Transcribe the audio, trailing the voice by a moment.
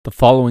The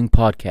following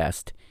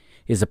podcast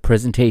is a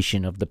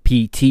presentation of the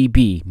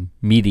PTB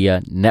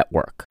Media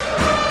Network.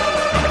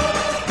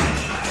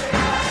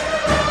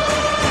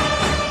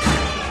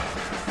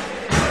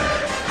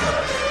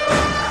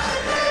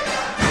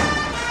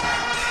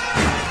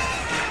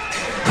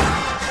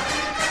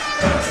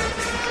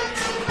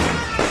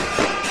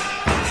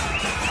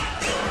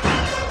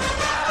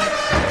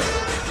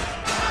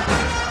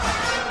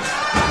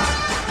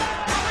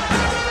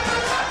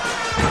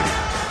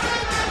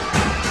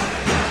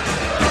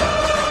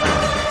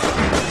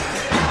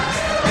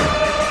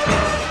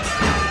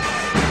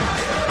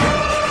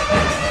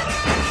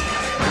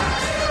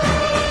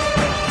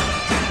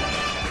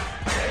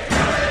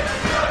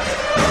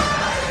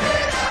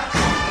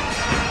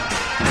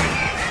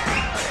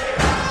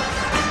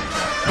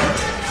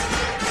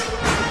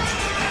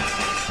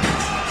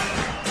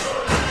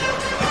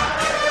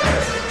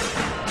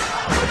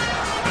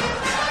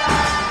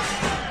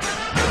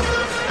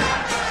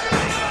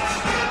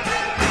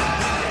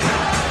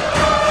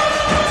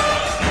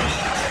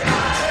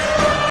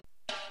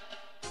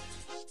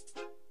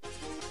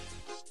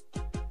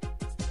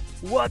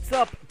 What's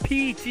up,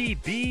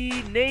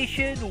 PTB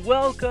Nation?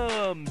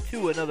 Welcome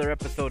to another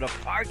episode of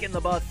Park in the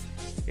Bus.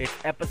 It's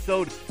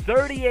episode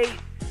 38,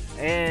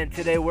 and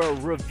today we're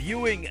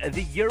reviewing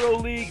the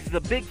EuroLeagues, the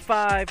Big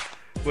Five.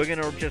 We're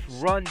going to just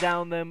run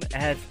down them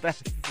as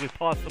fast as we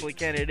possibly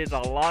can. It is a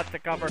lot to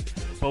cover,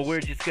 but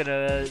we're just going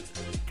to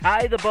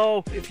tie the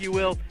bow, if you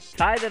will,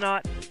 tie the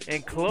knot,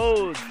 and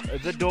close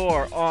the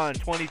door on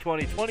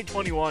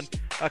 2020-2021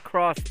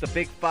 across the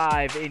Big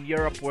Five in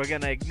Europe. We're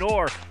going to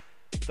ignore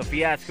the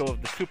fiasco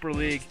of the Super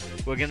League.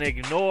 We're going to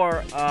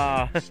ignore,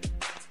 we're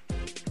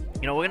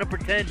going to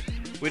pretend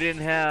we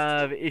didn't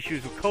have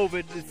issues with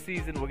COVID this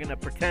season. We're going to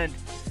pretend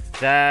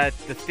that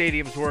the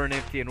stadiums weren't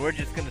empty, and we're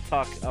just going to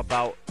talk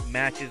about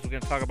matches. We're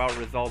going to talk about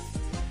results,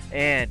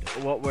 and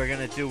what we're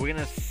going to do, we're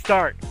going to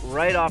start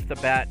right off the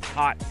bat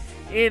hot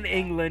in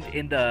England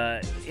in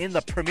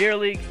the Premier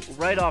League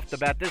right off the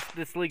bat.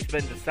 This league's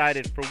been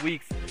decided for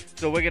weeks,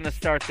 so we're going to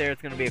start there.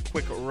 It's going to be a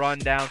quick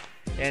rundown.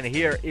 And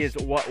here is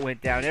what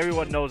went down.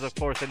 Everyone knows, of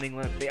course, in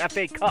England, the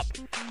FA Cup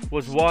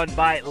was won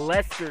by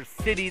Leicester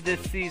City this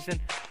season.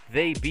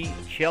 They beat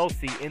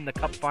Chelsea in the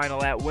Cup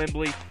final at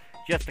Wembley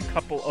just a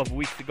couple of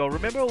weeks ago.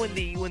 Remember when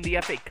the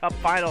FA Cup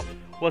final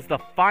was the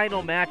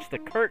final match, the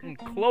curtain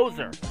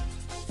closer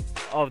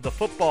of the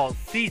football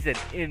season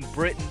in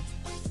Britain,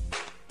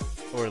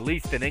 or at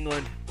least in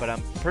England, but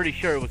I'm pretty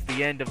sure it was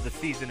the end of the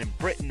season in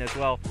Britain as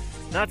well.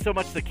 Not so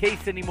much the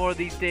case anymore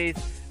these days.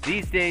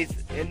 These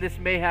days, and this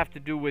may have to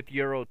do with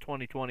Euro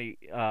 2020,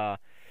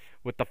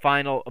 with the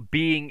final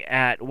being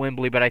at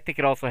Wembley, but I think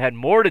it also had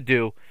more to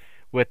do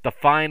with the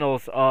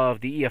finals of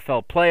the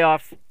EFL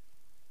playoffs.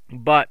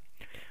 But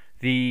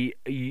the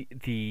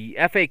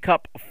FA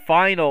Cup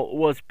final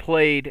was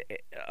played.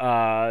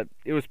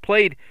 It was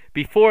played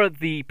before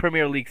the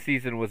Premier League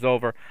season was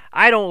over.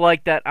 I don't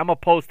like that. I'm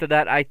opposed to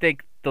that. I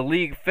think the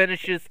league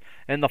finishes,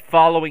 and the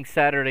following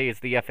Saturday is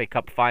the FA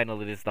Cup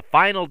final. It is the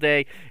final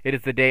day. It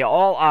is the day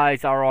all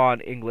eyes are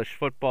on English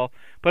football.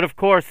 But of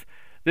course,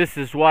 this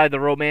is why the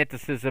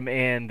romanticism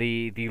and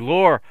the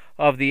lure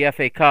of the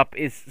FA Cup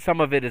is, some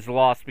of it is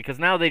lost, because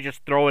now they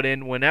just throw it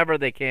in whenever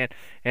they can,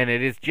 and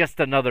it is just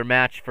another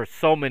match for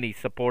so many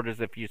supporters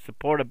if you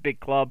support a big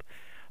club.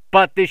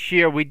 But this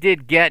year we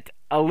did get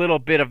a little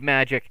bit of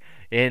magic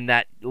in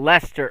that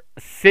Leicester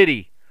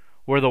City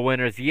were the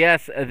winners.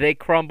 Yes, they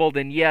crumbled,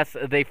 and yes,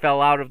 they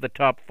fell out of the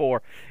top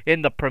four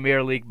in the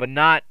Premier League, but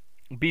not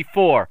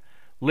before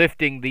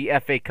lifting the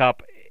FA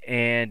Cup,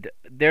 and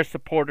their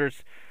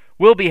supporters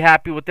will be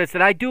happy with this.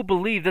 And I do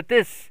believe that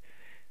this,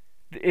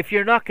 if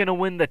you're not going to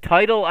win the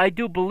title, I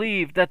do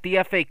believe that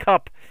the FA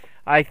Cup,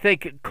 I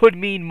think, could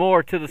mean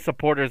more to the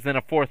supporters than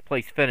a fourth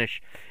place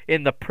finish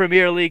in the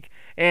Premier League.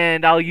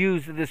 And I'll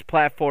use this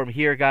platform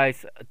here,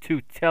 guys,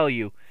 to tell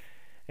you.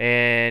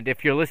 And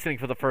if you're listening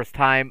for the first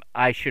time,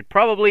 I should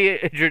probably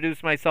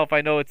introduce myself.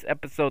 I know it's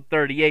episode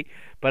 38,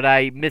 but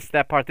I missed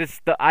that part.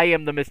 I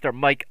am the Mr.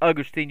 Mike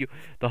Agustinu,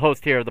 the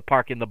host here of the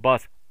Park in the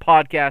Bus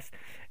podcast.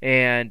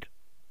 And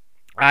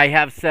I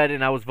have said,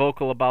 and I was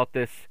vocal about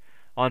this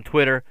on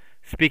Twitter,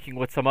 speaking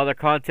with some other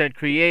content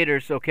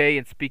creators, okay,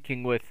 and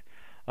speaking with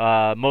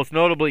most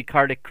notably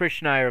Kartik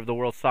Krishnaiyer of the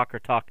World Soccer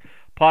Talk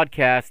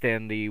podcast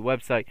and the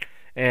website.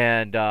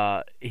 And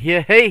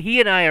he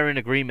and I are in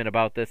agreement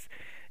about this.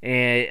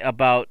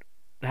 About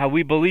how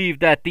we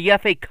believe that the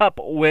FA Cup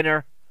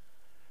winner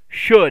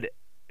should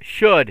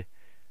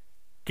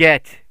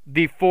get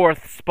the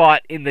fourth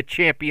spot in the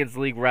Champions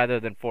League rather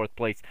than fourth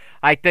place.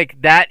 I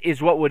think that is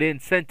what would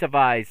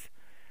incentivize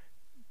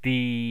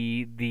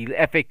the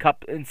FA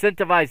Cup,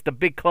 incentivize the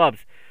big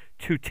clubs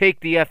to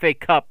take the FA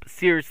Cup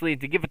seriously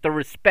and to give it the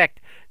respect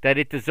that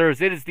it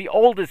deserves. It is the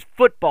oldest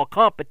football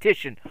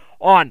competition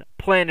on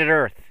planet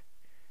Earth.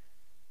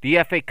 The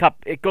FA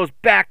Cup, it goes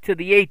back to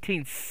the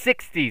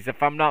 1860s,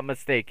 if I'm not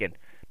mistaken.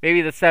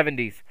 Maybe the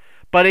 70s.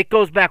 But it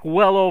goes back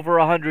well over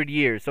 100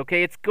 years,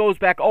 okay? It goes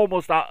back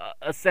almost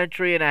a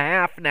century and a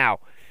half now.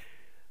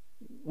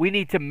 we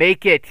need to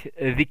make it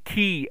the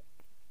key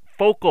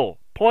focal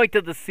point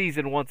of the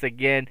season once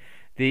again.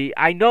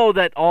 I know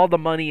that all the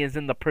money is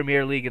in the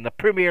Premier League, and the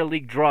Premier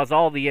League draws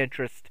all the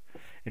interest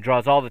and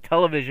draws all the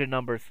television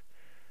numbers.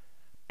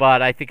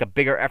 But I think a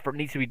bigger effort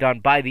needs to be done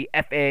by the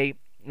FA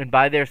and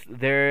by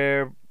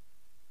their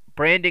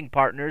branding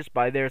partners,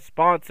 by their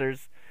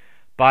sponsors,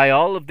 by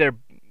all of their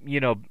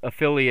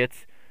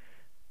affiliates,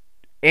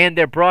 and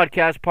their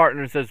broadcast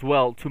partners as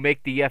well, to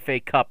make the FA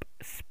Cup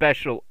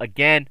special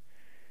again.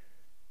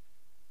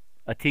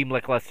 A team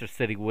like Leicester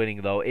City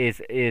winning, though,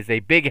 is a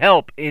big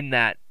help in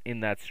that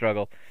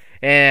struggle,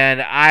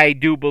 and I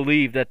do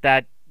believe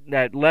that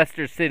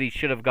Leicester City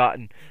should have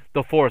gotten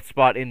the 4th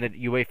spot in the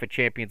UEFA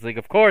Champions League.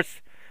 Of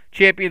course,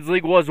 Champions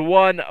League was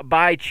won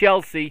by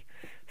Chelsea,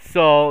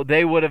 so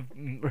they would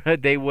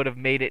have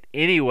made it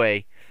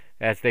anyway,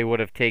 as they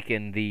would have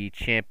taken the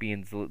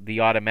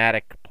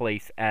automatic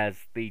place as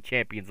the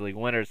Champions League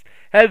winners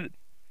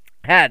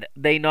had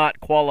they not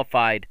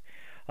qualified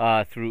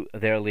through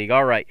their league.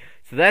 All right,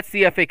 so that's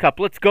the FA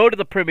Cup. Let's go to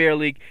the Premier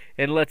League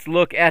and let's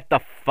look at the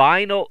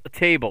final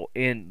table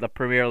in the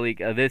Premier League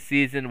this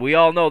season. We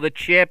all know the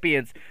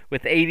champions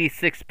with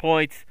 86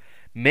 points,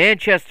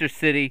 Manchester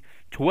City,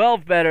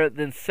 12 better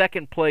than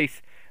second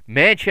place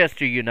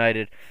Manchester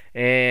United.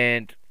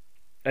 And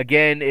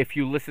again, if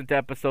you listen to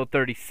episode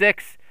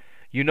 36,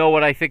 you know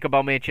what I think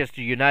about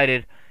Manchester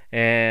United.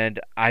 And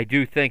I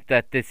do think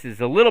that this is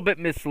a little bit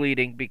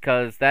misleading,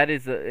 because that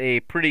is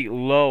a pretty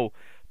low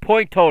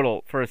point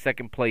total for a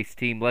second place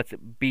team. Let's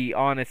be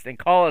honest and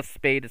call a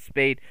spade a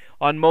spade.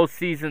 On most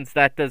seasons,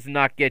 that does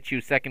not get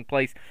you second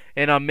place,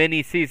 and on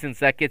many seasons,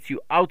 that gets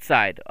you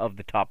outside of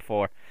the top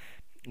 4.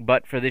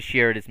 But for this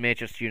year, it is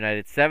Manchester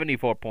United,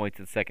 74 points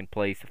in second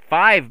place,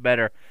 5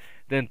 better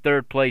than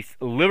third place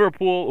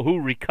Liverpool, who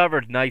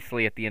recovered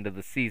nicely at the end of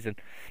the season.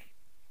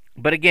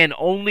 But again,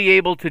 only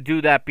able to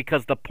do that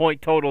because the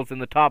point totals in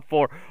the top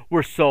 4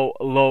 were so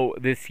low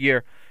this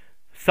year.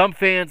 Some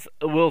fans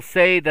will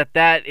say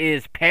that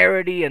is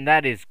parity, and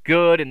that is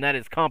good, and that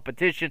is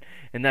competition,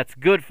 and that's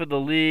good for the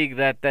league,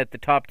 that the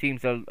top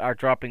teams are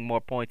dropping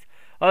more points.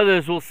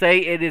 Others will say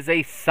it is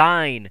a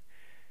sign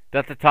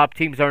that the top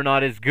teams are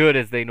not as good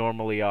as they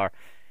normally are.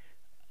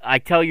 I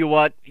tell you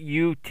what,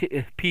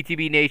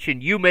 PTB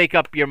Nation, you make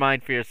up your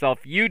mind for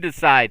yourself. You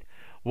decide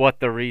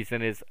what the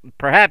reason is.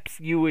 Perhaps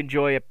you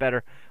enjoy it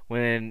better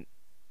when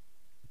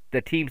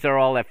the teams are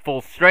all at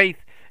full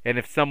strength, and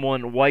if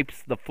someone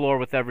wipes the floor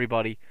with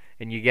everybody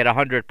and you get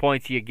 100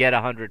 points, you get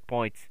 100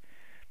 points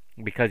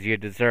because you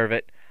deserve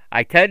it.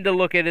 I tend to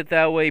look at it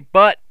that way,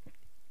 but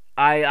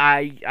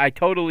I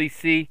totally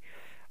see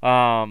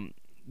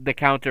the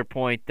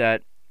counterpoint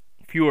that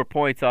fewer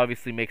points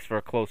obviously makes for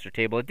a closer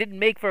table. It didn't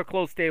make for a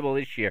close table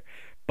this year,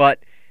 but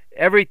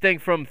everything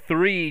from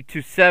 3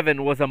 to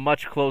 7 was a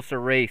much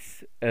closer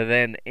race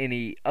than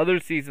any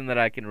other season that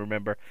I can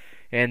remember,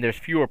 and there's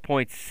fewer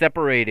points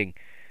separating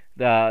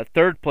the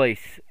third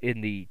place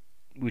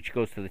which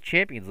goes to the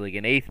Champions League,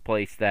 and 8th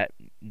place that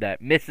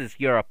misses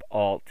Europe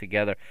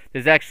altogether.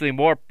 There's actually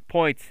more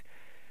points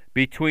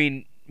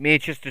between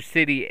Manchester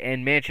City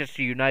and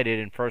Manchester United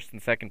in first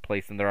and second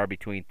place than there are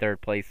between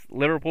third place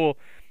Liverpool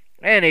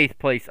and 8th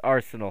place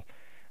Arsenal.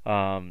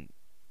 And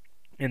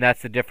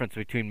that's the difference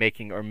between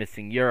making or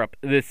missing Europe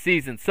this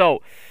season.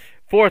 So,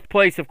 4th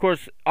place, of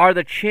course, are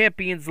the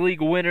Champions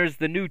League winners,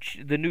 the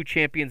new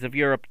champions of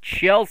Europe,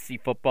 Chelsea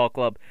Football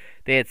Club.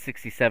 They had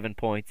 67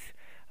 points.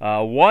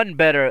 1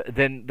 better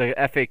than the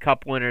FA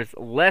Cup winners,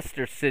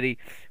 Leicester City,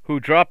 who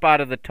drop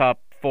out of the top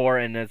 4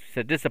 and, as I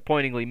said,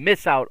 disappointingly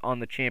miss out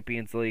on the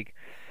Champions League.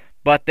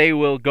 But they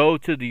will go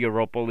to the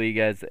Europa League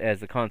as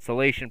a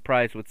consolation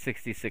prize with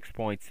 66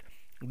 points.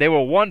 They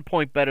were 1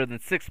 point better than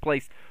 6th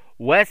place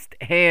West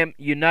Ham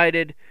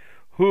United,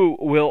 who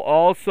will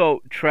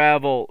also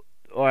travel,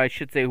 or I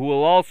should say, who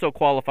will also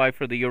qualify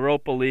for the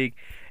Europa League.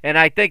 And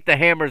I think the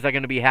Hammers are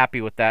going to be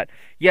happy with that.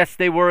 Yes,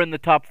 they were in the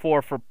top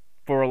 4 for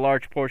a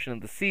large portion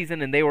of the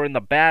season, and they were in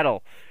the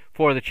battle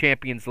for the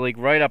Champions League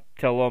right up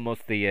till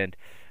almost the end.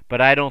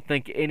 But I don't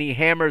think any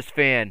Hammers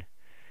fan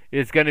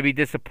is going to be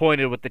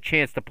disappointed with the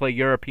chance to play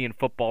European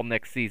football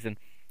next season.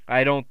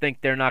 I don't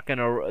think they're not going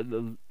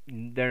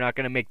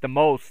to make the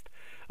most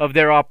of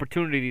their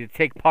opportunity to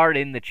take part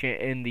in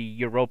the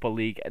Europa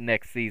League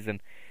next season.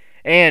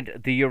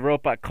 And the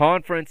Europa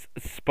Conference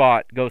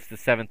spot goes to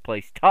 7th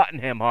place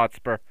Tottenham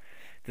Hotspur,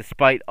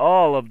 despite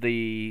all of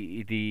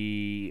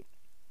the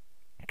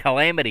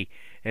calamity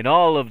and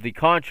all of the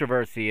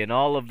controversy and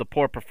all of the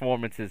poor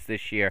performances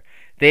this year.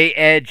 They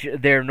edge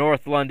their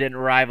North London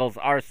rivals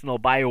Arsenal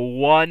by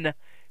 1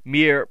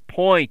 mere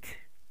point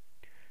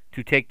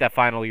to take that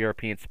final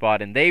European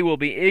spot, and they will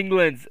be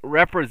England's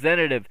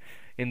representative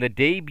in the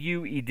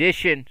debut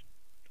edition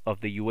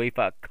of the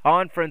UEFA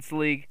Conference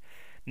League.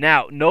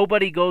 Now,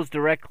 nobody goes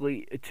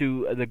directly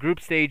to the group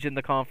stage in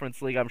the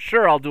Conference League. I'm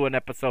sure I'll do an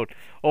episode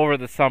over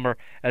the summer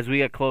as we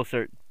get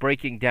closer,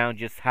 breaking down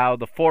just how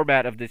the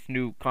format of this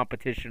new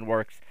competition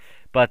works.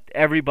 But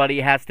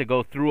everybody has to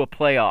go through a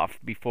playoff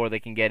before they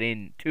can get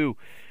into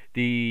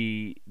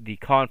the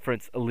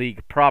Conference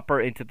League proper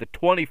into the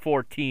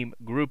 24-team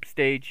group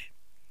stage.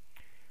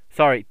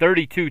 Sorry,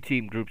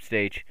 32-team group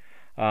stage.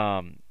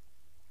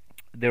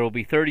 There will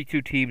be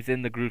 32 teams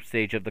in the group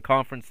stage of the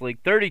Conference League,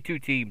 32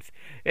 teams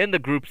in the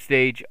group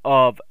stage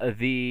of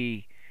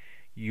the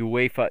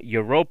UEFA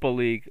Europa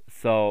League.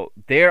 So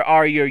there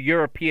are your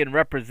European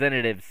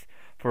representatives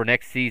for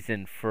next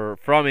season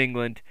from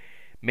England: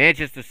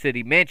 Manchester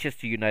City,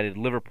 Manchester United,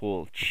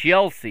 Liverpool,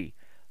 Chelsea,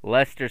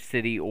 Leicester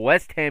City,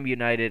 West Ham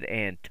United,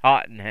 and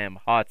Tottenham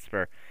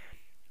Hotspur.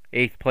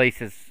 8th place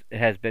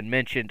has been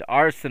mentioned.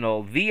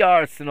 Arsenal, the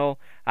Arsenal,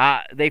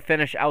 they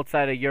finish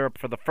outside of Europe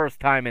for the first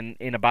time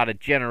in about a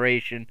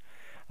generation.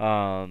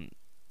 Mikel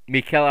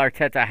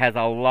Arteta has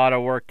a lot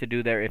of work to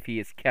do there if he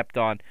is kept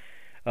on.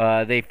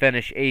 They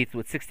finish 8th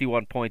with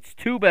 61 points,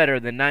 2 better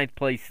than 9th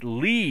place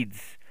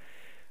Leeds.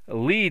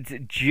 Leeds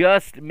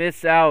just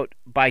miss out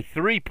by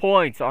 3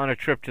 points on a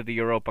trip to the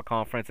Europa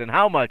Conference. And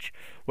how much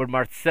would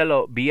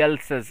Marcelo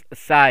Bielsa's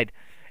side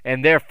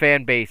and their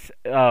fan base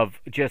of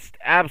just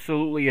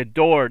absolutely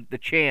adored the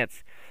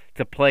chance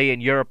to play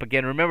in Europe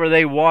again? Remember,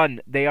 they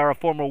won. They are a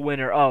former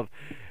winner of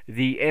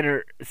the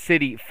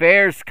Inter-City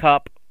Fairs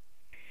Cup,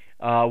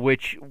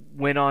 which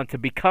went on to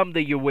become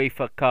the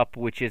UEFA Cup,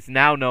 which is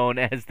now known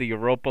as the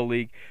Europa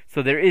League.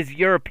 So there is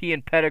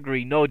European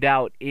pedigree, no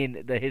doubt,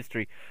 in the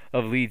history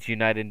of Leeds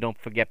United. And don't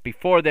forget,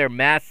 before their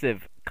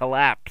massive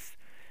collapse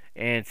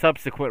and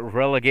subsequent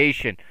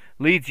relegation,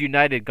 Leeds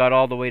United got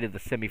all the way to the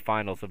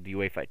semifinals of the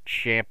UEFA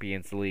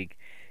Champions League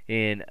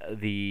in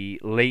the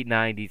late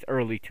 90s,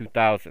 early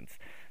 2000s.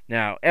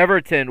 Now,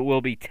 Everton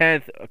will be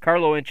 10th.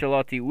 Carlo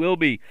Ancelotti will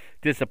be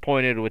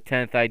disappointed with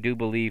 10th, I do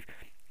believe.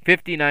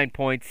 59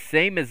 points,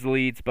 same as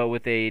Leeds, but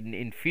with an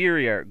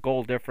inferior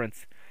goal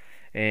difference.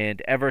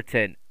 And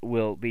Everton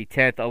will be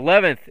 10th.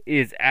 11th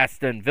is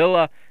Aston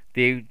Villa.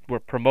 They were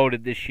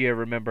promoted this year,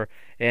 remember,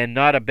 and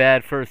not a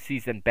bad first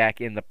season back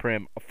in the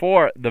Prem.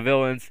 For the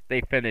Villains,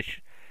 they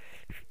finish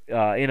in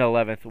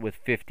 11th with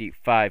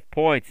 55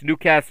 points.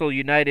 Newcastle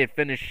United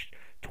finished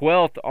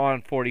 12th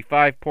on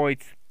 45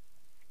 points.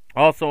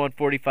 Also on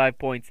 45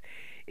 points.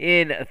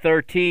 In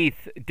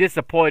 13th,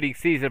 disappointing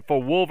season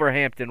for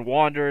Wolverhampton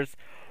Wanderers.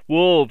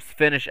 Wolves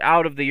finish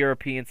out of the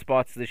European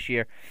spots this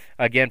year,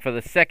 again for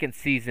the second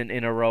season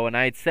in a row. And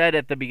I had said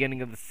at the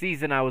beginning of the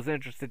season I was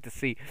interested to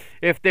see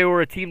if they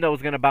were a team that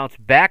was going to bounce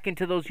back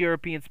into those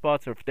European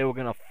spots or if they were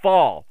going to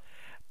fall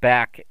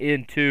back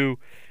into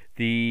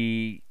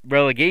the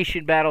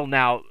relegation battle.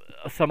 Now,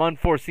 some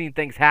unforeseen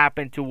things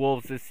happened to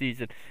Wolves this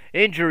season.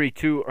 Injury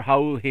to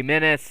Raul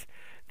Jimenez,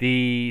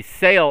 the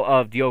sale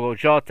of Diogo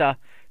Jota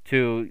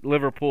to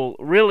Liverpool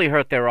really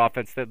hurt their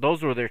offense.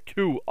 Those were their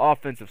two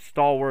offensive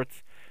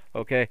stalwarts.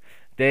 Okay,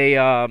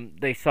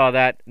 they saw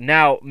that.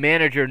 Now,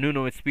 manager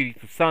Nuno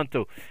Espírito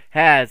Santo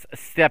has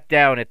stepped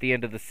down at the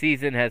end of the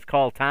season, has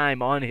called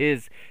time on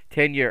his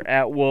tenure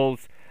at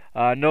Wolves.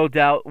 No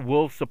doubt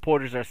Wolves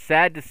supporters are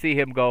sad to see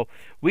him go.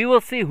 We will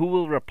see who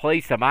will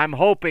replace him. I'm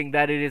hoping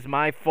that it is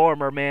my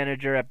former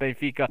manager at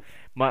Benfica.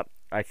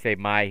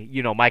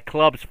 My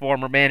club's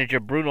former manager,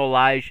 Bruno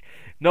Lage.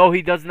 No,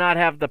 he does not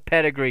have the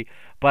pedigree,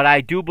 but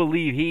I do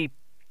believe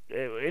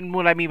and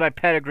what I mean by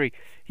pedigree,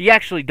 he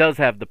actually does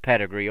have the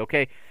pedigree,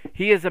 okay?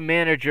 He is a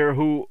manager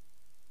who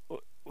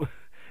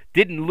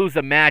didn't lose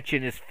a match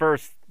in his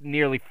first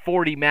nearly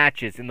 40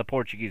 matches in the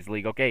Portuguese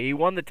league, okay? He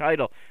won the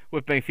title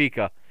with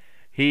Benfica.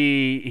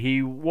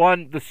 He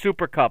won the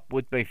Super Cup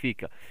with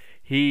Benfica.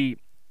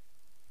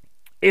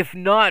 If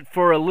not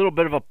for a little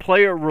bit of a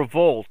player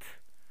revolt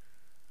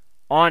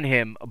on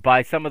him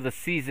by some of the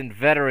seasoned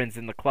veterans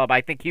in the club, I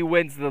think he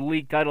wins the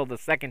league title the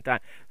second time.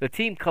 The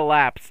team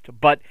collapsed,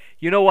 but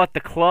you know what? The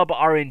club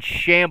are in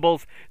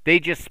shambles. They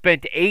just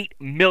spent 8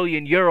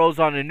 million euros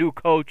on a new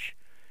coach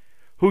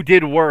who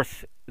did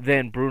worse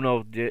than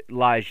Bruno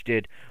Lage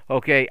did.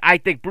 Okay, I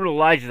think Bruno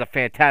Lage is a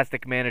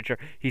fantastic manager.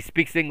 He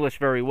speaks English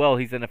very well.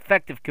 He's an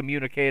effective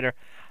communicator,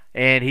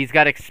 and he's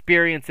got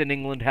experience in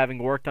England, having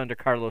worked under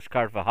Carlos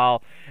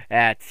Carvalhal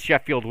at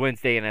Sheffield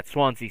Wednesday and at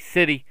Swansea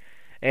City.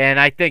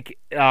 And I think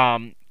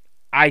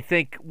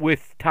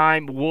with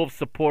time, Wolves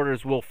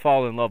supporters will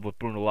fall in love with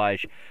Bruno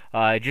Lage.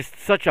 Just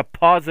such a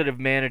positive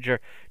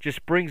manager.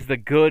 Just brings the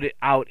good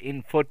out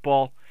in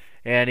football,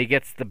 and he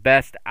gets the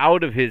best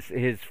out of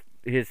his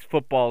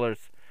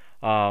footballers.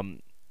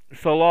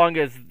 So long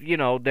as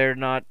they're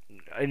not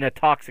in a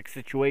toxic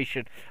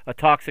situation, a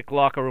toxic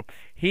locker room.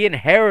 He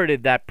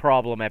inherited that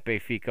problem at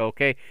Benfica.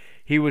 Okay,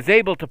 he was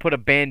able to put a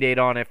Band-Aid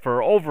on it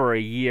for over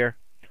a year,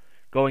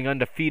 going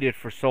undefeated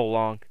for so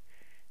long.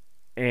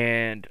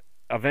 And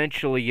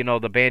eventually,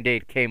 the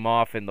Band-Aid came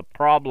off, and the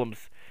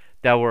problems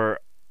that were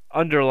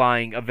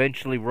underlying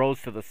eventually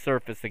rose to the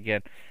surface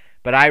again.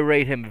 But I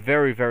rate him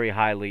very, very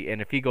highly,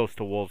 and if he goes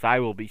to Wolves, I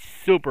will be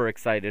super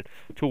excited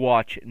to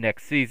watch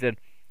next season.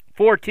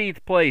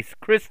 14th place,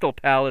 Crystal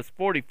Palace,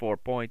 44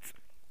 points.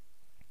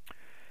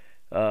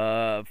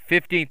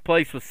 15th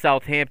place was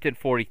Southampton,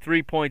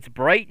 43 points.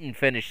 Brighton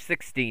finished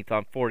 16th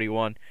on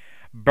 41.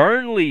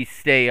 Burnley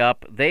stay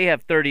up. They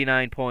have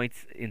 39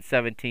 points in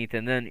 17th.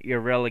 And then your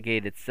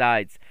relegated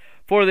sides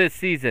for this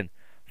season.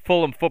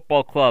 Fulham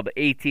Football Club,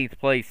 18th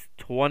place,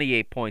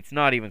 28 points.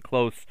 Not even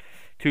close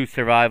to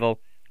survival.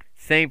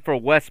 Same for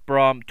West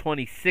Brom,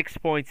 26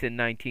 points in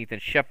 19th.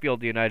 And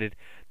Sheffield United,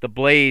 the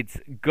Blades,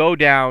 go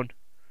down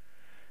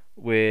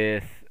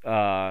with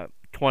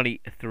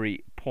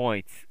 23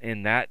 points.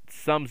 And that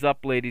sums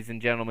up, ladies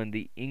and gentlemen,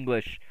 the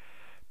English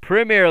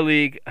Premier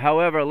League.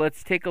 However,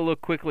 let's take a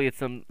look quickly at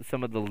some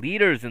of the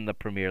leaders in the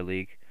Premier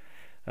League.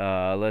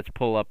 Let's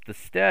pull up the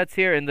stats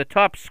here. And the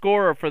top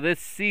scorer for this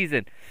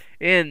season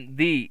in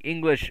the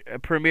English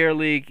Premier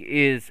League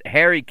is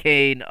Harry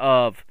Kane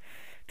of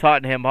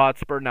Tottenham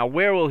Hotspur. Now,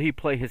 where will he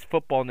play his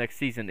football next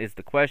season is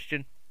the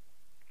question.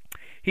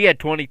 He had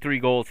 23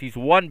 goals. He's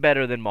one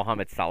better than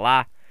Mohamed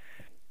Salah,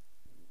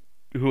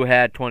 who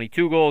had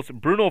 22 goals.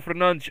 Bruno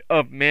Fernandes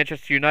of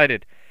Manchester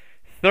United,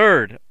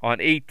 third on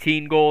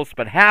 18 goals,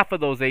 but half of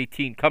those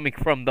 18 coming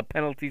from the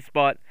penalty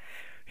spot.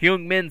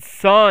 Heung-min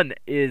Son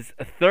is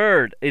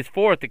fourth,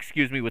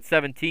 with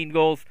 17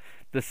 goals,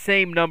 the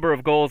same number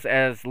of goals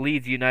as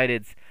Leeds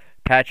United's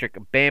Patrick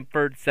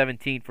Bamford,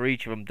 17 for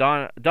each of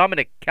them.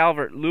 Dominic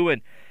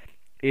Calvert-Lewin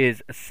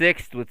is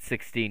sixth with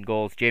 16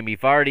 goals. Jamie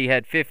Vardy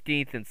had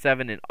 15th and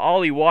 7, and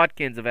Ollie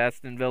Watkins of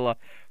Aston Villa,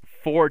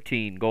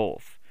 14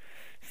 goals.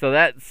 So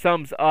that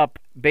sums up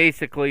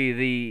basically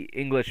the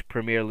English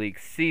Premier League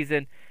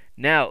season.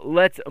 Now,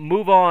 let's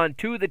move on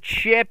to the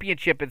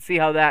Championship and see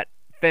how that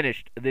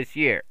finished this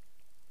year.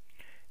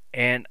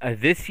 And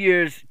this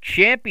year's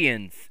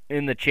champions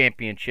in the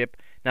Championship,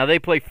 now they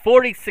play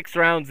 46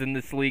 rounds in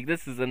this league.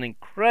 This is an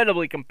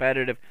incredibly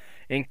competitive,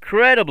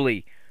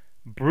 incredibly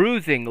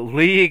bruising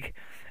league.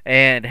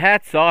 And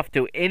hats off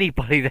to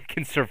anybody that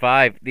can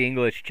survive the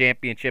English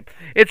Championship.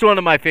 It's one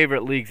of my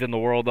favorite leagues in the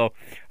world,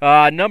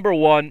 though. Number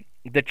one,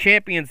 the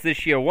champions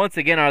this year, once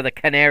again, are the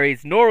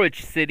Canaries.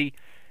 Norwich City,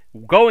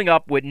 going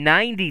up with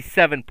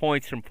 97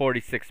 points from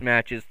 46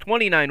 matches,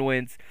 29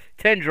 wins,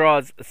 10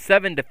 draws,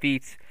 7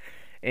 defeats.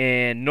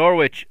 And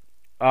Norwich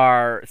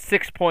are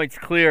 6 points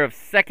clear of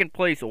second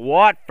place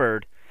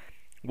Watford.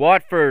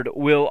 Watford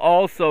will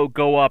also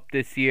go up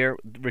this year,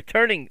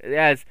 returning,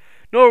 as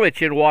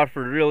Norwich and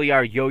Watford really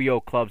are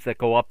yo-yo clubs that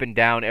go up and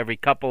down every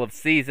couple of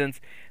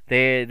seasons.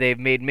 They've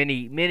made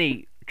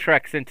many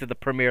treks into the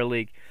Premier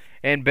League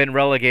and been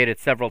relegated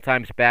several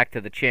times back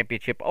to the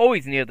Championship,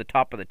 always near the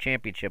top of the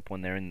Championship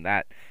when they're in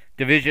that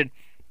division.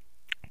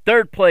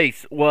 Third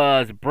place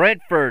was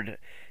Brentford,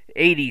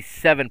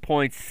 87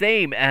 points,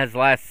 same as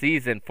last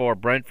season for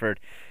Brentford.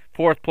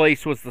 Fourth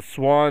place was the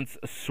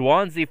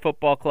Swansea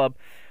Football Club,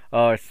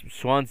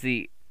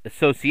 Swansea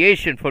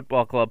Association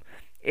Football Club,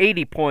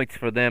 80 points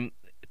for them,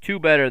 2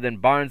 better than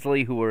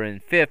Barnsley, who were in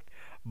fifth.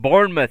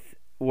 Bournemouth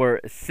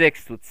were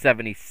sixth with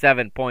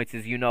 77 points.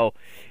 As you know,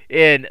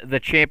 in the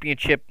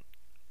Championship,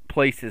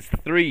 places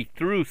 3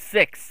 through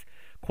 6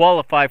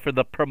 qualify for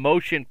the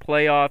promotion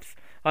playoffs,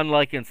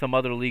 unlike in some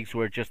other leagues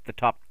where just the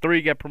top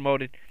 3 get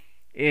promoted.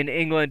 In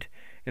England,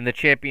 in the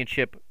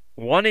Championship,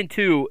 1 and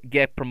 2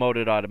 get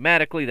promoted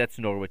automatically. That's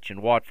Norwich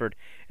and Watford.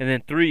 And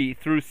then 3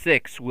 through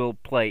 6 will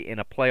play in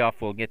a playoff.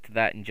 We'll get to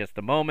that in just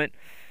a moment.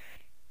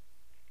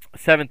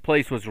 7th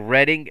place was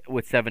Reading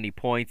with 70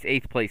 points.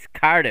 8th place,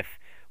 Cardiff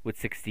with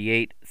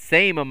 68.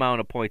 Same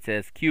amount of points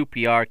as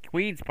QPR.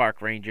 Queen's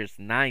Park Rangers,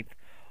 9th,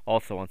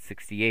 also on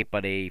 68,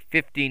 but a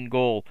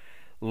 15-goal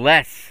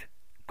less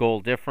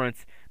goal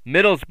difference.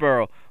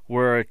 Middlesbrough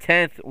were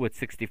 10th with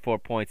 64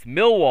 points.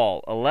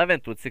 Millwall,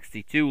 11th with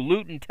 62.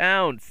 Luton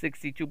Town,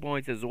 62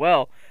 points as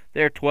well.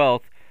 They're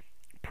 12th.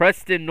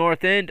 Preston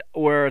North End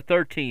were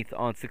 13th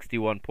on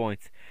 61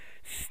 points.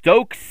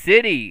 Stoke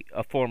City,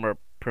 a former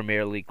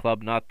Premier League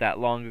club not that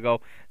long ago,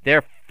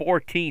 they're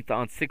 14th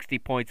on 60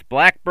 points.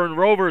 Blackburn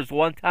Rovers,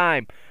 one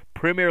time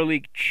Premier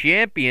League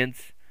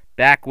champions,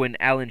 back when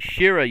Alan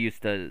Shearer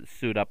used to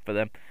suit up for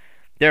them.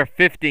 They're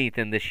 15th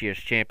in this year's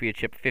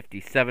Championship,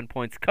 57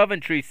 points.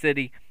 Coventry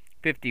City,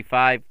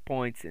 55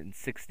 points in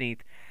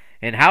 16th.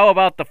 And how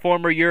about the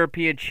former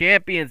European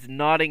champions,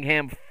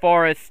 Nottingham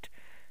Forest?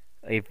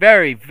 A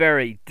very,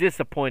 very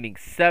disappointing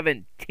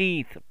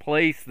 17th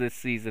place this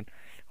season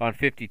on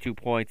 52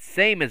 points.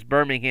 Same as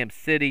Birmingham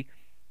City.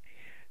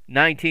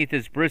 19th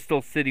is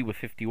Bristol City with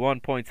 51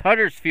 points.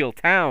 Huddersfield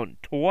Town,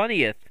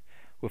 20th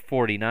with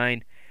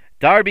 49.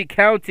 Derby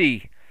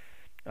County,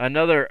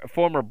 another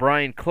former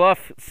Brian Clough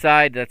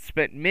side that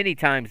spent many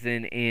times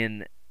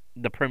in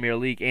the Premier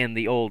League and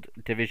the old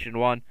Division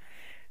 1.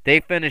 They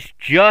finished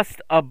just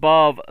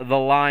above the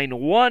line,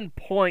 1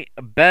 point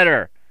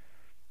better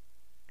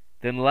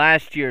than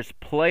last year's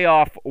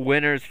playoff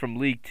winners from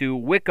League 2,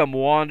 Wycombe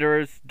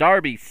Wanderers.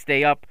 Derby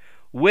stay up.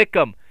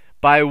 Wycombe,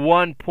 by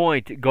 1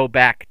 point, go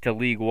back to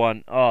League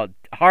 1. Oh,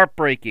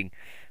 heartbreaking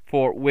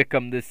for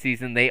Wycombe this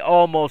season. They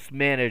almost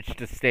managed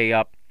to stay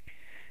up.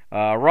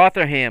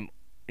 Rotherham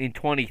in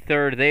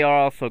 23rd. They are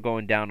also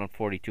going down on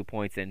 42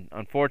 points. And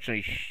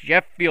unfortunately,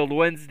 Sheffield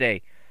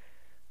Wednesday,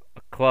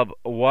 a club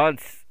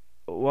once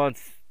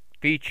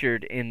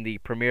featured in the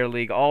Premier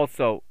League,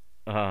 also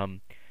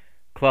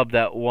club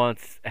that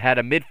once had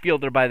a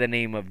midfielder by the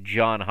name of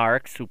John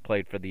Harkes, who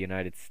played for the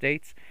United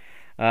States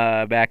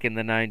back in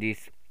the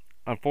 90s.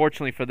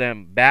 Unfortunately for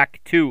them,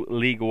 back to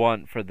League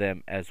One for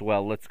them as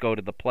well. Let's go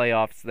to the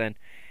playoffs then,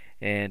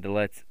 and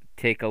let's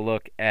take a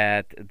look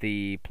at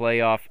the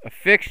playoff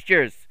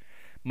fixtures.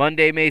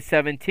 Monday, May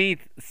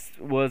 17th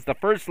was the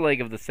first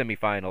leg of the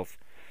semifinals.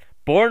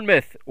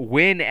 Bournemouth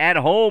win at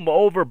home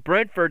over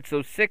Brentford,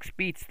 so 6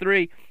 beats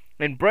 3,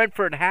 and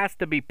Brentford has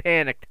to be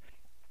panicked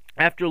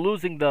after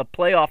losing the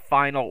playoff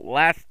final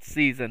last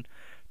season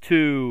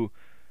to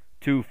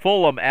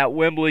Fulham at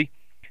Wembley.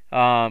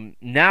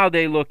 Now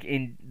they looked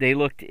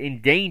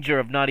in danger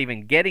of not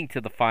even getting to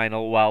the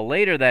final, while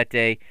later that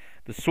day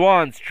the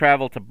Swans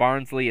traveled to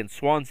Barnsley, and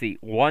Swansea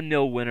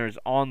 1-0 winners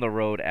on the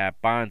road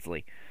at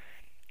Barnsley.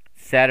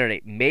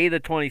 Saturday, May the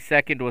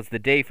 22nd was the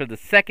day for the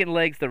second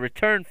legs, the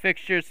return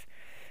fixtures,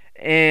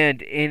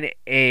 and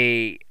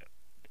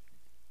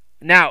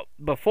now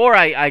before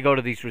I go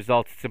to these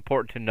results, it's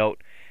important to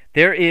note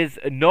there is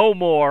no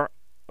more,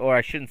 or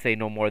I shouldn't say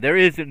no more, there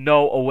is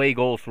no away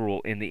goals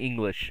rule in the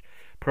English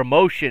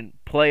promotion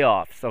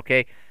playoffs,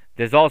 okay?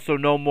 There's also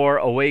no more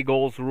away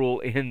goals rule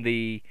in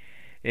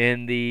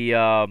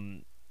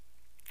UEFA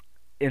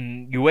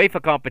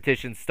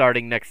competitions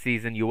starting next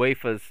season.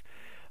 UEFA's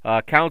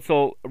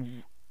council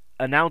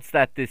announced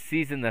that this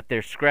season that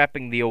they're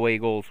scrapping the away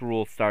goals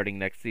rule starting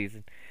next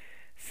season.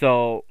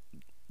 So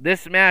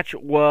this match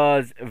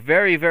was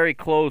very, very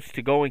close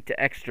to going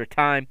to extra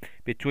time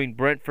between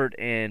Brentford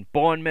and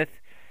Bournemouth,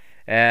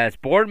 as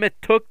Bournemouth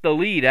took the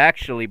lead,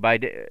 actually, by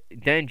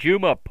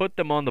Danjuma, put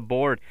them on the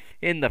board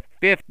in the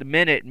 5th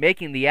minute,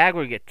 making the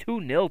aggregate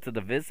 2-0 to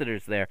the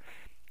visitors there.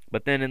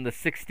 But then in the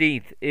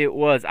 16th, it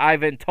was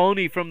Ivan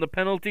Toney from the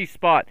penalty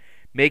spot,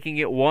 making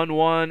it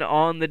 1-1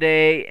 on the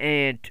day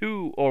and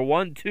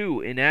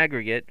 1-2 in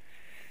aggregate.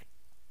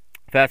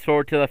 Fast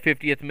forward to the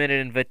 50th minute,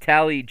 and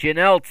Vitaly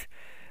Janelt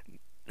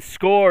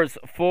scores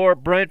for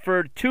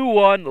Brentford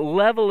 2-1,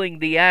 leveling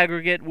the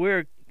aggregate.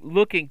 We're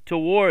looking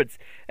towards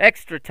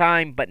extra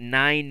time, but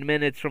 9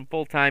 minutes from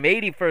full time.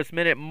 81st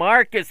minute,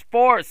 Marcus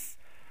Force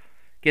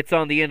gets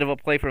on the end of a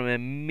play from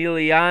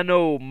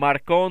Emiliano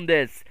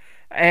Marcondes,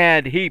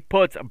 and he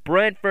puts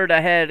Brentford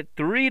ahead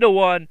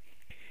 3-1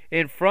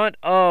 in front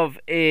of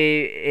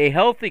a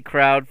healthy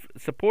crowd.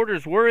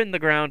 Supporters were in the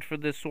ground for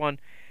this one,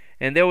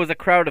 and there was a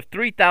crowd of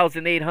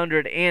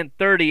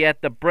 3,830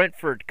 at the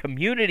Brentford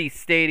Community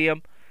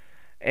Stadium,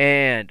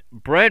 and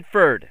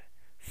Brentford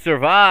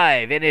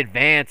survive and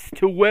advance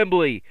to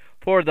Wembley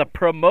for the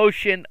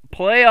promotion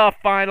playoff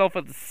final for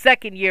the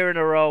second year in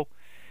a row.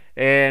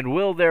 And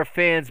will their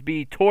fans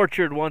be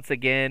tortured once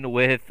again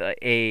with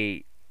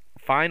a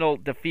final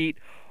defeat,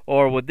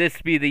 or would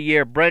this be the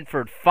year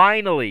Brentford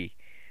finally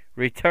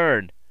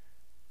return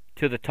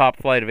to the top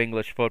flight of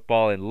English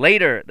football? And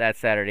later that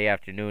Saturday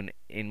afternoon,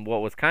 in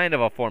what was kind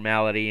of a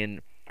formality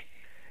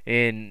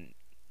in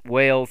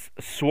Wales,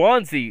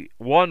 Swansea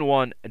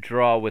 1-1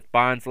 draw with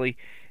Barnsley,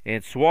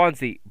 and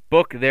Swansea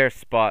book their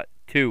spot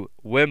to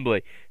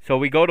Wembley. So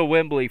we go to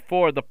Wembley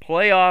for the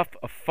playoff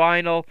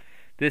final.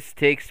 This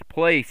takes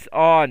place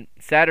on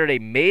Saturday,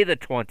 May the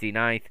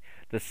 29th,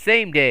 the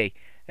same day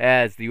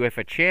as the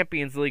UEFA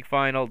Champions League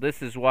final.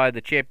 This is why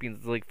the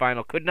Champions League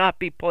final could not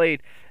be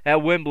played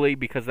at Wembley,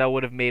 because that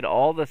would have made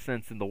all the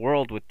sense in the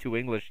world with 2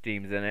 English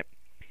teams in it.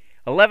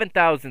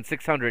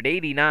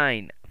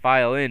 11,689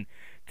 file in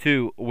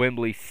to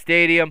Wembley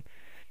Stadium,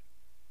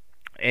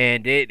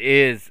 and it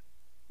is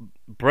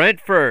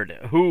Brentford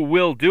who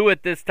will do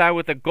it this time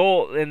with a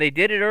goal, and they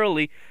did it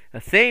early.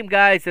 The same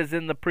guys as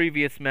in the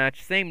previous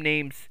match, same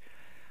names.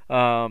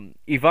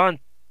 Ivan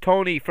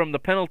Toney from the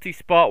penalty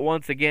spot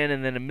once again,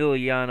 and then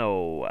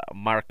Emiliano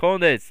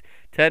Marcondes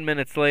 10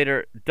 minutes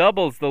later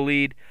doubles the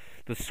lead.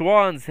 The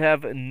Swans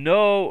have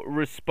no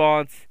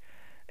response,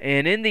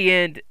 and in the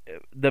end,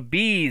 the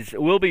Bees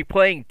will be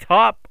playing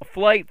top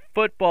flight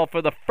football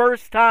for the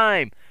first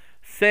time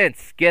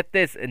since, get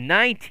this,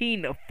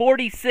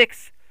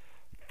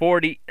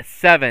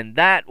 1946-47.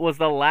 That was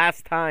the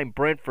last time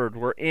Brentford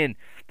were in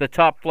the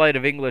top flight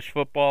of English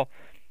football.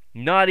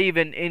 Not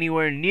even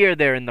anywhere near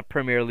there in the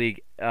Premier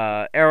League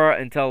era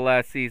until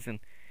last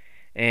season.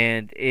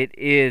 And it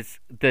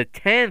is the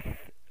 10th,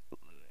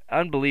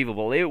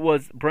 unbelievable, it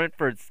was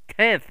Brentford's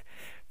 10th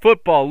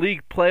Football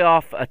League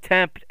playoff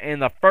attempt,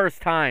 and the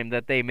first time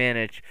that they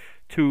managed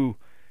to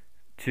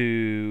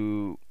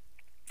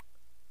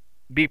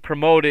be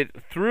promoted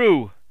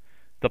through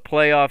the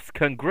playoffs.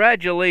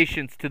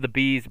 Congratulations to the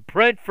Bees.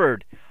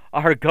 Brentford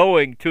are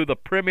going to the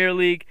Premier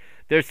League.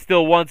 There's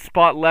still one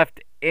spot left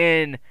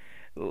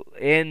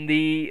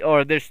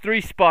there's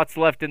 3 spots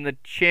left in the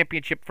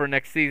championship for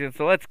next season.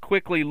 So let's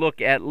quickly look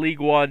at League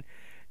One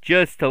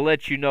just to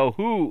let you know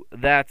who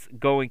that's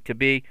going to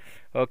be.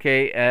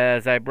 Okay,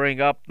 as I bring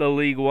up the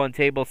League One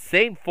table,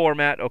 same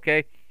format,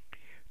 okay?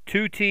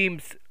 2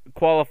 teams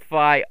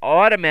qualify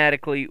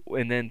automatically,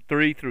 and then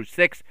 3 through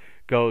 6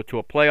 go to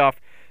a playoff.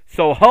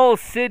 So Hull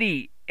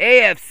City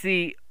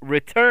AFC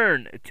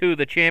return to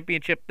the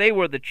championship. They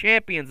were the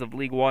champions of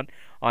League One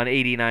on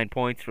 89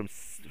 points from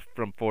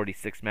from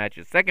 46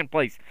 matches. Second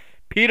place,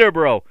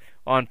 Peterborough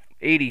on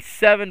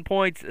 87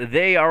 points.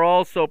 They are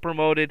also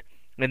promoted.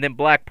 And then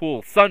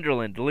Blackpool,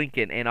 Sunderland,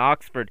 Lincoln, and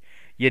Oxford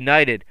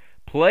United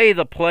play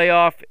the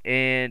playoff,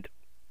 and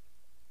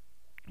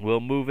we'll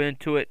move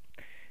into it.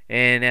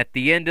 And at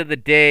the end of the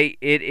day,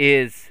 it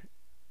is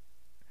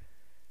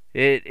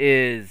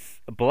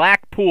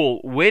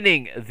Blackpool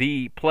winning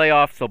the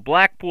playoff. So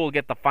Blackpool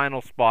get the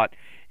final spot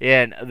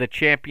in the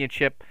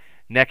championship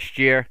next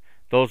year.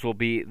 Those will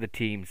be the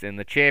teams in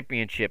the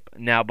championship.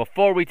 Now,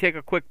 before we take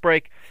a quick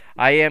break,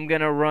 I am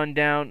going to run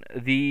down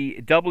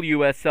the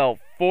WSL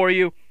for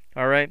you.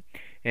 All right,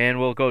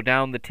 and we'll go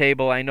down the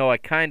table. I know I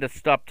kind of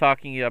stopped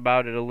talking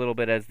about it a little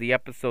bit as the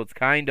episodes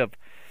kind of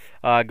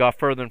got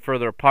further and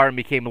further apart and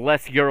became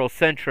less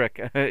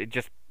Eurocentric,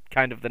 just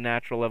kind of the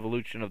natural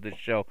evolution of this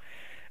show.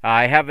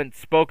 I haven't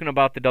spoken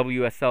about the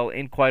WSL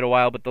in quite a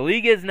while, but the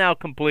league is now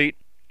complete.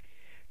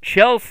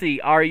 Chelsea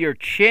are your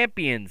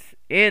champions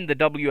in the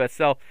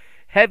WSL.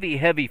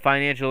 Heavy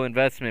financial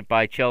investment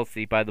by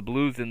Chelsea, by the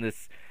Blues in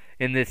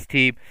this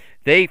team.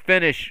 They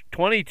finish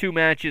 22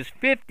 matches,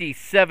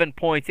 57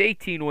 points,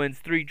 18 wins,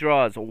 3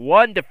 draws,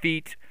 1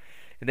 defeat.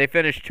 And they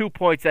finish 2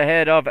 points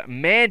ahead of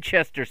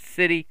Manchester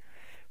City,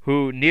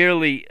 who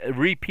nearly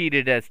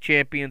repeated as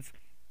champions.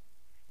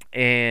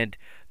 And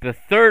the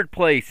third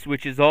place,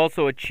 which is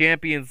also a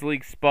Champions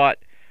League spot,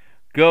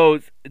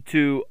 goes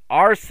to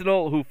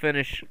Arsenal, who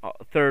finish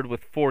third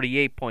with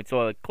 48 points.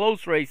 So a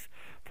close race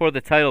for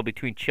the title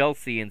between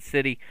Chelsea and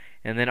City.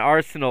 And then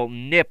Arsenal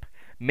nip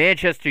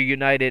Manchester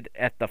United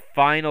at the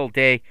final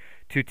day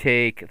to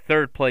take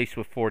third place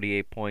with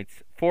 48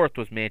 points. Fourth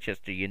was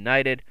Manchester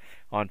United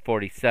on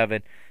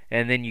 47.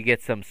 And then you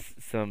get some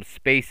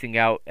spacing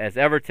out as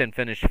Everton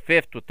finished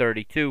fifth with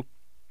 32.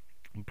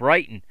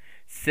 Brighton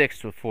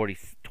sixth with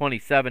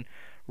 27.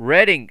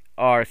 Reading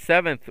are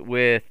seventh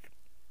with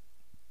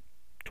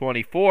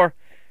 24.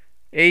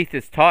 Eighth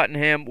is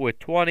Tottenham with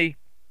 20.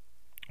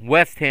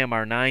 West Ham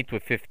are ninth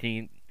with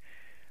 15.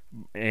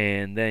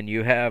 And then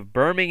you have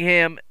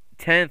Birmingham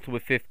 10th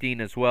with 15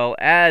 as well,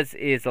 as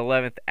is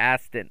 11th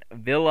Aston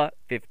Villa,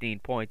 15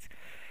 points.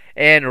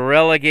 And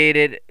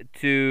relegated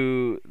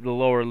to the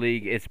lower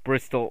league is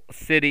Bristol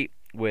City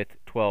with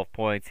 12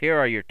 points. Here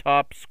are your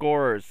top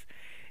scorers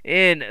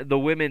in the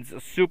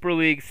Women's Super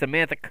League.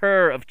 Samantha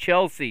Kerr of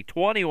Chelsea,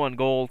 21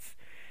 goals.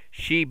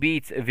 She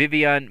beats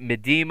Vivian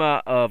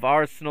Miedema of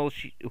Arsenal,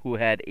 who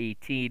had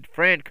 18.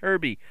 Fran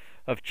Kirby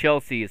of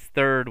Chelsea is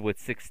third with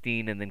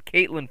 16. And then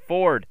Caitlin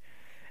Ford,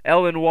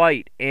 Ellen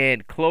White,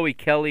 and Chloe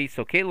Kelly.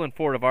 So Caitlin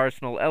Ford of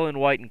Arsenal, Ellen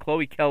White, and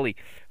Chloe Kelly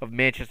of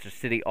Manchester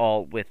City,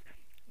 all with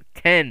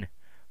 10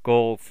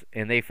 goals.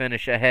 And they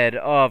finish ahead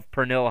of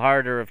Pernille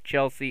Harder of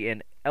Chelsea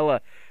and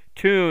Ella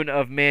Toone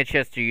of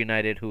Manchester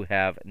United, who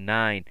have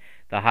 9.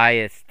 The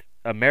highest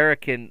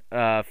American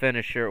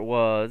finisher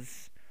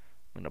was...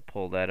 I'm going to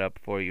pull that up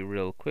for you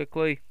real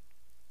quickly.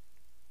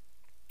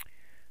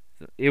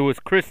 It was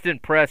Kristen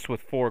Press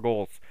with 4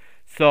 goals.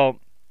 So,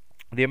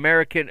 the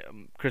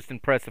American, Kristen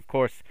Press, of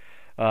course,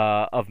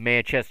 of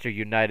Manchester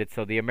United.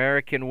 So, the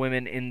American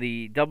women in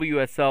the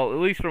WSL, at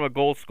least from a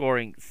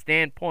goal-scoring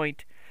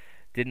standpoint,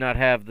 did not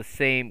have the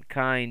same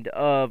kind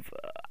of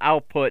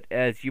output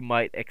as you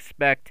might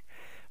expect.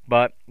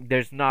 But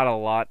there's not a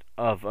lot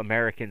of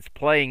Americans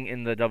playing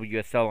in the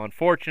WSL,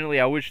 unfortunately.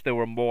 I wish there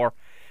were more.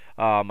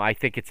 I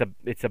think it's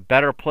a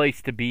better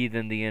place to be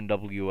than the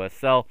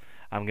NWSL.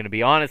 I'm going to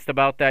be honest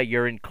about that.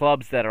 You're in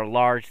clubs that are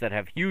large, that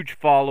have huge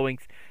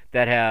followings,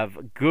 that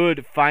have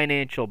good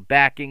financial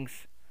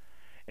backings,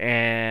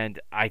 and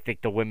I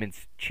think the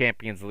Women's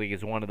Champions League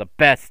is one of the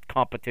best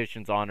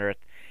competitions on earth.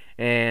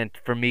 And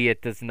for me,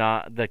 it does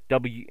not. The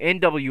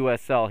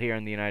NWSL here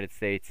in the United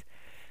States,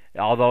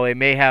 although it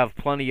may have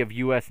plenty of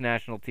U.S.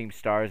 national team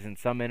stars and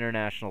some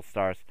international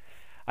stars,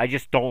 I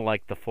just don't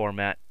like the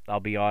format. I'll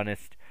be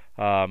honest.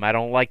 I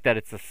don't like that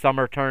it's a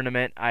summer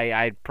tournament.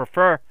 I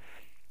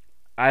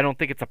don't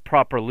think it's a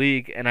proper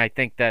league, and I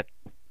think that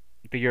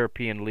the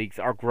European leagues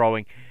are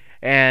growing,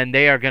 and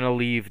they are going to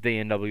leave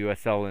the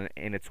NWSL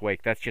in its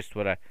wake. That's just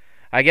what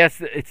I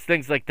guess it's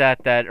things like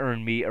that that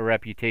earn me a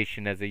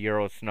reputation as a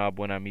Euro snob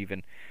when I'm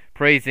even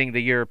praising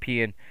the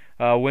European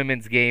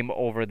women's game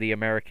over the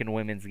American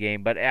women's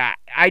game. But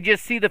I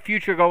just see the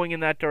future going in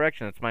that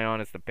direction. That's my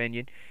honest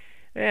opinion.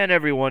 And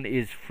everyone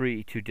is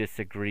free to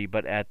disagree,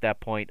 but at that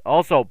point...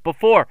 Also,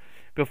 before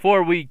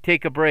we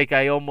take a break,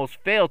 I almost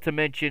failed to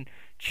mention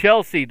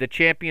Chelsea. The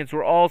champions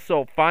were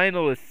also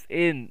finalists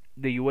in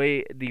the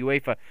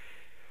UEFA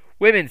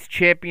Women's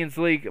Champions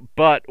League,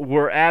 but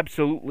were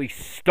absolutely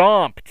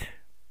stomped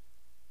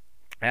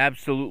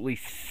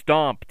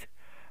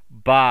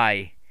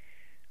by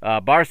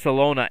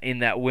Barcelona in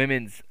that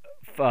Women's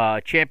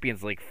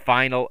Champions League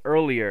final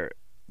earlier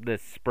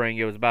this spring.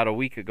 It was about a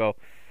week ago.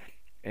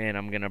 And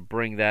I'm going to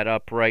bring that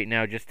up right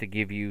now just to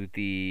give you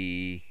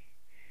the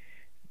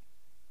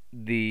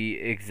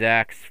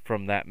exacts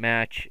from that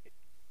match.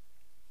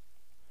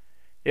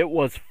 It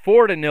was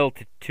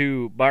 4-0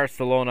 to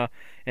Barcelona,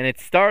 and it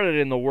started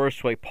in the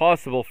worst way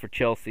possible for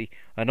Chelsea.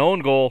 An own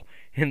goal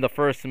in the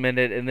first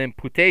minute, and then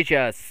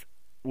Putellas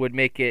would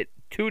make it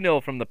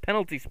 2-0 from the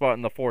penalty spot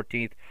in the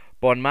 14th.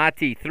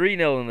 Bonmati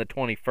 3-0 in the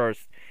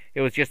 21st.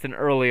 It was just an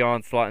early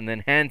onslaught, and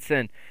then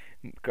Hansen,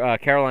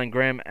 Caroline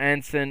Graham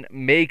Hansen,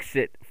 makes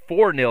it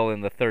 4-0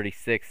 in the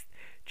 36th.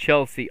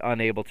 Chelsea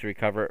unable to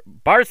recover.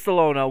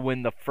 Barcelona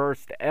win their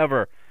first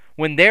ever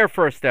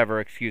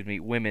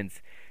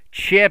women's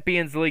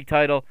Champions League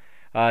title.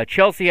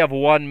 Chelsea have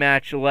one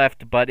match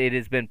left, but it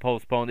has been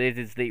postponed. It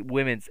is the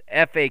Women's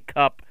FA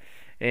Cup,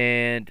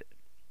 and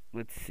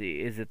let's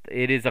see,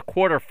 it is a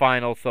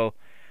quarterfinal, so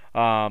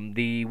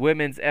the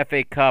Women's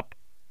FA Cup,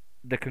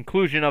 the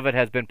conclusion of it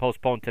has been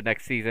postponed to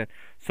next season.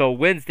 So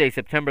Wednesday,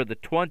 September the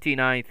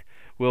 29th,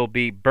 will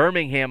be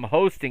Birmingham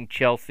hosting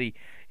Chelsea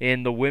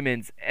in the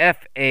Women's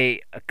FA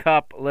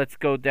Cup. Let's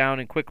go down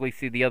and quickly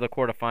see the other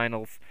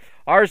quarterfinals.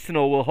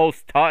 Arsenal will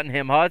host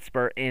Tottenham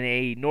Hotspur in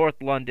a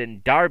North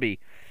London derby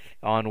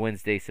on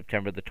Wednesday,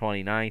 September the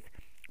 29th.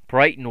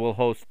 Brighton will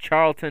host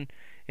Charlton,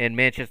 and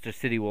Manchester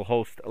City will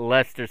host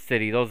Leicester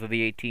City. Those are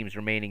the 8 teams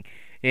remaining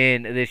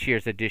in this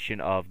year's edition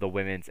of the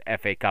Women's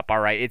FA Cup. All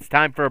right, it's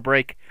time for a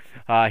break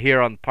here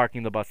on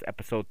Parking the Bus,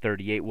 episode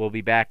 38. We'll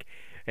be back,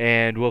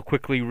 and we'll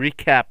quickly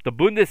recap the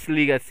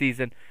Bundesliga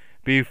season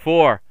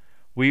before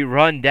we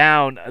run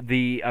down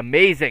the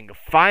amazing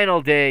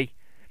final day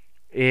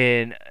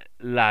in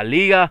La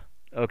Liga,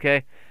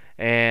 okay?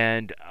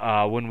 And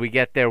when we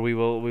get there, we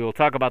will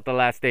talk about the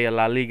last day of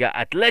La Liga.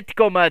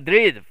 Atletico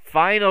Madrid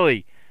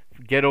finally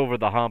get over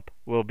the hump.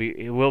 We'll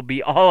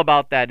be all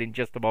about that in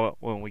just a moment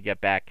when we get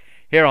back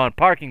here on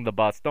Parking the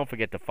Bus. Don't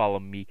forget to follow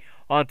me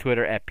on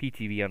Twitter at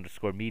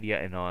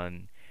PTB_media and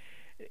on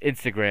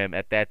Instagram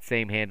at that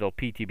same handle,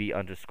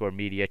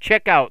 PTB_media.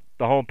 Check out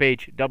the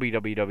homepage,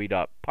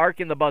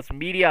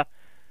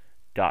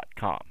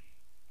 www.parkingthebusmedia.com.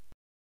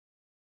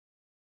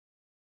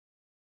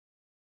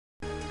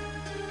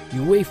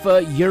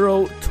 UEFA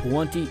Euro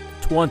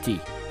 2020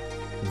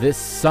 this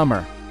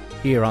summer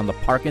here on the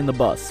Parking the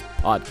Bus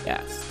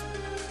podcast.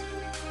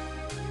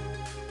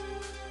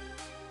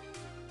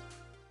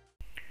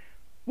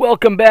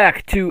 Welcome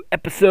back to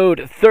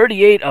episode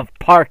 38 of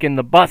Parking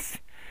the Bus.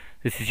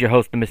 This is your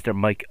host, Mr.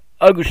 Mike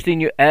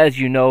Agustino. As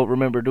you know,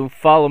 remember to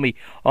follow me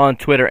on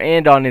Twitter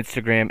and on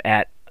Instagram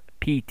at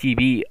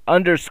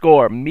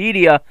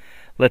PTB_media.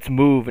 Let's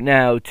move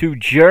now to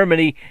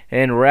Germany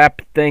and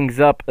wrap things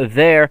up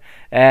there.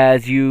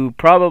 As you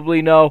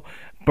probably know,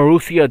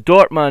 Borussia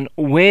Dortmund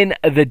win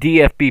the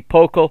DFB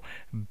Pokal,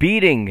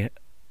 beating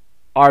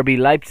RB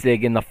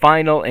Leipzig in the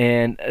final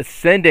and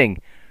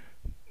sending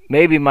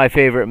maybe my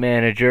favorite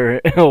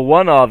manager,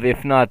 one of,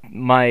 if not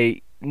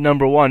my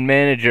number one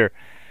manager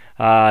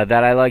that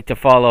I like to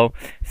follow,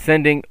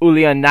 sending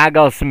Julian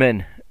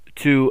Nagelsmann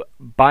to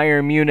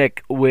Bayern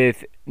Munich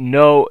with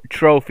no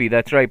trophy.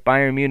 That's right,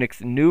 Bayern Munich's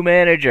new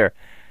manager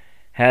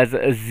has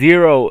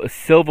 0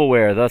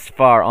 silverware thus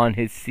far on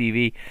his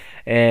CV,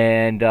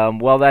 and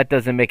well, that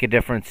doesn't make a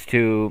difference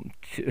to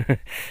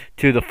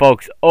the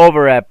folks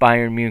over at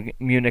Bayern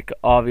Munich,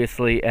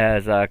 obviously,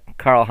 as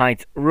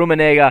Karl-Heinz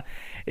Rummenigge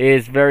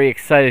is very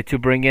excited to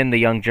bring in the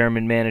young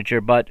German manager,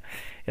 but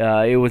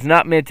it was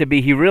not meant to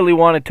be. He really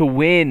wanted to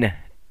win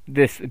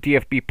this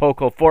DFB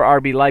Pokal for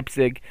RB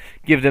Leipzig,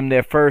 give them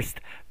their first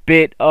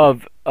bit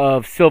of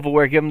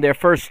silverware, give them their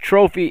first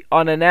trophy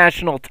on a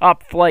national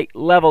top flight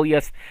level.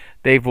 Yes,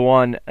 they've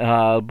won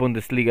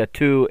Bundesliga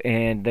 2,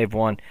 and they've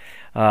won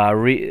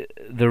the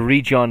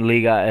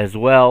Regionalliga as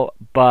well,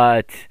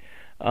 but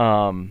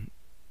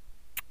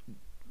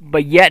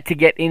yet to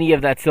get any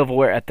of that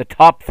silverware at the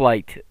top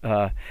flight.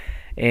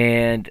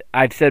 And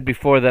I've said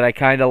before that I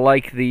kind of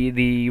like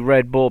the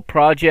Red Bull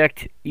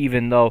project,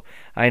 even though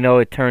I know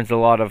it turns a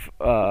lot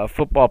of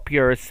football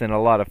purists and a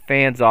lot of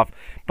fans off.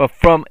 But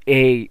from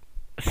a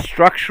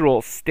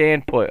structural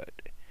standpoint,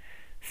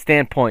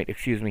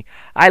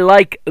 I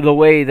like the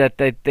way that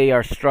they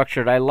are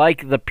structured. I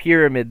like the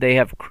pyramid they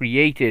have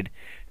created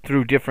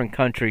through different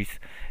countries,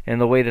 and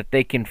the way that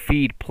they can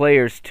feed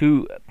players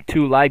to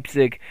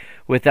Leipzig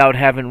without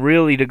having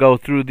really to go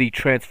through the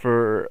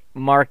transfer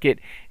market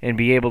and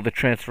be able to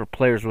transfer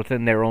players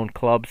within their own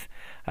clubs.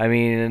 I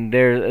mean,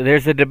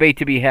 there's a debate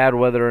to be had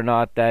whether or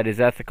not that is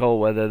ethical,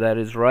 whether that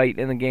is right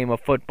in the game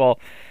of football,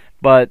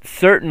 but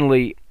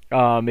certainly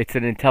it's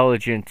an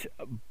intelligent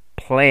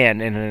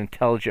plan and an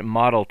intelligent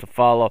model to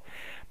follow.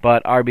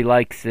 But RB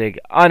Leipzig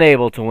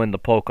unable to win the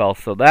Pokal,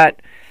 so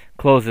that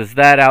closes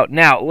that out.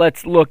 Now,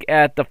 let's look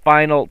at the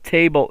final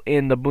table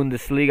in the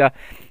Bundesliga,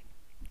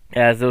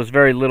 as there was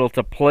very little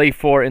to play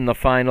for in the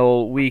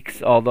final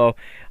weeks, although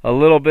a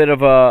little bit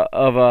of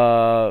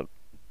a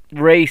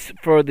race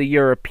for the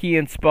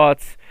European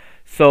spots.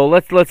 So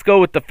let's go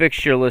with the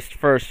fixture list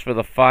first for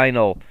the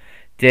final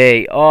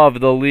day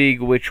of the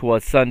league, which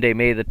was Sunday,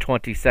 May the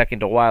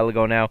 22nd, a while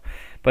ago now.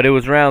 But it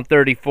was round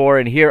 34,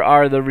 and here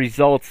are the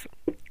results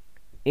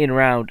in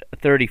round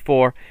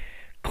 34.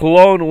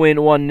 Cologne win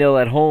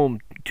 1-0 at home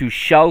to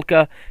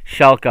Schalke.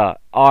 Schalke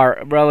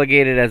are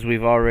relegated, as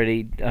we've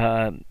already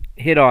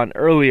hit on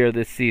earlier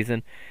this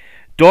season.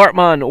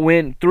 Dortmund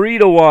win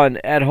 3-1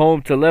 at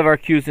home to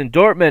Leverkusen.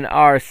 Dortmund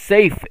are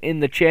safe in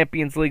the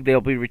Champions League. They'll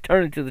be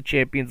returning to the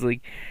Champions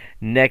League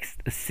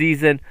next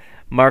season.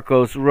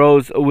 Marcos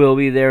Rose will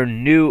be their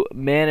new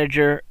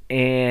manager,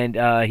 and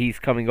he's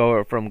coming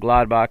over from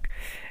Gladbach.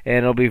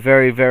 And it'll be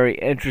very, very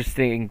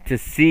interesting to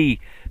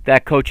see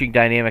that coaching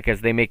dynamic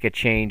as they make a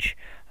change.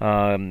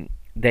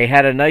 They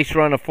had a nice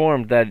run of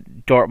form,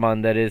 that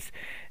Dortmund, that is,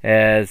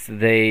 as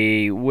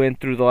they went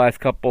through the last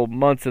couple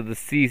months of the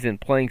season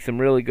playing some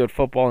really good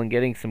football and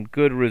getting some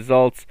good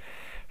results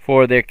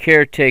for their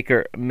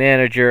caretaker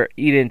manager,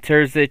 Edin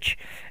Terzic.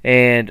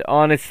 And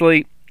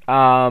honestly,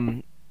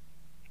 I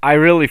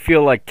really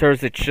feel like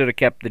Terzic should have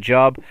kept the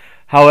job.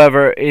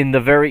 However, in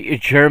the very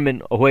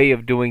German way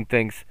of doing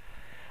things,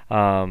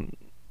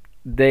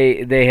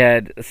 they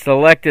had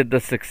selected the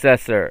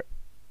successor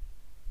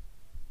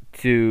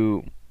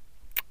to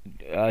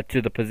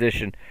the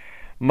position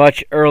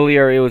much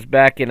earlier. It was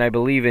back in, I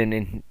believe,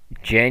 in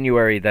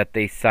January that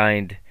they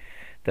signed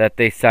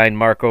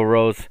Marco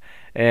Rose,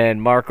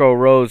 and Marco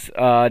Rose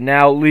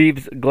now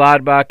leaves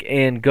Gladbach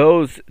and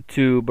goes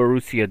to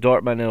Borussia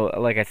Dortmund.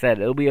 Like I said,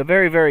 it'll be a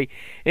very, very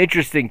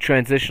interesting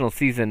transitional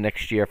season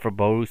next year for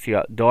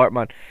Borussia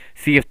Dortmund.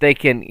 See if they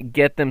can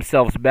get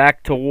themselves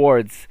back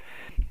towards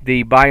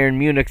the Bayern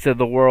Munichs of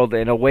the world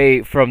and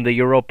away from the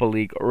Europa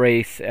League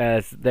race,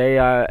 as they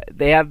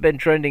have been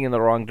trending in the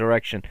wrong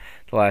direction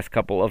the last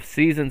couple of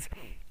seasons,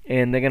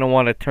 and they're going to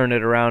want to turn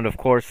it around. Of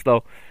course,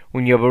 though,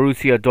 when you're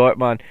Borussia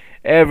Dortmund,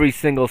 every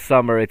single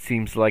summer it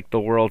seems like the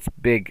world's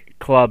big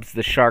clubs,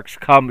 the Sharks,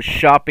 come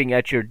shopping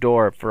at your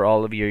door for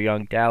all of your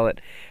young talent.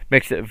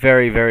 Makes it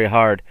very, very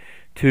hard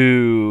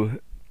to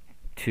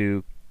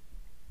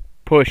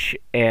push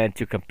and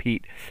to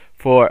compete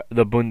for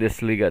the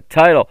Bundesliga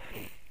title.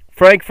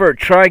 Frankfurt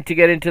trying to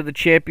get into the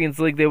Champions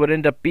League. They would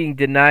end up being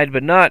denied,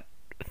 but not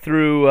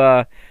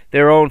through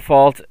their own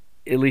fault,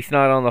 at least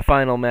not on the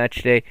final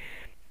match day,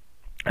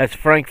 as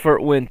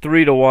Frankfurt win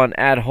 3-1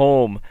 at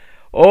home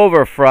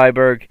over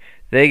Freiburg.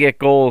 They get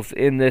goals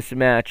in this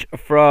match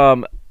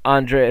from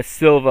Andreas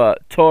Silva,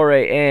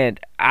 Torre, and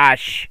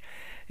Ash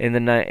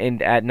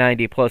at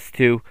 90 plus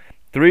 2.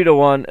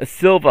 3-1.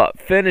 Silva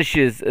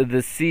finishes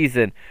the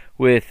season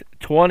with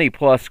 20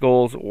 plus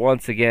goals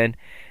once again,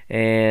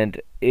 and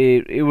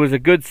it was a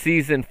good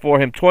season for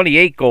him.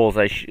 28 goals,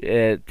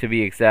 to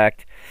be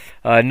exact.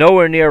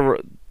 Nowhere near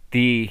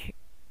the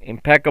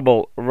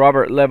impeccable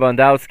Robert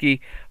Lewandowski,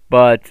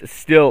 but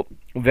still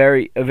a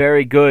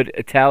very good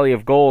tally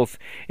of goals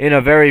in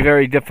a very,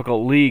 very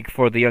difficult league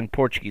for the young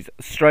Portuguese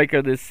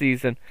striker this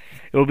season.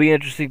 It'll be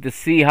interesting to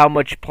see how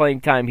much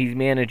playing time he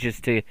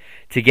manages to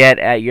get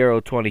at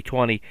Euro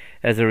 2020.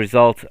 As a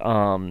result,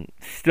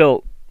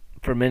 still,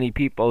 for many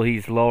people,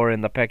 he's lower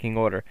in the pecking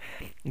order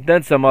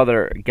than some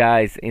other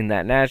guys in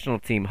that national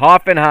team.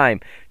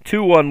 Hoffenheim,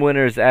 2-1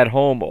 winners at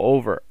home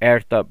over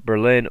Hertha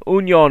Berlin.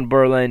 Union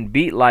Berlin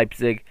beat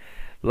Leipzig.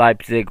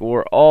 Leipzig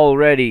were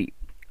already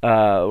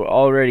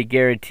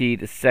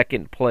guaranteed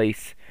second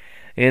place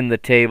in the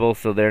table,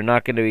 so they're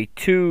not going to be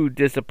too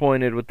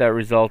disappointed with that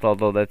result,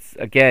 although that's,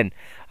 again,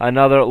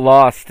 another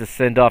loss to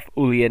send off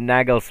Julian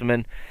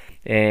Nagelsmann.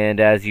 And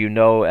as you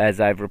know, as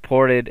I've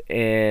reported,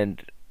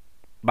 and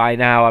by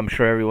now I'm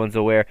sure everyone's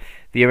aware,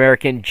 the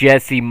American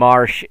Jesse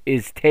Marsch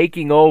is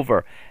taking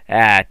over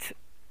at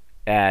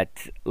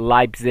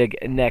Leipzig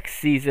next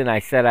season. I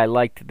said I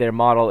liked their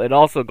model. It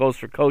also goes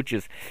for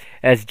coaches,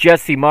 as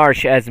Jesse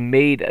Marsch has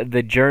made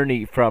the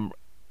journey from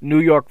New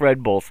York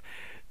Red Bulls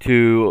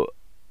to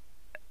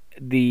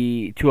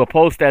a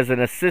post as an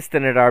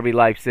assistant at RB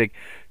Leipzig,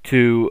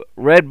 to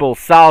Red Bull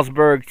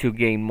Salzburg to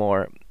gain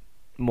more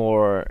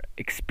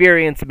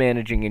experience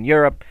managing in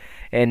Europe.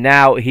 And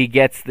now he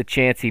gets the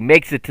chance. He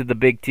makes it to the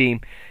big team.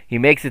 He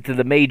makes it to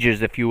the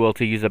majors, if you will,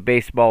 to use a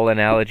baseball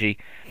analogy.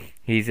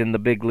 He's in the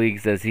big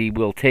leagues, as he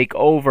will take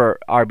over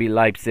RB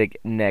Leipzig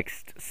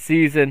next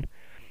season.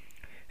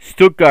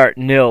 Stuttgart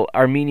 0,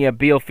 Arminia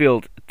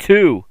Bielefeld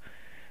 2,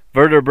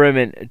 Werder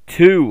Bremen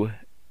 2,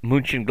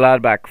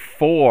 Mönchengladbach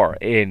 4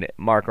 in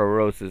Marco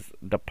Rose's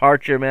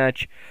departure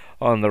match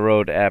on the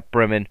road at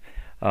Bremen.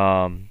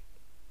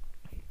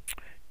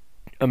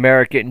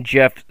 American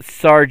Joshua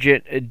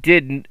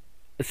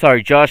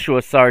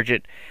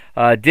Sargent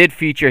did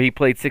feature. He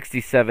played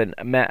 67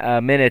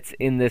 minutes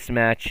in this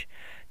match.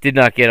 Did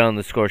not get on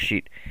the score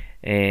sheet.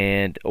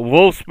 And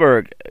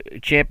Wolfsburg,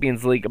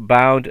 Champions League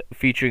bound,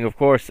 featuring, of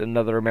course,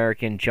 another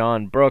American,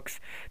 John Brooks.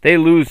 They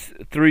lose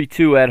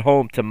 3-2 at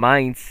home to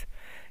Mainz,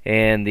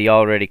 and the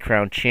already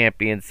crowned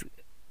champions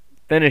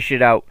finish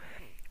it out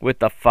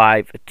with a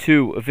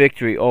 5-2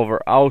 victory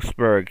over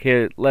Augsburg.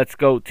 Here, let's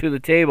go to the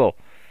table.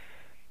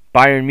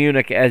 Bayern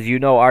Munich, as you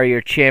know, are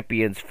your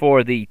champions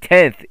for the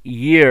 10th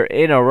year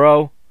in a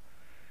row.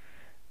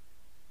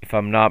 If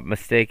I'm not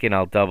mistaken,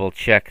 I'll double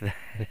check that.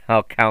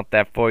 I'll count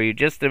that for you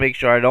just to make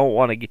sure. I don't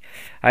want to.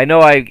 I know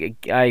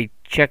I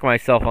check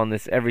myself on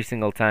this every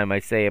single time I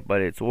say it,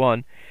 but it's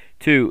 1,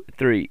 2,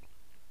 3.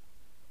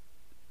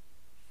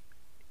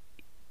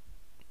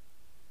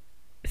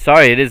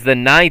 Sorry, it is the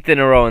 9th in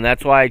a row, and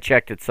that's why I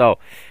checked it. So,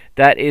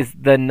 That is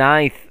the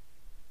 9th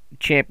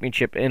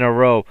championship in a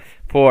row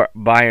for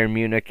Bayern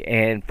Munich,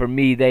 and for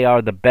me, they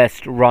are the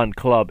best run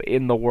club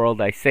in the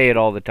world. I say it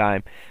all the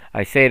time.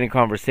 I say it in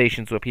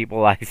conversations with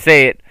people. I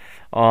say it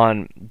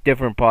on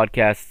different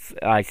podcasts.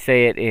 I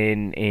say it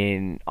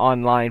in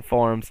online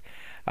forums.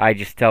 I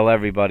just tell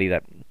everybody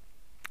that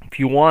if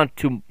you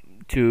want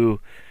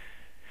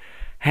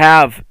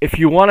if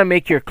you want to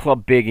make your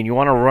club big and you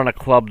want to run a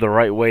club the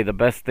right way, the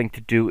best thing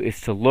to do is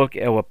to look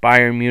at what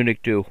Bayern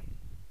Munich do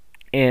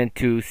and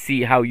to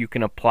see how you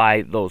can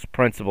apply those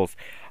principles.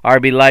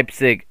 RB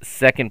Leipzig,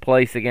 second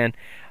place again.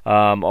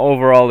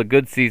 Overall, a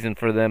good season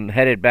for them.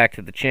 Headed back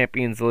to the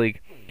Champions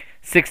League,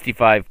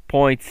 65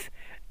 points.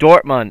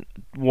 Dortmund,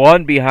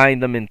 one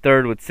behind them in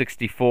third with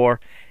 64.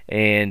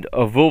 And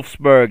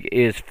Wolfsburg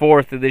is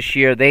fourth this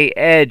year. They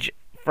edge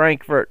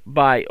Frankfurt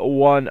by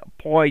 1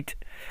 point,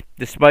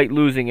 despite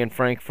losing and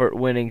Frankfurt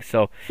winning.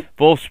 So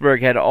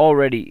Wolfsburg had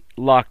already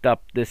locked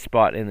up this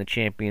spot in the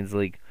Champions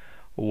League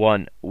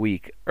 1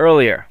 week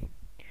earlier.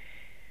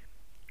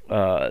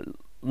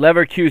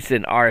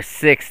 Leverkusen are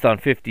sixth on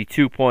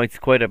 52 points,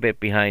 quite a bit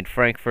behind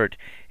Frankfurt.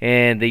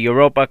 And the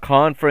Europa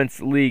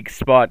Conference League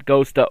spot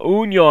goes to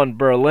Union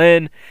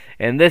Berlin.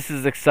 And this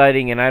is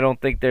exciting, and I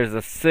don't think there's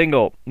a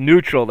single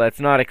neutral that's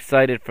not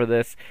excited for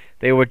this.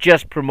 They were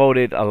just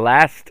promoted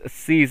last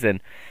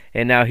season,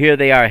 and now here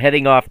they are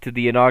heading off to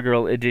the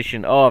inaugural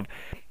edition of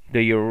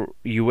the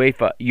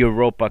UEFA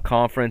Europa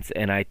Conference.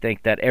 And I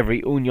think that every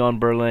Union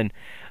Berlin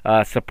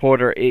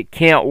supporter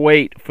can't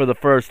wait for the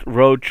first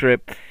road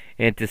trip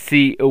and to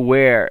see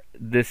where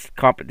this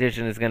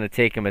competition is going to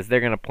take them, as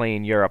they're going to play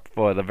in Europe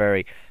for the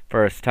very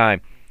first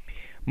time.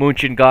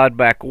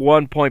 Mönchengladbach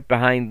 1 point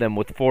behind them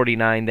with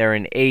 49. They're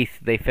in 8th.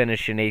 They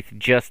finish in 8th,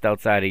 just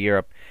outside of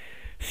Europe.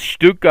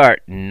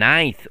 Stuttgart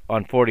 9th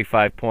on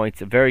 45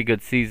 points. A very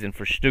good season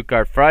for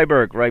Stuttgart.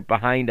 Freiburg right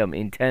behind them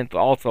in 10th,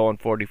 also on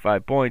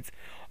 45 points.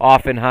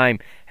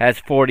 Offenheim has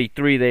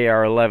 43. They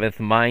are 11th.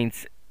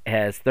 Mainz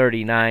has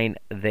 39.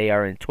 They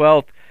are in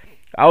 12th.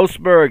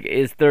 Augsburg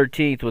is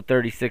 13th with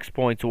 36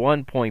 points,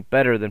 1 point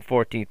better than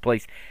 14th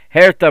place.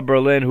 Hertha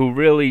Berlin, who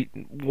really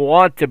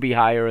want to be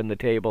higher in the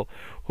table,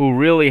 who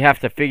really have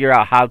to figure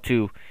out how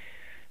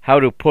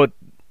to put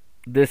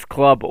this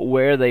club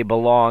where they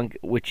belong,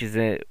 which is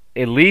at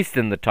least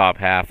in the top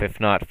half, if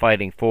not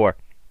fighting for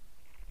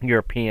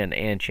European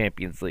and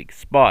Champions League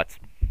spots.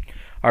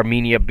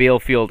 Arminia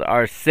Bielefeld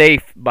are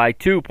safe by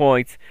 2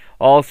 points,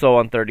 also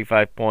on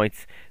 35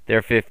 points.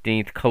 They're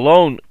 15th.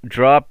 Cologne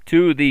dropped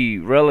to the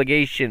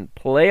relegation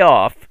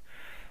playoff,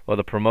 or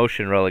the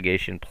promotion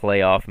relegation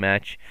playoff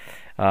match,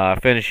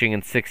 finishing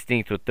in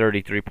 16th with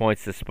 33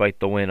 points despite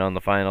the win on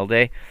the final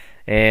day.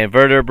 And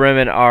Werder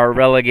Bremen are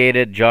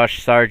relegated.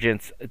 Josh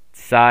Sargent's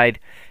side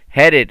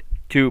headed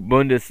to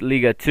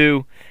Bundesliga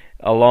 2,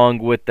 along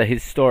with the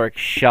historic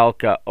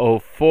Schalke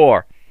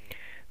 04.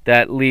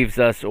 That leaves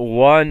us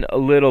one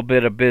little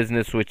bit of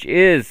business, which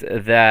is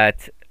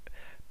that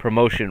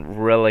promotion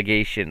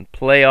relegation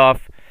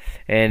playoff,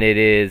 and it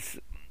is,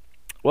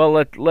 well,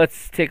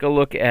 let's take a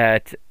look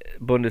at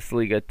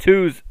Bundesliga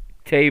 2's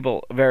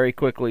table very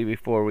quickly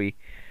before we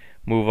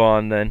move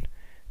on then,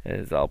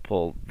 as I'll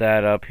pull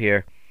that up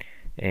here,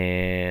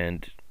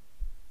 and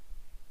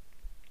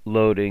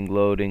loading.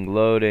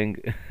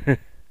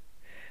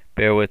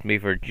 Bear with me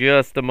for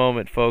just a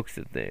moment, folks.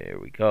 There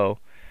we go.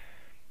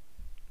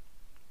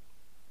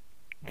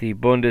 The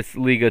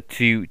Bundesliga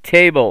 2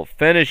 table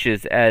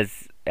finishes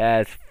as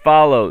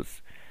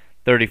follows.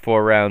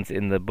 34 rounds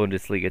in the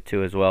Bundesliga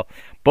 2 as well.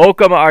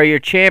 Bochum are your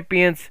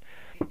champions,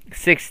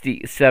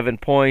 67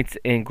 points.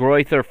 And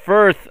Greuther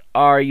Fürth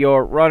are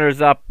your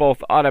runners-up,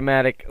 both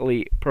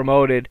automatically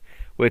promoted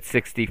with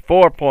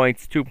 64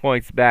 points. 2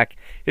 points back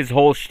is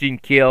Holstein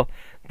Kiel.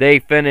 They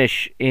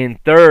finish in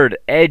third,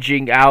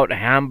 edging out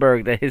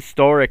Hamburg, the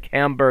historic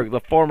Hamburg, the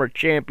former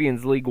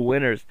Champions League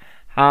winners.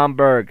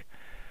 Hamburg,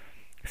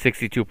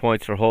 62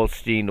 points for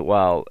Holstein,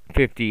 while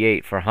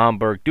 58 for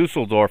Hamburg.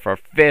 Dusseldorf are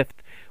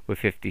 5th with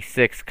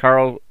 56.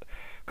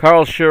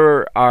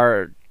 Karlsruhe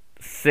are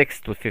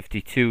 6th with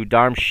 52.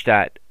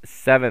 Darmstadt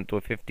 7th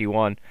with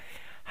 51.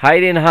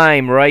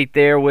 Heidenheim right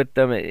there with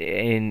them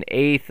in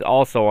 8th,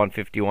 also on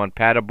 51.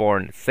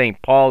 Paderborn,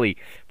 St. Pauli,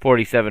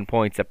 47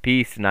 points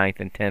apiece, 9th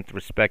and 10th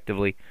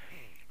respectively.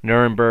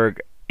 Nuremberg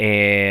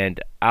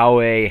and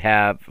Aue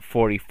have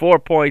 44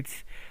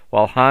 points,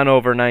 while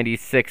Hanover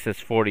 96 has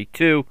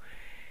 42.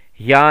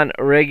 Jan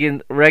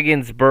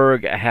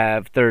Regensburg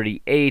have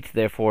 38.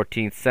 They're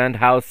 14th.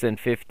 Sandhausen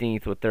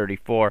 15th with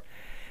 34.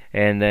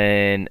 And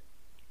then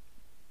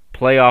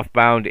playoff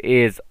bound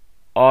is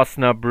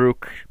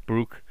Osnabrück.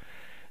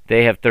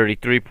 They have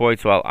 33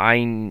 points, while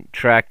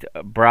Eintracht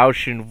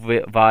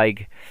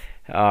Braunschweig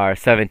are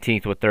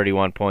 17th with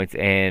 31 points.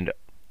 And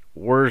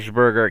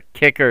Wurzburger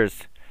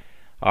Kickers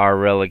are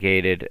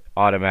relegated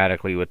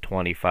automatically with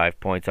 25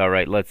 points. All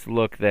right, let's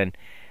look then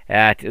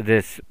at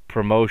this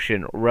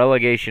promotion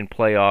relegation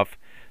playoff,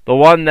 the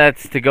one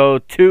that's to go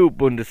to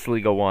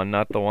Bundesliga 1,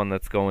 not the one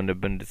that's going to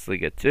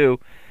Bundesliga 2.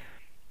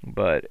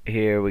 But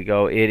here we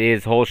go. It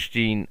is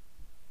Holstein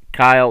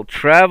Kyle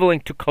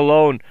traveling to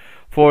Cologne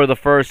for the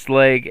first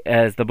leg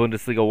as the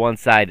Bundesliga 1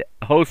 side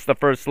hosts the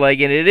first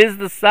leg. And it is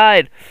the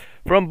side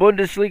from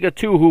Bundesliga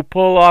 2 who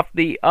pull off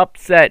the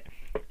upset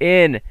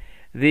in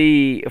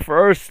the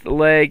first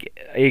leg.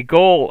 A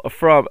goal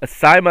from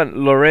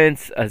Simon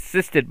Lorenz,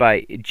 assisted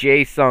by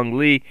Jae-Sung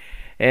Lee,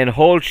 and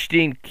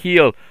Holstein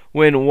Kiel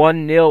win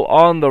 1-0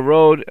 on the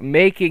road,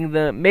 making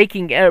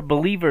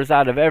believers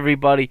out of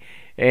everybody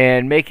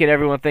and making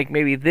everyone think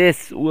maybe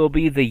this will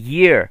be the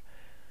year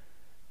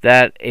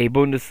that a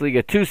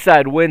Bundesliga 2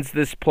 side wins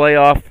this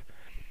playoff.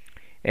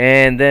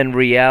 And then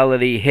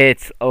reality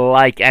hits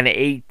like an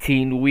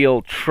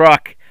 18-wheel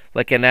truck,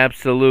 like an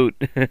absolute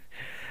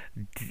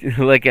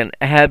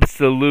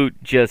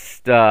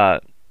just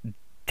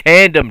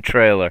tandem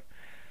trailer.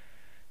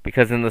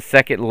 Because in the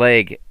second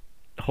leg,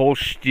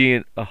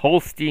 Holstein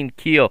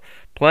Kiel,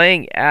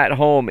 playing at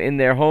home in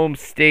their home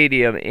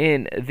stadium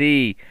in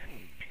the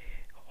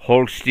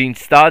Holstein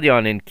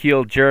Stadion in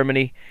Kiel,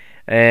 Germany,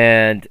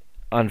 and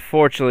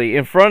unfortunately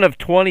in front of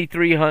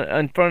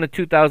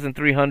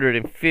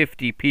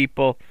 2,350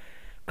 people,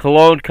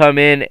 Cologne come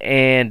in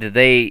and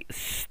they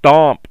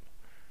stomp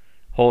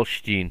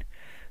Holstein.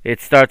 It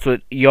starts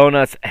with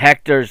Jonas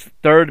Hector's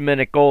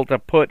third-minute goal to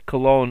put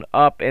Cologne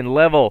up and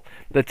level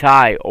the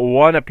tie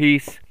 1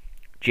 apiece.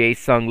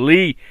 Jae-Sung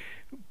Lee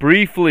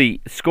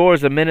briefly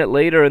scores a minute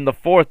later in the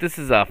fourth. This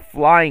is a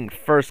flying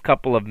first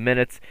couple of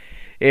minutes.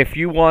 If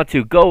you want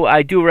to go,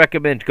 I do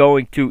recommend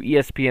going to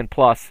ESPN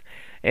Plus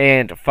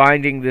and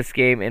finding this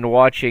game and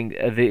watching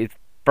the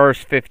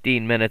first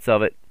 15 minutes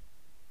of it.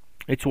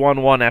 It's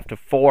 1-1 after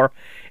 4.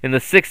 In the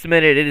 6th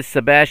minute, it is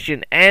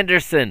Sebastian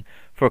Andersson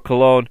for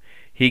Cologne.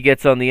 He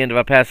gets on the end of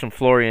a pass from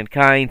Florian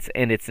Kainz,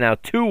 and it's now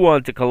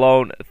 2-1 to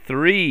Cologne.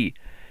 2-2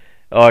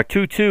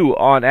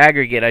 on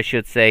aggregate, I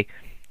should say.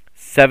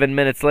 7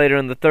 minutes later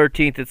in the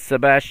 13th, it's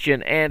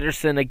Sebastian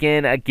Andersson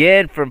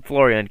again from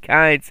Florian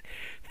Kainz.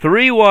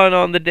 3-1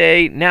 on the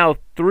day, now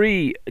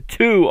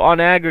 3-2 on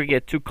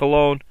aggregate to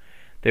Cologne.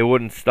 They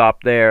wouldn't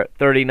stop there.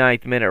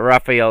 39th minute,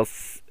 Rafael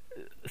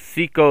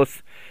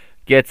Sikos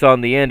gets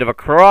on the end of a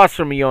cross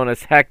from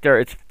Jonas Hector.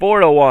 It's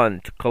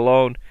 4-1 to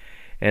Cologne,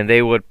 and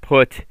they would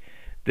put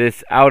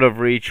this out of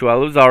reach.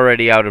 Well, it was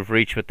already out of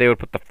reach, but they would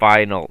put the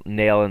final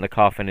nail in the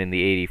coffin in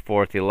the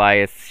 84th.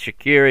 Elias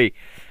Shaqiri,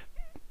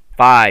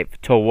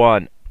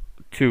 5-1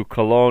 to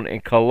Cologne,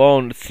 and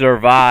Cologne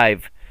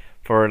survive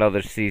for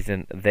another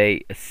season.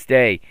 They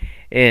stay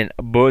in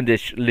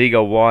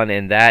Bundesliga 1,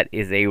 and that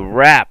is a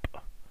wrap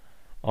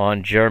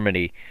on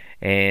Germany.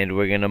 And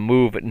we're going to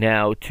move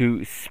now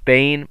to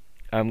Spain.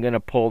 I'm going to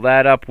pull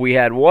that up. We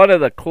had one of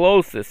the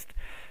closest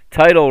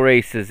title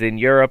races in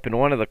Europe and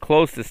one of the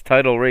closest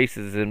title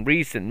races in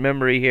recent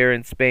memory here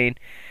in Spain.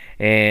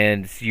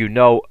 And you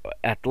know,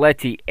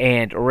 Atleti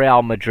and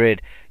Real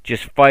Madrid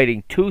just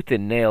fighting tooth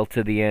and nail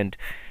to the end.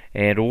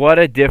 And what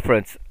a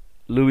difference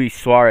Luis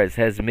Suarez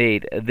has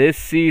made this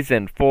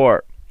season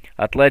for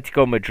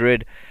Atletico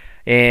Madrid.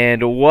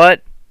 And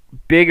what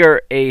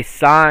bigger a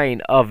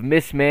sign of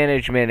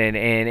mismanagement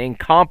and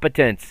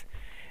incompetence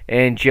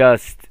and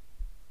just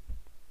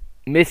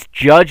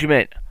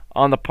misjudgment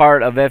on the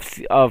part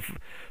of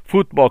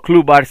Football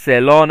Club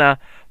Barcelona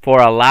for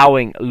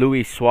allowing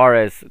Luis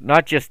Suarez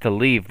not just to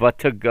leave but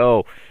to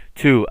go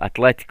to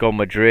Atletico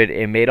Madrid.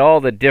 It made all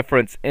the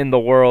difference in the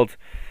world.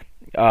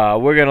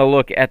 We're going to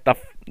look at the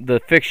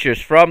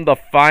fixtures from the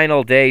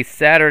final day,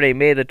 Saturday,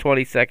 May the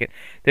 22nd.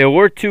 There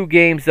were 2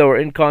 games that were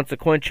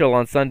inconsequential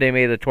on Sunday,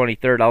 May the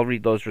 23rd. I'll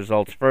read those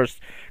results first.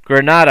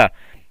 Granada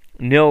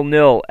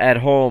 0-0 at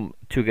home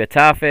to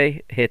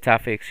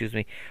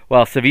Getafe,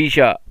 while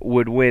Sevilla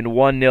would win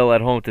 1-0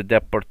 at home to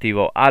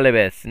Deportivo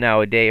Alaves.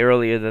 Now, a day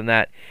earlier than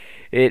that,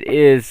 it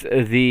is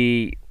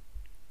the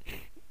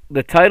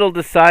title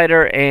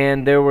decider,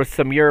 and there were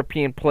some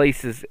European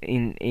places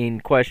in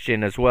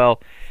question as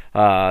well.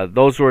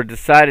 Those were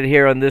decided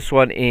here on this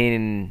one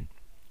in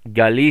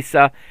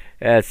Galicia.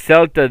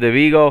 Celta de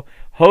Vigo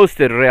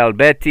hosted Real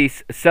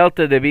Betis.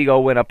 Celta de Vigo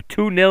went up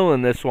 2-0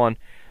 in this one.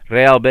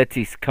 Real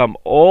Betis come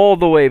all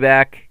the way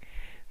back,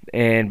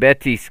 and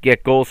Betis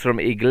get goals from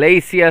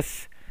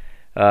Iglesias,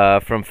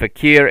 from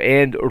Fekir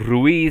and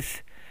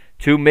Ruiz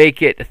to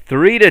make it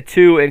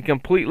 3-2 and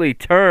completely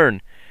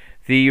turn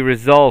the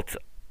result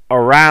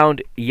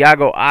around.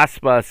 Iago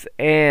Aspas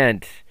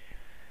and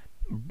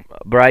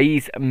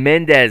Brais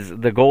Mendez,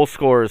 the goal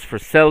scorers for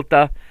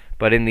Celta,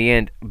 but in the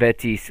end,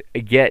 Betis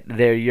get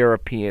their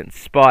European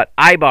spot.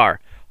 Eibar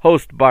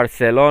host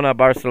Barcelona.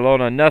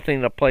 Barcelona,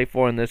 nothing to play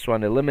for in this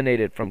one,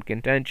 eliminated from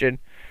contention.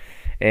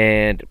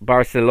 And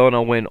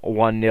Barcelona win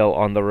 1-0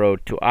 on the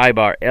road to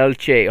Eibar.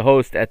 Elche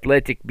host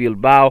Athletic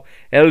Bilbao.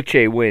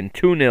 Elche win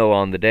 2-0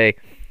 on the day,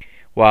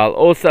 while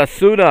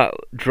Osasuna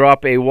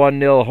drop a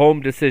 1-0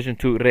 home decision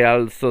to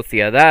Real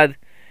Sociedad.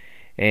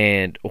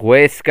 And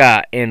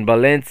Huesca and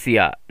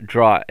Valencia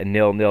draw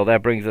 0-0.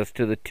 That brings us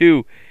to the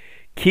 2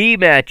 key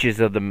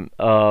matches of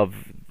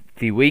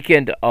the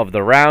weekend of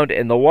the round,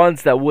 and the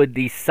ones that would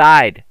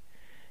decide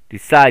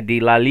the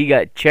La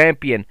Liga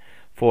champion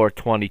for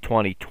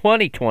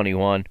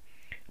 2020-2021. I'm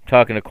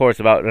talking, of course,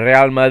 about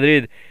Real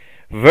Madrid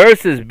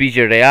versus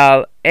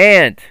Villarreal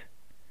and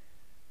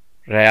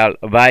Real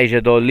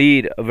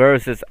Valladolid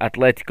versus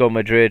Atletico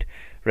Madrid.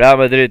 Real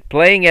Madrid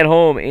playing at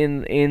home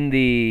in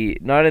the,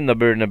 not in the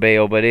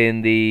Bernabeu, but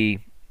in the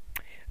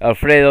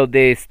Alfredo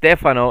Di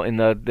Stefano, in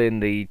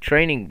the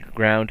training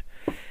ground.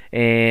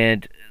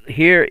 And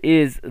here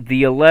is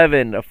the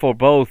 11 for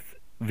both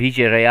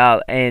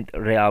Villarreal and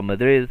Real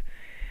Madrid.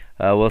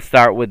 We'll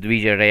start with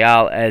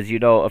Villarreal. As you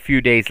know, a few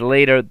days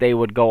later, they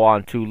would go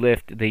on to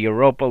lift the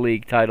Europa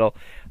League title.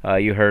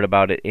 You heard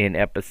about it in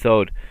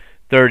episode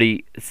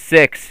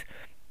 36.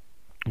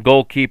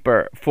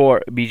 Goalkeeper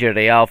for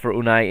Villarreal, for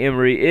Unai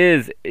Emery,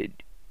 is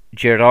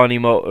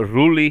Geronimo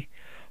Rulli.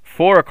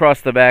 4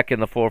 across the back in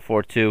the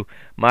 4-4-2.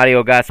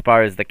 Mario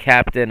Gaspar is the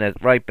captain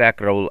at right back.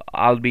 Raul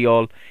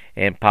Albiol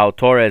and Pau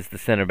Torres, the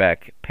center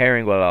back,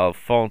 pairing while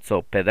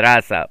Alfonso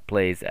Pedraza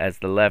plays as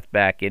the left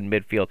back. In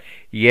midfield,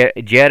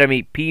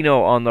 Jeremy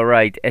Pino on the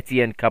right,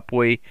 Etienne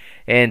Capuy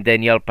and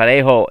Daniel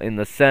Parejo in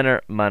the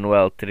center.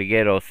 Manuel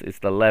Trigueros is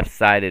the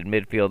left-sided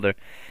midfielder,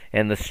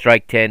 and the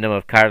strike tandem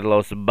of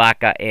Carlos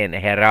Baca and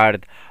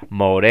Gerard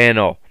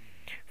Moreno.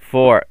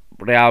 For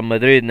Real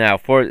Madrid now,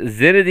 for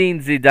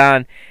Zinedine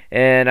Zidane,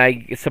 and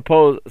I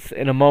suppose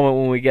in a moment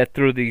when we get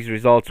through these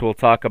results, we'll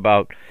talk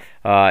about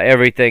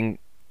everything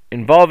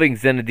involving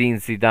Zinedine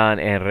Zidane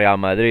and Real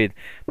Madrid.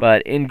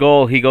 But in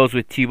goal, he goes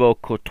with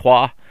Thibaut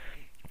Courtois.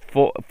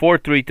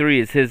 4-3-3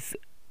 is his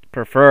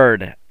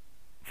preferred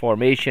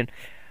formation.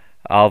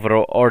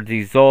 Alvaro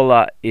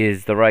Ordizola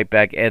is the right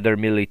back. Eder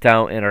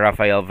Militao and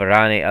Rafael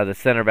Varane are the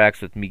center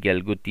backs, with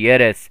Miguel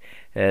Gutierrez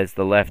as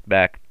the left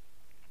back.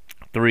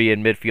 3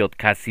 in midfield.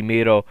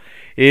 Casemiro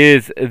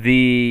is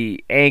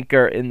the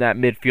anchor in that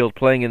midfield,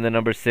 playing in the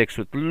number 6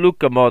 with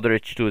Luka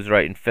Modric to his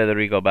right and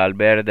Federico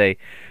Valverde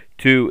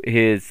to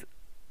his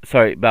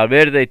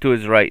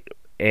right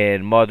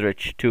and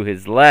Modric to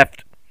his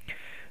left.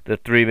 The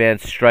 3-man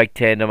strike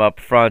tandem up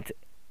front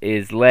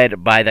is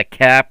led by the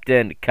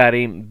captain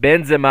Karim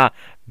Benzema,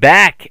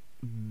 back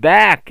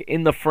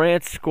in the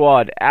France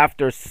squad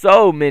after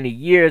so many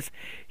years.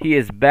 He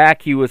is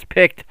back. He was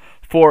picked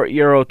for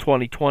Euro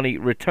 2020,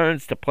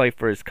 returns to play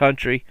for his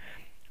country.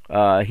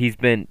 He's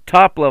been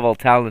top-level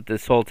talent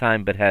this whole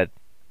time, but had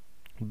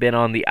been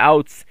on the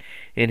outs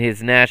in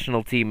his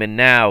national team, and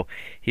now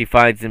he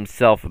finds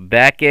himself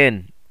back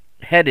in,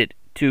 headed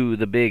to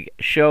the big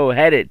show,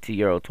 headed to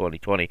Euro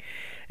 2020.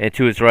 And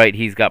to his right,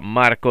 he's got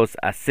Marcos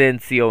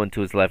Asensio, and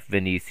to his left,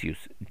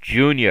 Vinicius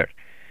Jr.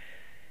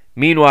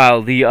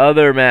 Meanwhile, the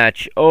other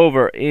match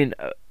over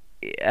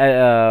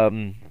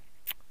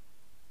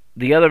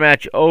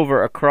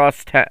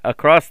across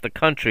the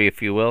country,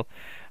 if you will,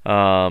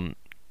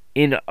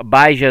 in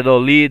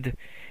Valladolid,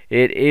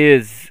 it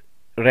is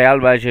Real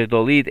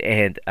Valladolid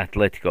and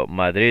Atletico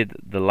Madrid.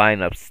 The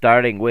lineup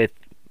starting with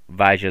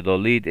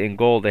Valladolid in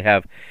goal. They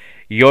have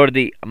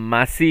Jordi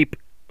Masip,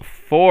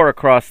 4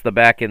 across the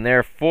back in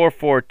there.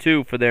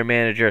 4-4-2 for their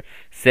manager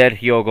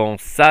Sergio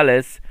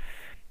Gonzalez.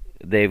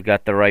 They've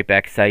got the right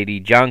back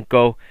Saidi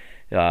Janko,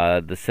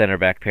 the center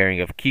back pairing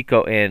of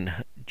Kiko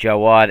and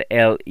Jawad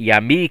El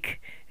Yamik,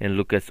 and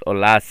Lucas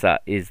Olaza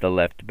is the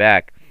left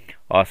back.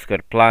 Oscar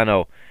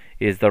Plano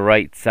is the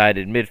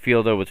right-sided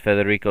midfielder, with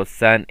Federico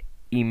San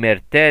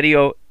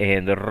Emeterio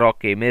and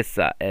Roque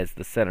Mesa as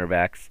the center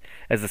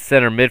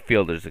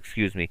midfielders.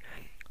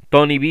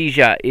 Tony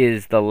Villa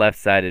is the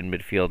left-sided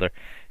midfielder,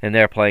 and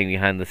they're playing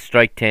behind the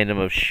strike tandem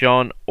of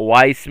Sean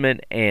Weissman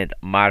and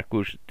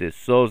Marcus de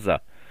Souza.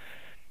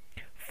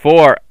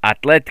 For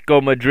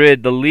Atletico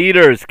Madrid, the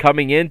leaders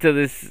coming into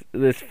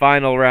this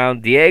final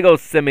round, Diego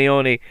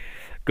Simeone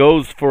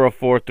goes for a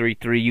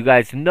 4-3-3. You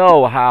guys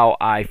know how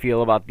I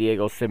feel about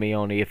Diego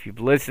Simeone. If you've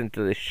listened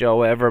to this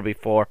show ever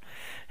before,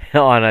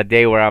 on a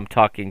day where I'm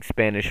talking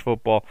Spanish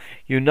football,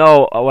 you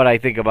know what I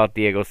think about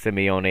Diego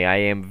Simeone. I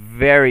am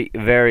very,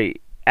 very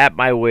at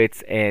my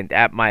wits and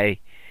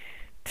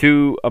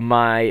to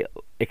my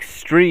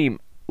extreme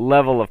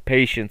level of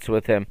patience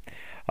with him.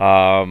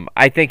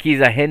 I think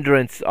he's a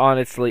hindrance,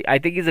 honestly. I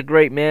think he's a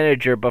great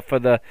manager, but for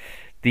the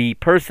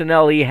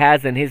personnel he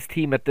has in his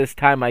team at this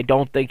time, I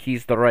don't think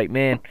he's the right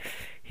man.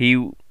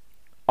 He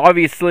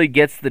obviously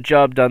gets the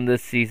job done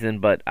this season,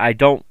 but I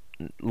don't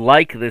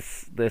like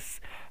this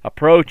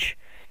approach.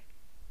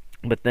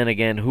 But then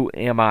again, who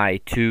am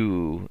I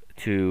to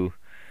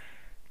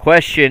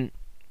question,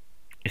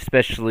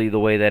 especially the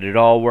way that it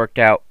all worked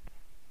out?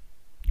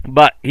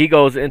 But he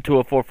goes into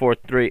a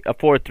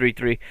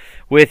 4-3-3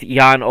 with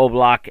Jan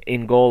Oblak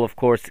in goal, of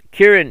course.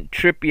 Kieran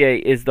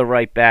Trippier is the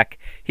right back.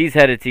 He's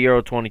headed to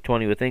Euro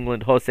 2020 with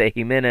England. Jose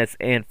Jimenez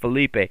and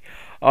Felipe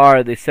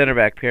are the center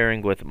back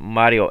pairing, with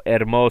Mario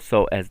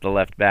Hermoso as the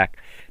left back.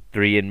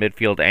 3 in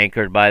midfield,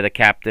 anchored by the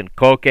captain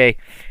Koke.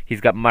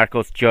 He's got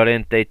Marcos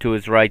Llorente to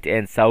his right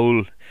and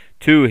Saul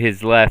to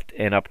his left.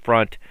 And up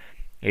front,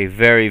 a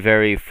very,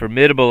 very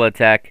formidable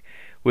attack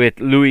with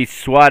Luis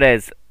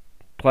Suarez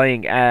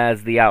playing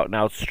as the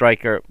out-and-out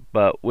striker,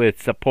 but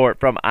with support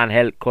from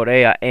Angel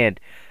Correa and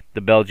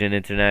the Belgian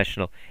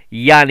international,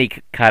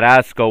 Yannick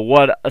Carrasco.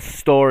 What a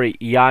story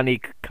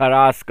Yannick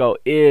Carrasco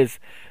is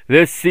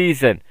this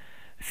season.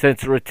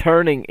 Since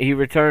returning, he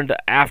returned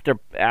after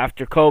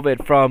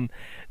COVID from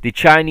the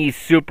Chinese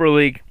Super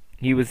League.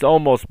 He was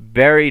almost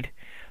buried,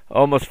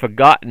 almost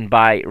forgotten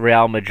by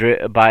Real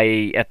Madrid, by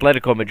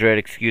Atletico Madrid,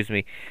 excuse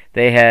me.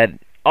 They had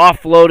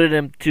offloaded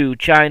him to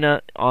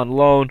China on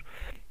loan,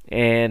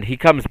 and he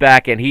comes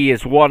back, and he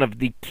is one of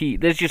the key.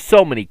 There's just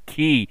so many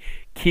key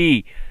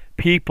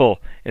people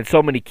and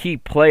so many key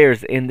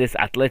players in this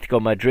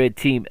Atletico Madrid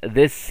team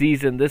this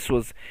season. This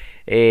was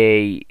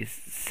a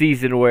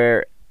season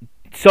where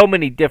so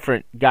many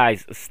different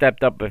guys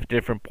stepped up at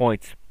different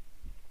points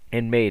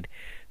and made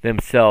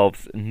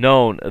themselves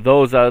known.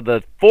 Those are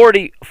the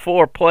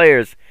 44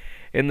 players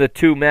in the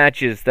two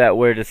matches that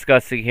we're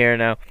discussing here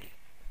now.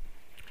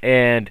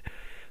 And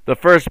the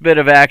first bit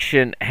of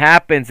action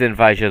happens in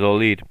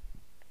Valladolid.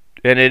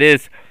 And it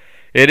is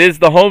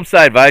the home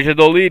side,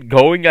 Valladolid,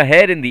 going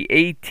ahead in the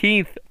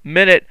 18th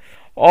minute.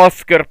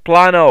 Oscar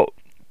Plano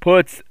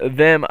puts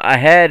them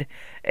ahead,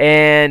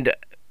 and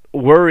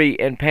worry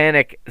and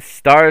panic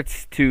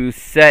starts to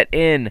set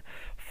in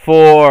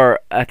for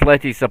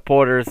Atleti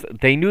supporters.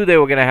 They knew they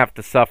were going to have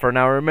to suffer.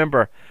 Now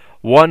remember,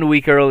 1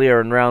 week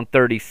earlier in round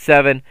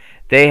 37,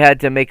 they had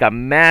to make a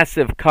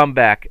massive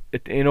comeback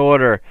in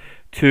order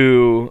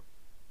to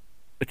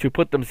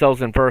put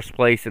themselves in first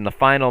place in the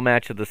final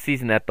match of the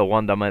season at the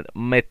Wanda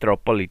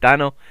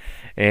Metropolitano.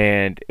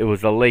 And it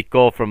was a late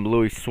goal from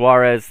Luis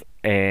Suarez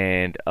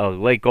and a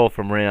late goal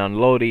from Renan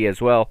Lodi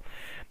as well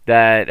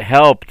that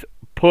helped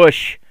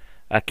push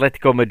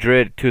Atletico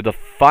Madrid to the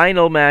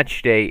final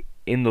match day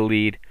in the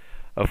lead.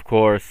 Of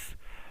course,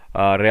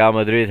 Real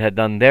Madrid had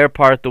done their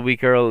part the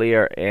week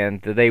earlier,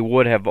 and they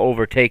would have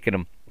overtaken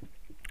them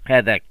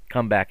had that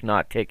comeback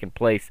not taken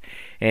place.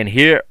 And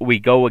here we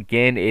go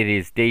again. It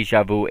is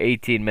deja vu,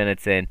 18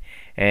 minutes in,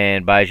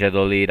 and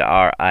Valladolid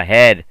are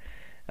ahead.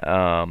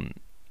 And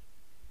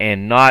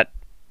not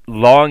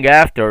long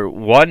after,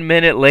 1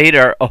 minute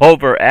later,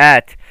 over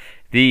at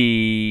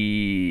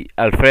the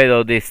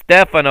Alfredo Di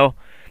Stefano,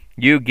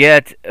 you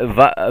get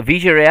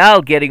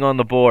Villarreal getting on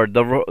the board.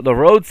 The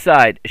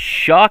roadside,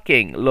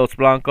 shocking Los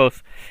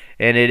Blancos.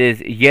 And it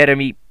is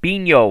Jeremy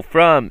Pino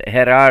from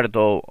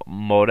Gerardo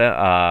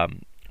Moreno.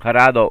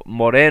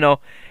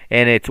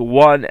 And it's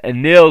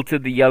 1-0 to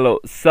the Yellow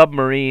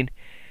Submarine.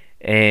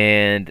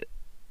 And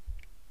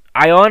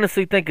I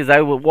honestly think as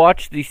I would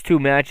watch these two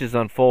matches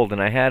unfold,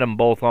 and I had them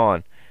both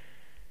on,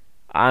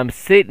 I'm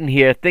sitting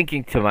here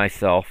thinking to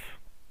myself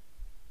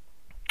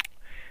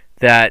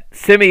that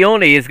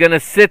Simeone is going to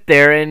sit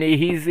there, and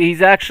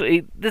he's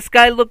actually, this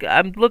guy,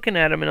 I'm looking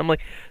at him and I'm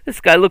like,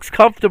 this guy looks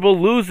comfortable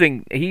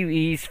losing.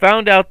 He's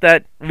found out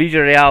that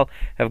Villarreal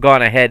have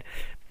gone ahead,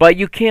 but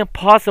you can't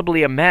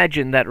possibly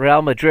imagine that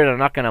Real Madrid are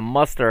not going to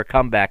muster a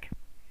comeback.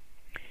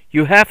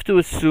 You have to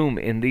assume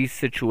in these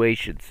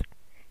situations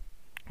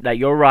that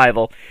your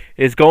rival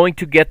is going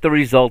to get the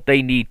result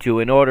they need to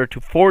in order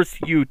to force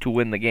you to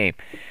win the game.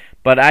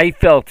 But I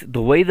felt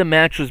the way the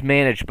match was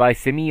managed by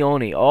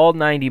Simeone all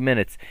 90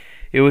 minutes,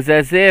 it was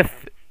as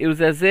if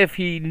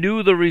he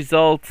knew the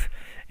result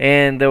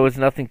and there was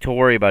nothing to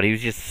worry about. He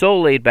was just so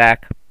laid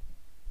back.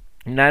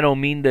 And I don't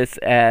mean this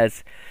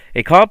as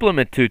a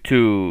compliment to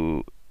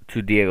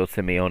Diego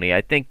Simeone.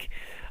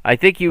 I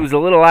think he was a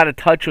little out of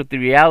touch with the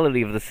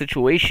reality of the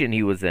situation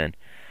he was in.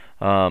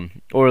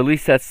 Or at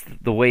least that's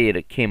the way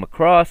it came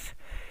across.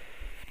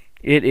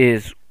 It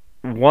is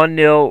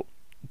 1-0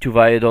 to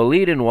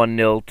Valladolid and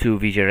 1-0 to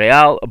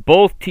Villarreal.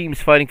 Both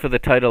teams fighting for the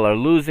title are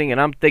losing,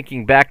 and I'm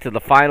thinking back to the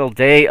final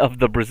day of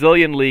the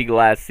Brazilian League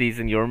last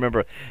season. You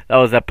remember that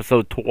was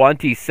episode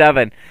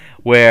 27,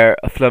 where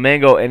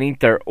Flamengo and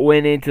Inter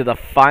went into the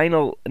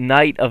final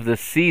night of the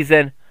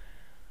season,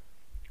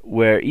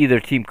 where either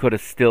team could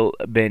have still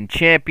been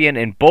champion,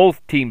 and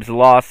both teams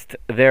lost.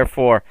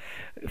 Therefore,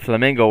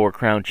 Flamengo were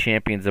crowned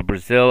champions of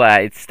Brazil.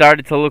 It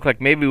started to look like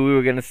maybe we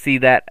were going to see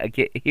that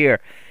here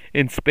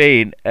in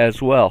Spain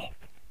as well.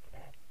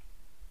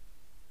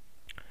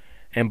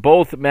 And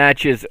both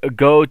matches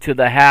go to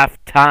the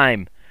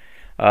halftime.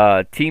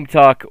 Team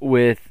Talk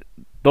with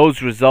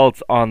those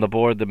results on the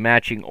board, the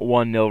matching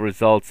 1-0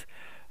 results.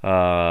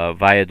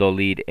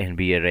 Valladolid and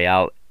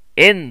Villarreal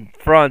in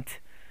front,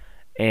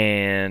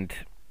 and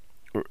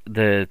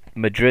the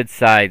Madrid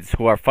sides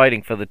who are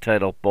fighting for the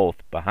title both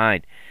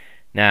behind.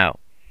 Now,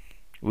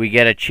 we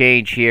get a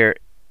change here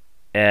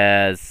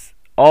as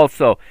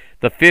also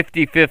the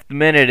 55th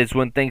minute is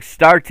when things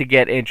start to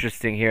get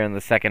interesting here in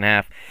the second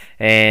half,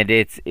 and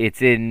it's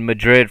in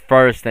Madrid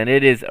first, and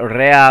it is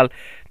Real.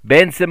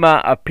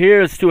 Benzema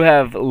appears to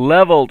have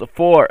leveled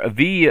for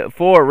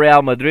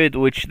Real Madrid,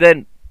 which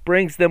then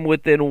brings them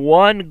within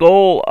 1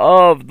 goal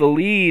of the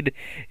lead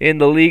in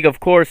the league. Of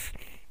course,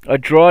 a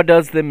draw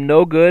does them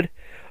no good.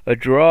 A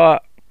draw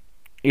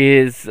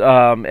is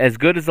as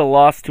good as a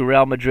loss to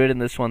Real Madrid in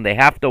this one. They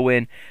have to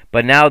win,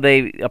 but now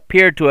they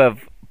appear to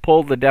have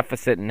pulled the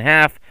deficit in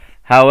half.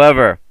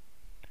 However,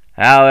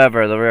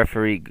 the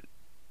referee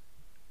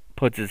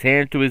puts his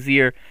hand to his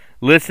ear,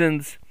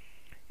 listens,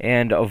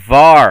 and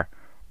VAR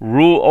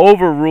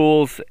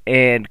overrules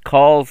and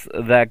calls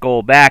that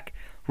goal back,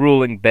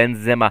 ruling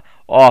Benzema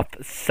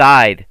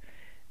offside.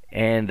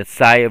 And a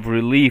sigh of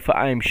relief,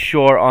 I'm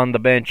sure, on the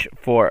bench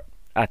for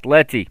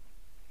Atleti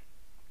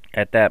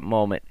at that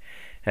moment,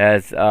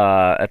 as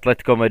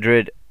Atletico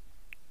Madrid,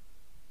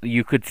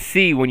 you could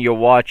see when you're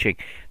watching,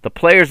 the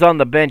players on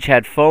the bench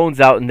had phones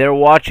out and they're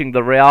watching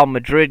the Real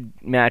Madrid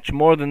match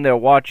more than they're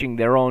watching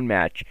their own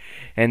match.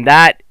 And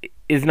that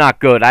is not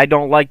good. I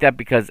don't like that,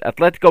 because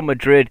Atletico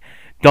Madrid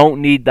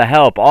don't need the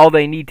help. All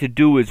they need to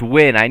do is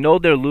win. I know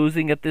they're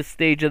losing at this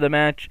stage of the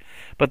match,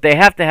 but they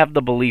have to have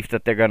the belief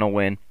that they're going to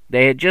win.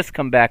 They had just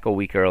come back a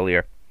week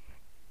earlier.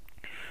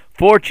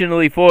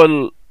 Fortunately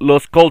for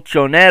Los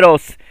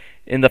Colchoneros,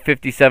 in the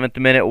 57th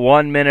minute,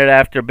 1 minute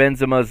after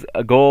Benzema's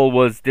goal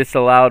was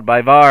disallowed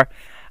by VAR,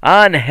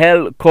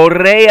 Angel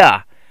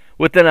Correa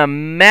with an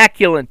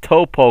immaculate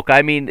toe poke.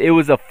 I mean, it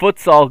was a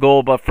futsal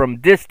goal, but from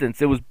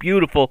distance, it was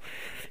beautiful.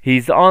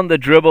 He's on the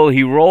dribble. He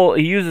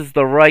uses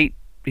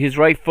his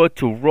right foot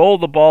to roll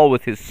the ball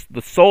with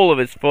the sole of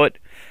his foot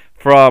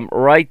from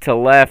right to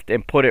left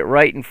and put it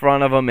right in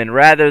front of him. And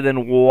rather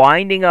than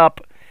winding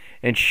up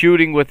and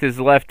shooting with his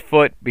left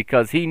foot,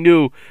 because he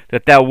knew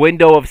that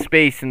window of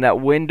space and that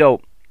window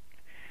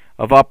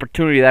of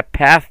opportunity, that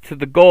path to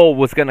the goal,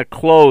 was going to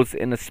close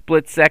in a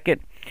split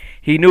second.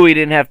 He knew he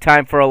didn't have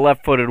time for a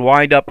left-footed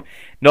wind-up.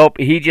 Nope,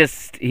 he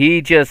just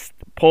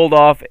pulled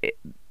off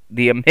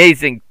the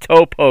amazing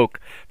toe poke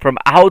from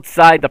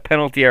outside the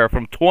penalty area,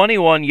 from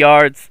 21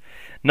 yards,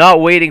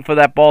 not waiting for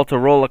that ball to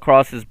roll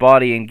across his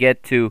body and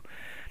get to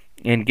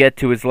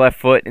his left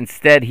foot.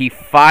 Instead, he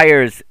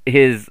fires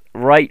his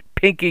right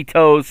pinky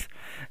toes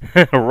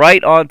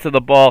right onto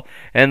the ball,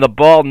 and the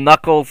ball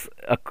knuckles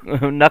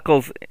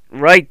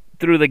right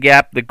through the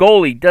gap. The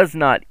goalie does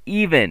not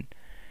even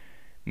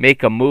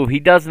make a move. He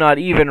does not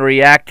even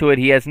react to it.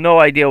 He has no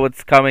idea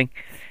what's coming,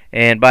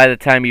 and by the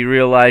time he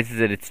realizes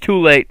it, it's too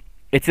late.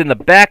 It's in the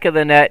back of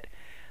the net.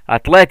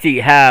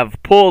 Atleti have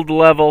pulled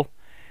level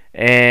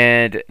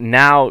and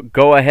now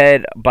go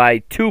ahead by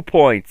 2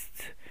 points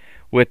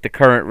with the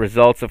current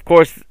results. Of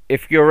course,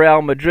 if you're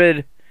Real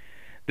Madrid,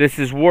 this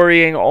is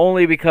worrying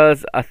only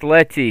because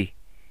Atleti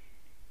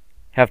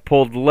have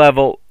pulled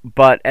level.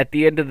 But at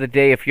the end of the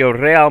day, if you're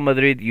Real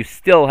Madrid, you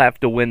still have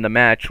to win the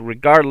match,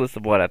 regardless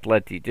of what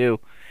Atleti do.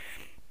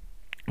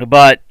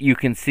 But you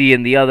can see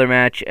in the other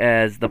match,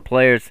 as the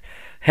players'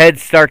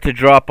 heads start to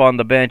drop on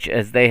the bench,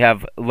 as they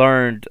have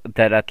learned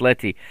that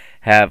Atleti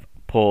have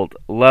pulled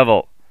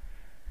level.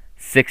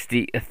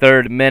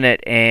 63rd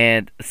minute,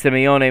 and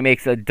Simeone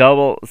makes a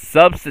double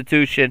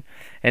substitution,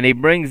 and he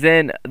brings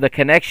in the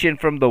connection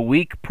from the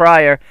week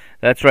prior.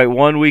 That's right,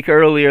 1 week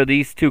earlier,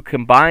 these two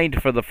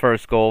combined for the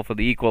first goal, for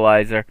the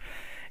equalizer.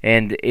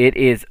 And it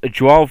is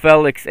João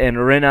Felix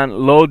and Renan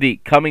Lodi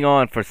coming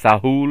on for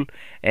Saúl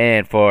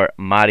and for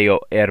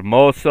Mario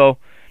Hermoso.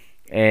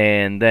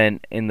 And then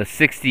in the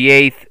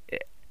 68th,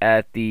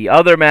 at the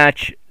other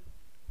match,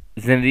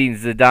 Zinedine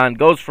Zidane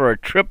goes for a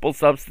triple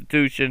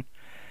substitution,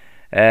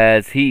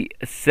 as he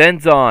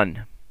sends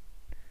on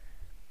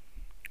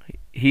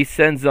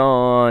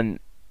Mariano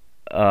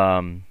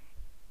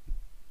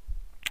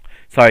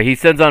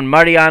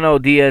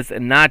Diaz,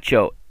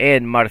 Nacho,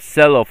 and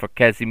Marcelo for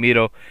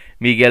Casemiro,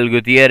 Miguel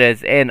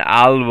Gutierrez, and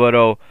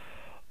Alvaro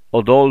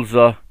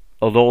Odolzo.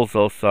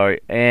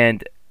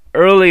 And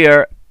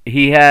earlier,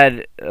 he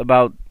had,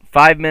 about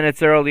 5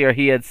 minutes earlier,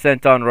 he had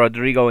sent on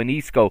Rodrigo and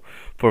Isco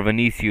for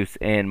Vinicius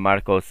and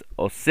Marcos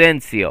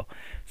Asensio.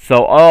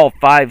 So all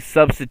 5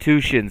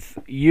 substitutions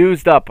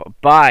used up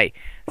by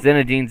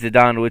Zinedine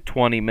Zidane with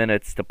 20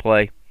 minutes to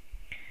play.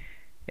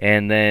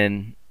 And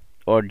then,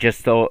 or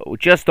just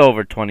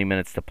over 20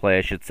 minutes to play,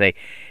 I should say.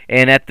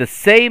 And at the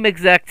same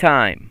exact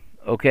time,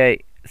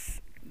 okay,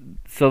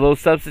 so those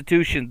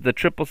substitutions, the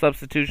triple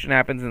substitution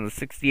happens in the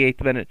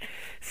 68th minute.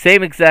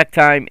 Same exact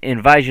time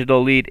in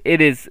Valladolid,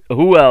 it is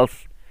who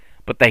else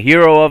but the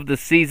hero of the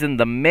season,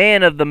 the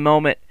man of the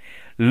moment,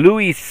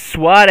 Luis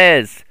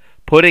Suarez,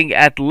 putting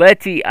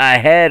Atleti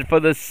ahead for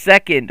the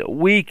second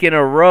week in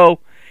a row.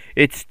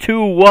 It's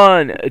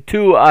 2-1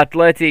 to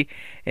Atleti,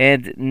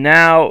 and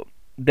now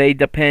they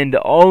depend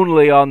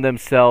only on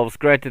themselves.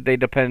 Granted, they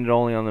depended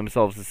only on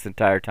themselves this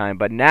entire time,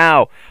 but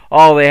now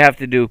all they have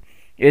to do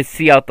is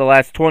see out the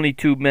last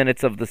 22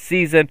 minutes of the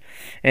season,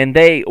 and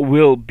they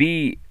will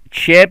be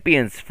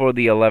champions for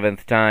the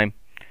 11th time.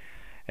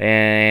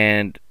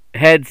 And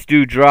heads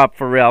do drop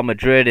for Real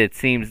Madrid. It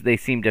seems they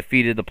seem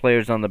defeated. The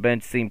players on the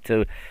bench seem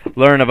to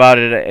learn about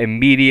it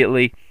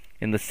immediately.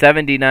 In the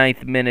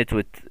 79th minute,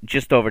 with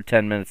just over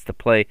 10 minutes to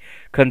play,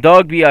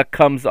 Kondogbia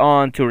comes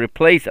on to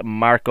replace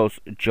Marcos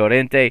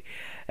Llorente,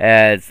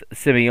 as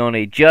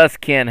Simeone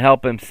just can't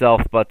help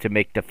himself but to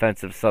make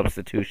defensive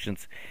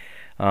substitutions.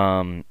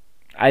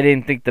 I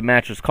didn't think the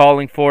match was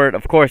calling for it.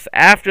 Of course,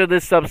 after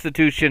this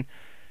substitution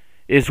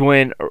is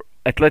when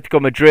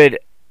Atletico Madrid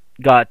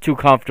got too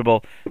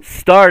comfortable,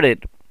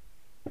 started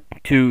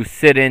to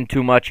sit in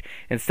too much,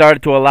 and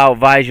started to allow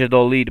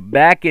Valladolid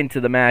back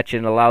into the match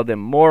and allow them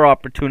more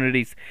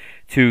opportunities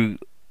to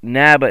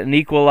nab an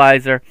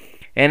equalizer,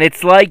 and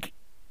it's like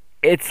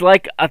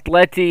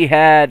Atleti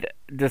had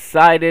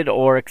decided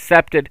or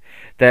accepted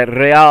that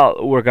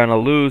Real were gonna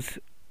lose.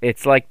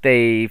 It's like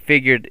they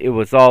figured it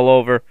was all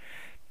over.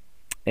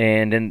 But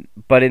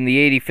in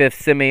the 85th,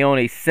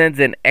 Simeone sends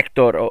in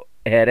Hector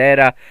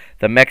Herrera,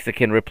 the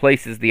Mexican,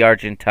 replaces the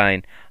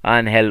Argentine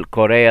Angel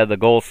Correa, the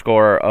goal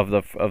scorer of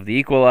the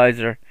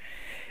equalizer.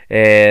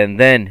 And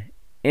then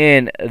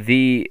in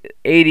the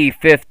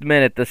 85th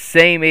minute, the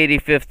same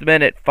 85th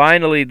minute,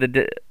 finally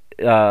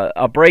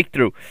a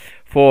breakthrough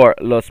for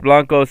Los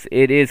Blancos.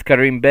 It is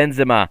Karim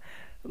Benzema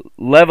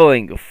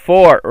leveling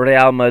for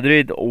Real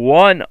Madrid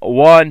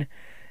 1-1.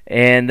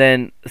 And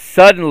then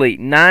suddenly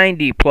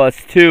 90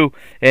 plus 2,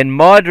 and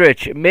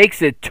Modric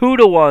makes it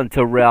 2-1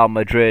 to Real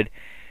Madrid.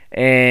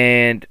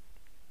 And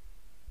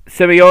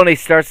Simeone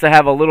starts to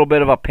have a little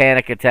bit of a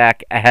panic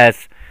attack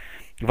as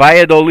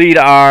Valladolid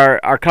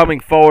are coming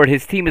forward.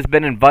 His team has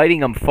been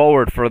inviting him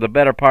forward for the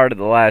better part of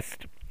the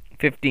last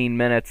 15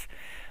 minutes.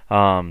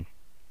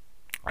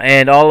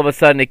 And all of a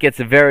sudden it gets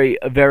very,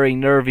 very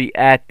nervy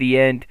at the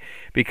end,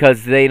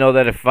 because they know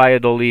that if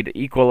Valladolid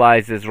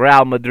equalizes,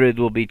 Real Madrid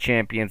will be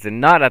champions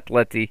and not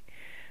Atleti.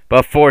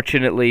 But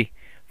fortunately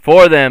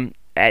for them,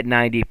 at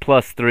 90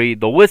 plus 3,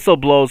 the whistle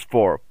blows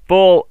for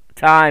full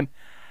time.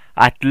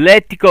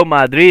 Atletico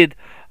Madrid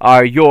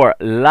are your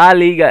La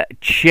Liga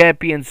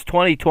champions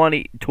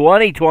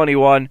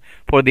 2020-2021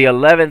 for the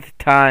 11th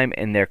time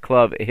in their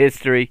club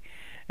history.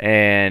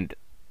 And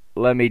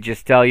let me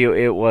just tell you,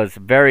 it was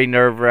very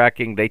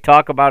nerve-wracking. They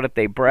talk about it,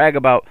 they brag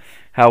about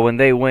how when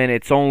they win,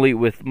 it's only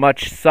with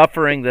much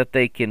suffering that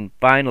they can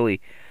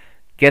finally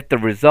get the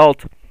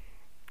result.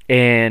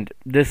 And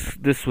this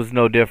was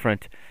no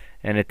different.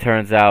 And it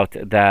turns out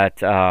that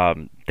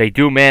they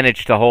do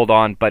manage to hold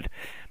on, but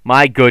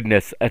my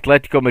goodness,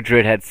 Atletico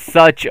Madrid had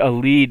such a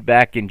lead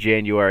back in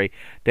January.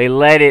 They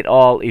let it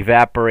all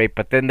evaporate,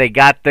 but then they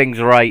got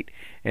things right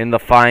in the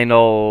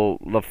final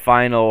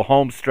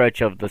home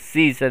stretch of the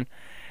season,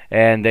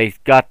 and they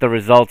got the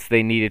results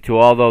they needed to,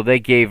 although they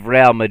gave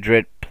Real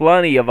Madrid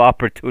plenty of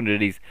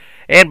opportunities,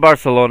 and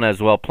Barcelona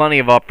as well, plenty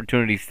of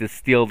opportunities to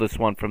steal this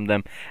one from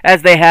them,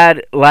 as they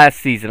had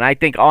last season. I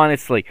think,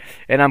 honestly,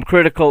 and I'm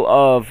critical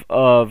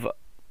of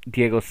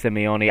Diego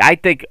Simeone, I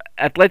think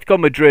Atletico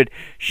Madrid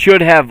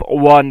should have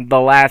won the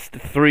last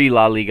 3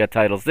 La Liga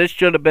titles. This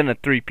should have been a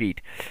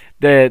three-peat.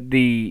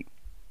 The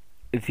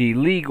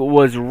league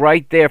was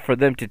right there for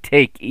them to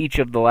take each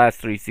of the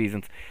last 3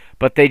 seasons,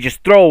 but they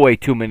just throw away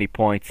too many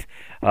points.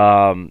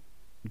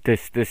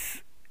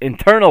 This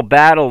internal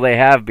battle they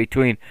have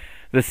between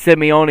the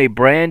Simeone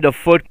brand of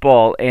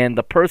football and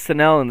the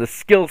personnel and the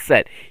skill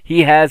set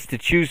he has to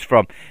choose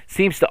from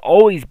seems to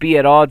always be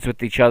at odds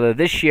with each other.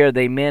 This year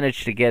they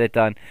managed to get it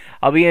done.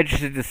 I'll be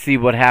interested to see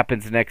what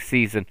happens next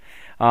season.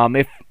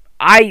 If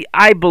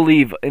I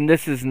believe, and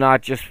this is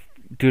not just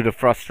due to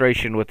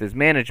frustration with his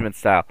management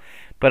style,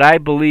 but I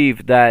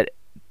believe that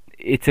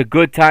it's a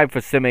good time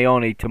for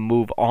Simeone to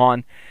move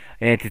on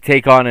and to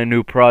take on a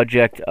new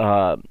project.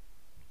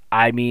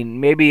 I mean,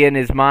 maybe in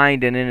his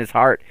mind and in his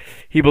heart,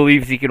 he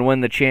believes he can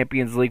win the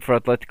Champions League for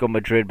Atletico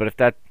Madrid.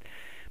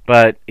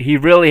 But he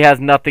really has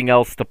nothing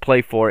else to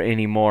play for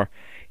anymore.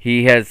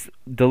 He has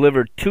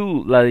delivered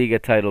 2 La Liga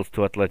titles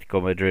to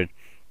Atletico Madrid,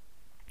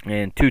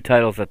 and 2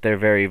 titles that they're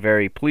very,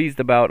 very pleased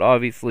about,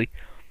 obviously.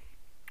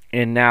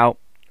 And now,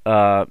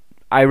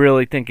 I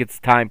really think it's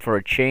time for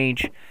a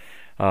change.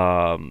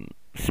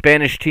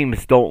 Spanish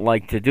teams don't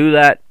like to do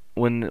that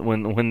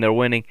when they're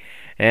winning.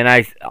 And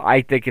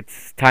I think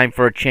it's time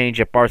for a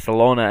change at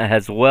Barcelona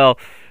as well.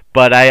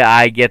 But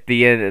I get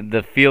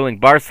the feeling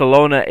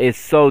Barcelona is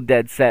so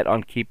dead set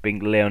on keeping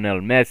Lionel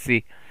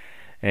Messi,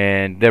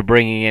 and they're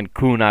bringing in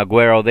Kun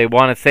Agüero. They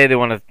want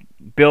to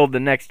build the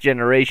next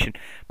generation,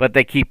 but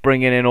they keep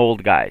bringing in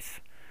old guys,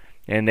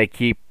 and they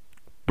keep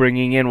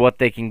bringing in what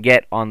they can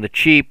get on the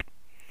cheap.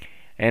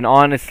 And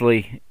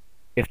honestly,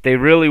 if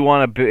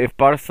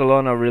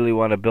Barcelona really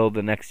want to build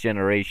the next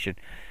generation,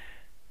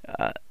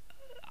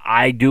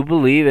 I do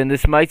believe, and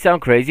this might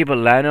sound crazy, but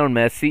Lionel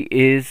Messi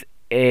is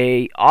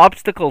a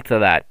obstacle to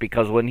that,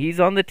 because when he's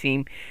on the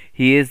team,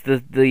 he is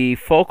the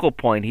focal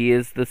point. He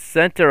is the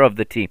center of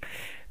the team.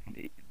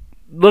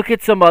 Look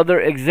at some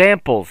other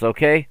examples,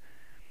 okay?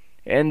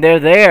 And they're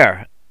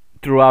there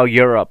throughout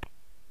Europe.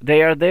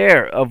 They are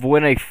there of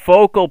when a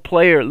focal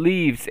player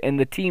leaves and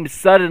the team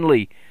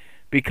suddenly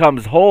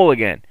becomes whole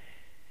again.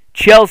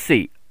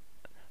 Chelsea,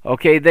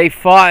 okay, they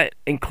fought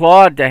and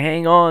clawed to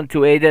hang on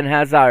to Eden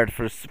Hazard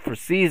for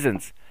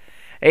seasons.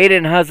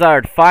 Eden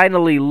Hazard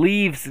finally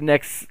leaves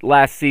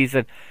last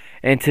season,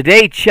 and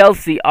today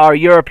Chelsea are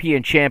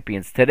European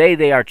champions. Today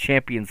they are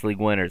Champions League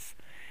winners.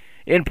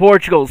 In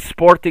Portugal,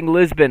 Sporting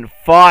Lisbon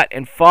fought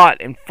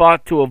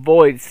to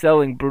avoid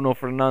selling Bruno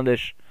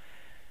Fernandes.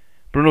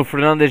 Bruno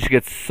Fernandes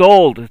gets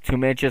sold to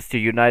Manchester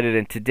United,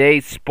 and today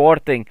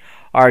Sporting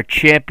are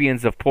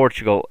champions of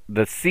Portugal.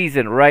 The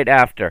season right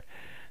after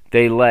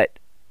they let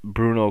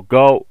Bruno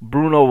go.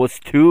 Bruno was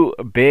too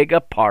big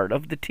a part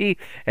of the team.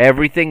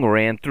 Everything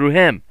ran through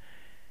him.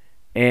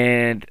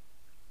 And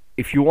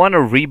if you want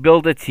to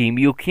rebuild a team,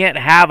 you can't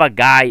have a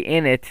guy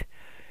in it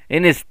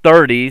in his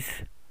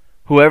 30s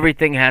who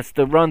everything has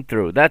to run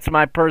through. That's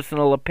my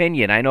personal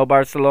opinion. I know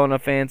Barcelona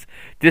fans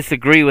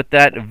disagree with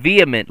that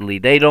vehemently.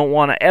 They don't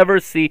want to ever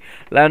see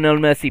Lionel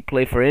Messi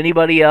play for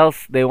anybody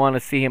else. They want to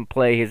see him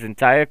play his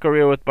entire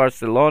career with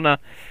Barcelona.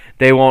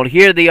 They won't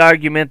hear the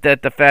argument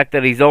that the fact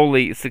that he's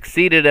only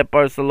succeeded at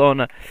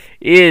Barcelona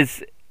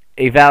is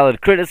a valid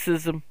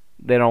criticism.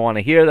 They don't want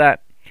to hear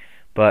that.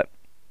 But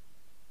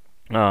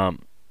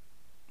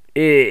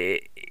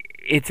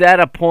it's at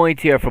a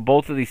point here for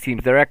both of these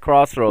teams. They're at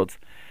crossroads.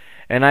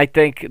 And I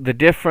think the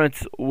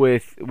difference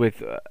with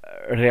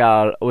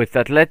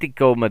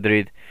Atletico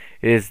Madrid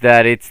is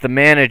that it's the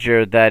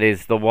manager that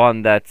is the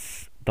one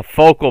that's the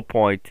focal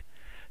point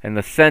and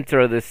the center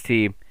of this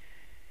team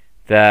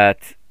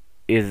that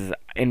is,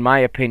 in my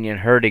opinion,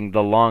 hurting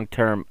the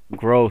long-term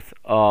growth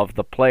of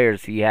the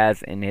players he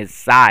has in his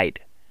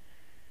side.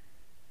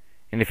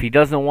 And if he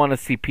doesn't want to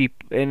see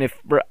people, and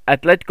if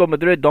Atletico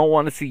Madrid don't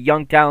want to see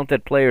young,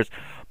 talented players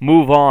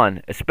move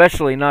on,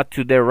 especially not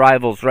to their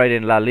rivals right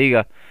in La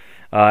Liga,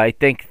 I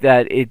think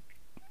that it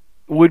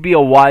would be a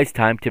wise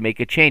time to make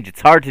a change.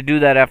 It's hard to do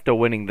that after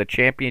winning the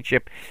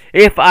championship.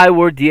 If I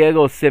were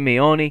Diego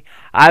Simeone,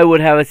 I would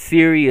have a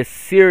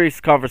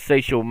serious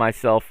conversation with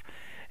myself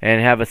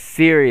and have a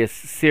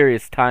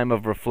serious time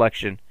of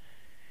reflection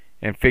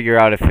and figure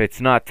out if it's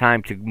not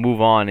time to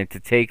move on and to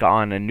take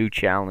on a new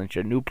challenge,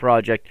 a new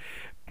project,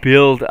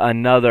 build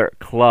another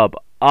club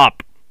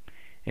up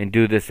and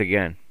do this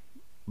again.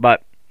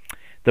 But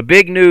the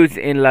big news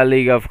in La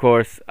Liga, of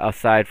course,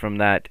 aside from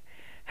that,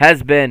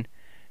 has been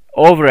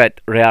over at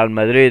Real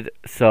Madrid.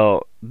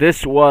 So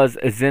this was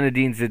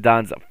Zinedine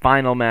Zidane's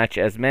final match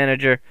as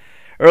manager.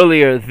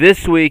 Earlier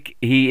this week,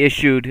 he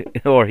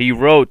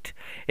wrote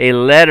a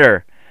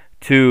letter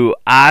to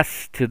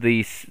AS, to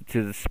the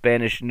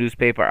Spanish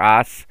newspaper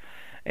AS,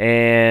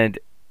 and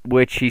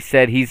which he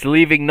said he's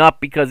leaving not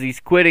because he's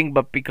quitting,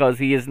 but because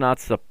he is not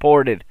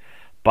supported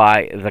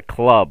by the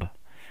club.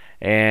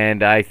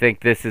 And I think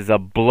this is a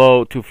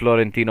blow to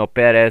Florentino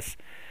Perez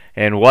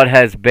and what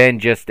has been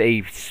just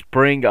a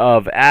spring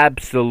of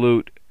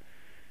absolute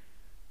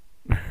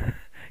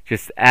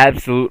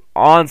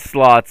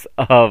onslaughts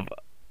of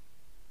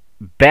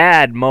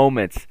bad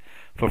moments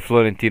for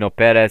Florentino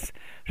Perez.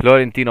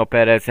 Florentino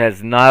Perez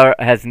has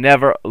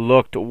never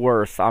looked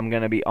worse. I'm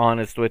going to be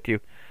honest with you.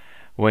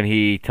 When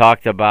he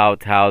talked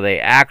about how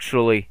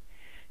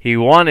he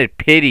wanted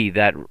pity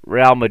that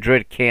Real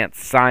Madrid can't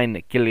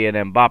sign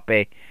Kylian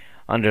Mbappe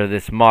under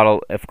this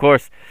model. Of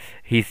course,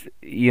 he's,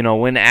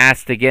 when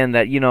asked again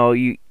that,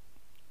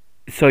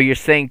 so you're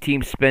saying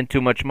teams spend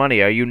too much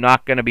money. Are you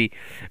not going to be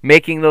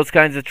making those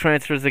kinds of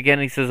transfers again?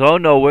 He says, oh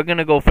no, we're going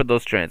to go for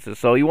those transfers.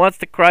 So he wants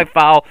to cry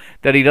foul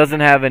that he doesn't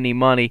have any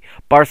money.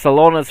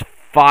 Barcelona's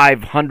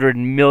 500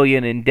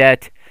 million in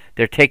debt.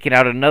 They're taking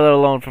out another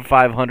loan for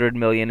 500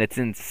 million. It's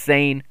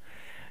insane.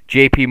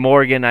 JP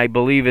Morgan, I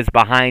believe, is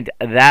behind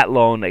that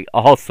loan.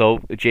 Also,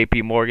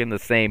 JP Morgan, the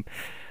same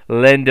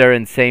lender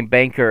and same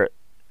banking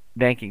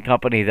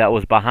company that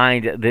was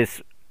behind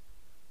this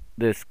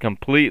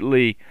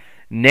completely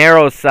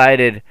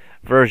narrow-sided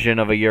version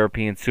of a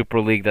European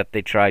Super League that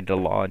they tried to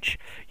launch.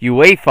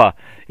 UEFA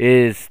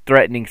is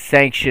threatening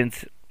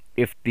sanctions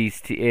if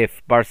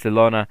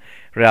Barcelona,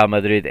 Real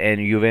Madrid,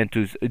 and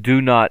Juventus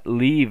do not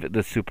leave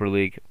the Super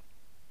League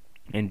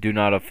and do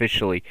not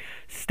officially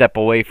step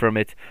away from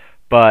it.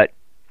 But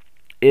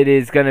it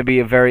is going to be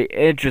a very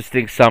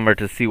interesting summer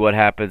to see what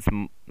happens,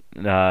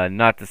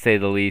 not to say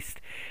the least.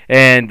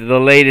 And the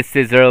latest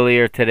is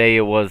earlier today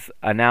it was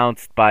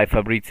announced by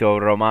Fabrizio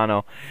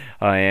Romano.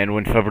 And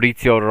when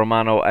Fabrizio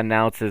Romano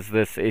announces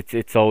this,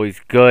 it's always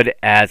good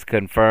as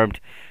confirmed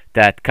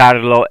that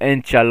Carlo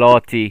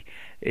Ancelotti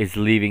is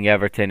leaving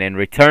Everton and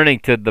returning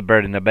to the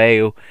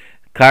Bernabeu.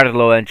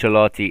 Carlo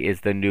Ancelotti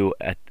is the new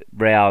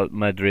Real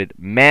Madrid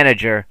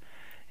manager,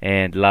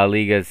 and La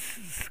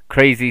Liga's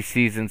crazy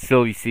season,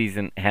 silly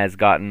season, has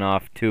gotten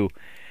off to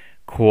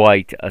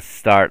quite a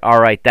start.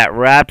 All right, that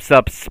wraps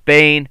up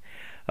Spain.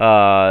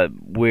 The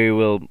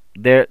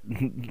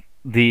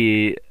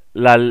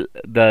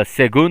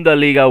Segunda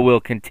Liga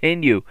will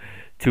continue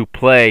to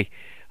play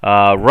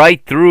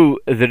right through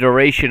the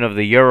duration of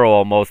the Euro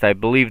almost. I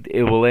believe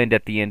it will end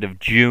at the end of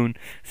June.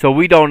 So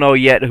we don't know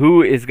yet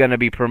who is going to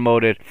be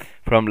promoted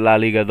from La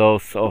Liga 2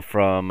 or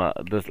from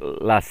the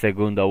La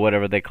Segunda,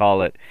 whatever they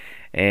call it.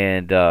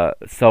 And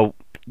so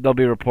there'll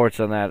be reports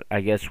on that, I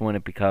guess, when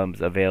it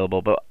becomes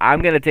available. But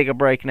I'm going to take a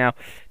break now,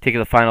 take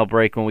the final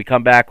break. When we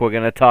come back, we're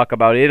going to talk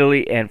about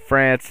Italy and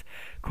France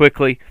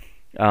quickly.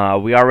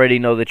 We already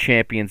know the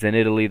champions in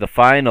Italy. The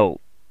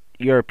final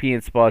European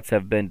spots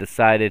have been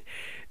decided.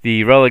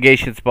 The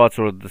relegation spots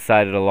were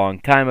decided a long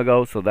time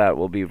ago, so that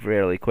will be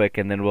fairly quick.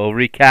 And then we'll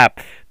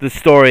recap the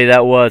story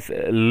that was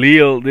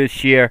Lille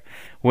this year,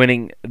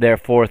 winning their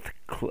fourth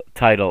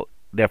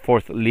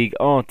Ligue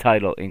 1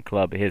 title in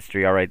club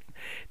history. All right,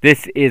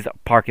 this is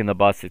Parking the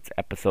Bus. It's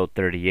episode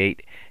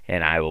 38,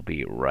 and I will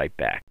be right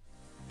back.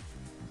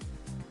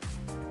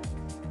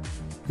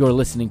 You're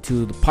listening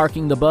to the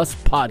Parking the Bus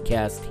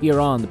podcast here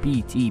on the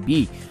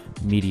PTB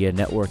Media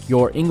Network,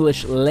 your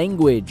English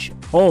language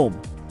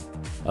home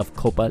of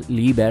Copa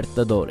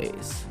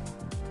Libertadores.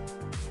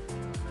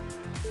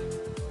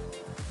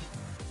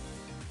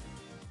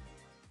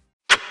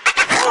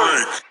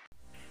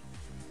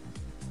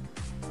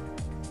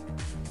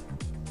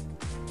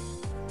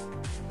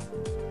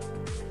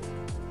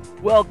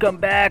 Welcome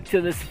back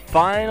to this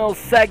final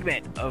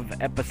segment of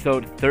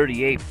episode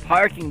 38,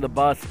 Parking the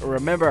Bus.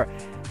 Remember,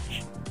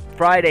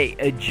 Friday,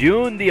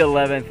 June the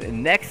 11th,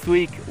 next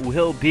week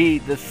will be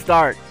the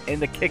start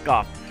and the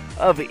kickoff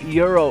of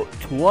Euro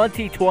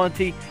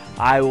 2020.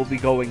 I will be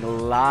going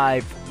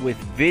live with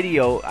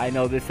video. I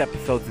know this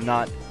episode's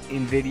not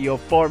in video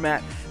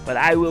format, but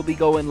I will be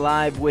going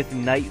live with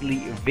nightly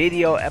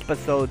video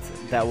episodes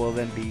that will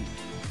then be,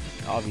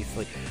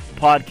 obviously,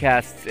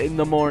 podcasts in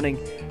the morning,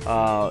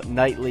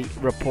 nightly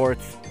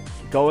reports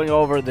going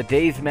over the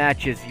day's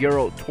matches.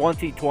 Euro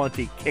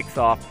 2020 kicks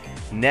off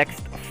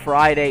next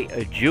Friday,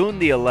 June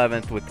the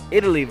 11th, with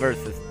Italy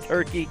versus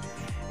Turkey,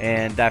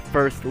 and that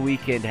first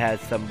weekend has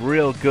some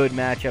real good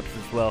matchups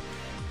as well.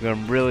 We're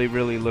going to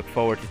really look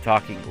forward to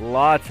talking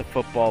lots of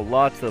football,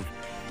 lots of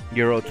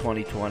Euro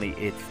 2020.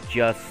 It's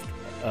just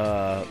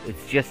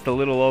a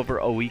little over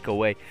a week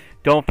away.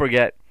 Don't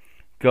forget,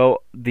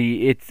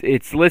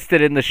 it's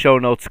listed in the show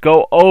notes.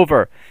 Go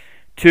over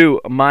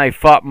to my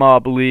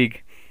FOTMob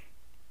League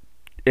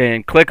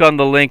and click on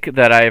the link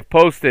that I have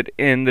posted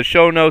in the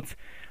show notes.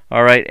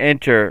 All right,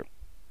 enter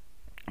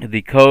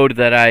the code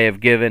that I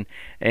have given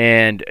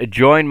and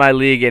join my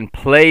league and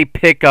play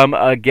Pick'em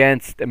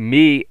against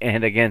me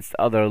and against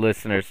other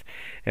listeners,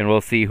 and we'll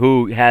see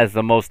who has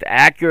the most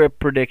accurate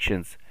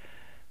predictions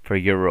for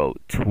Euro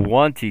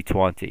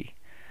 2020.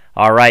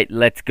 All right,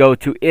 let's go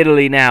to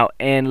Italy now,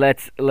 and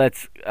let's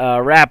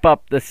wrap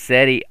up the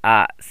Serie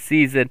A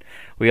season.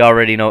 We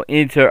already know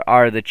Inter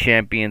are the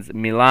champions.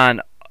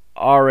 Milan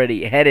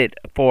already headed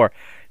for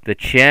the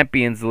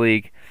Champions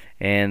League,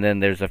 and then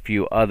there's a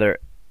few other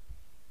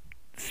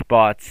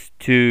spots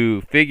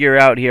to figure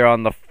out here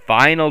on the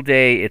final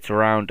day. It's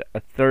round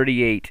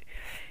 38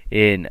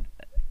 in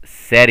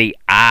Serie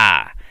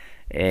A,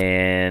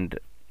 and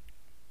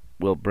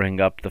we'll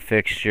bring up the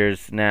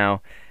fixtures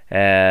now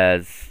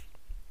as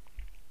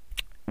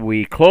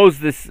we close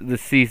the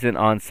season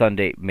on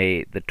Sunday,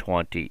 May the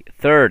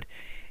 23rd.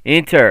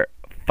 Inter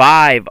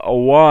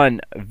 5-1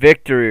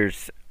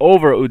 victories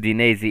over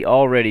Udinese,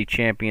 already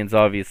champions,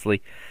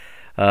 obviously.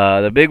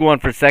 The big one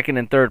for second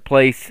and third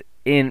place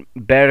in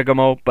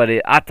Bergamo, but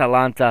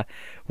Atalanta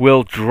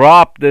will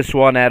drop this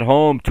one at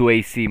home to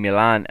AC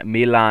Milan.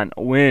 Milan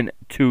win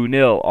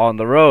 2-0 on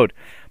the road.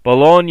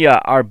 Bologna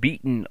are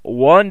beaten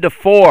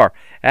 1-4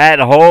 at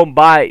home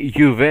by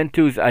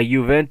Juventus, a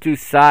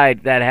Juventus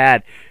side that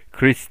had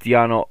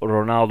Cristiano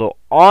Ronaldo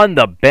on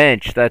the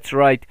bench. That's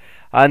right,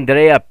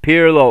 Andrea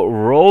Pirlo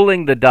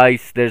rolling the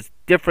dice. There's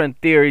different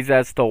theories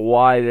as to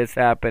why this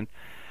happened.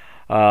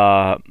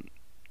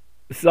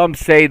 Some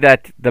say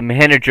that the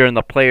manager and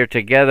the player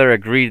together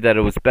agreed that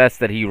it was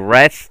best that he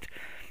rest.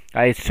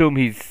 I assume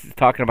he's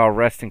talking about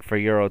resting for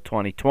Euro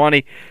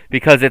 2020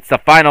 because it's the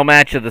final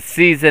match of the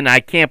season. I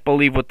can't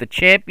believe with the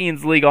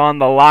Champions League on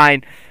the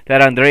line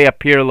that Andrea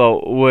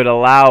Pirlo would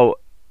allow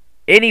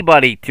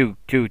anybody to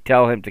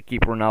tell him to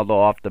keep Ronaldo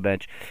off the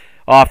bench,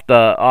 off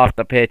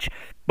the pitch.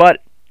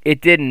 But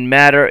it didn't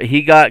matter.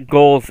 He got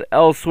goals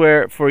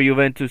elsewhere for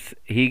Juventus.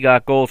 He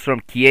got goals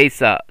from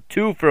Chiesa,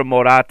 2 from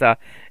Morata,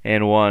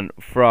 and 1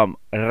 from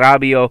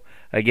Rabiot.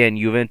 Again,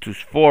 Juventus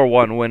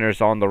 4-1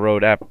 winners on the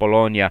road at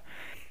Bologna.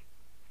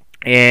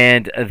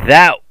 And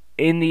that,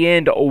 in the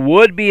end,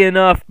 would be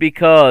enough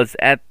because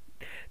at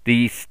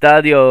the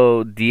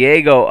Stadio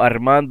Diego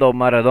Armando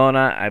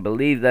Maradona, I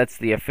believe that's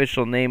the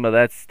official name of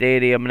that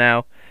stadium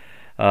now.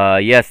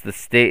 Yes, the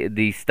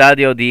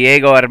Stadio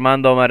Diego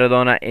Armando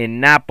Maradona in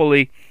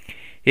Napoli.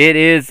 It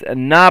is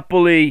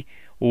Napoli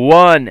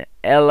 1,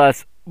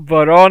 Hellas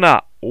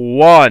Verona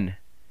 1.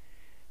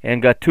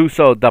 And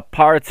Gattuso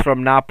departs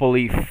from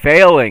Napoli,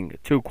 failing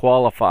to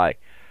qualify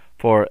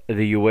for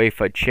the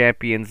UEFA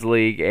Champions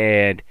League.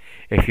 And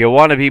if you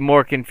want to be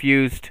more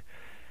confused,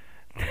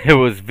 there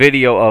was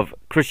video of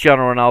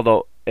Cristiano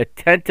Ronaldo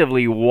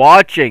attentively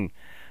watching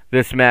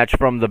this match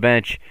from the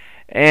bench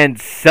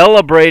and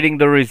celebrating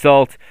the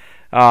result,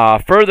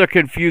 further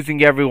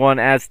confusing everyone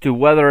as to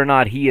whether or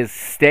not he is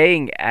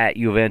staying at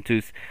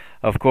Juventus.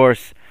 Of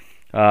course,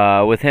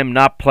 with him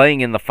not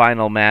playing in the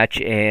final match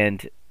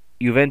and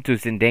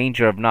Juventus in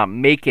danger of not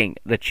making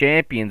the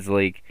Champions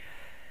League,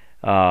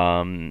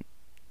 most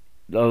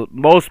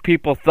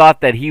people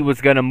thought that he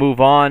was going to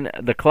move on.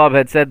 The club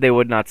had said they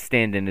would not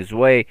stand in his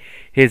way.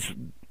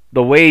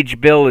 The wage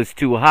bill is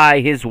too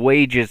high. His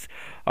wages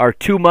are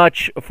too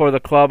much for the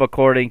club,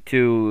 according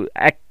to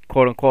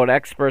quote-unquote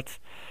experts.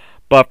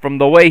 But from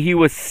the way he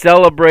was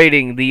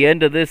celebrating the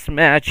end of this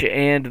match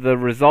and the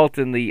result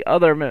in the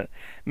other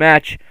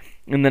match,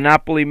 in the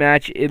Napoli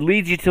match, it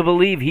leads you to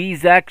believe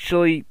he's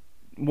actually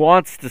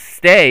wants to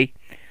stay.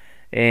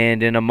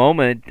 And in a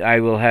moment, I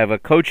will have a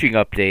coaching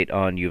update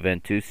on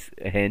Juventus.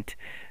 Hint,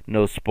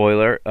 no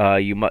spoiler.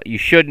 You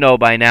should know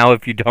by now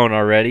if you don't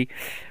already.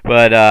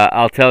 But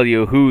I'll tell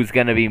you who's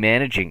going to be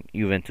managing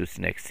Juventus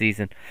next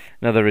season.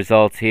 Another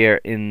results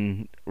here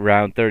in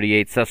round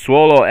 38.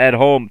 Sassuolo at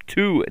home,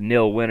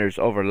 2-0 winners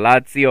over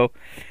Lazio.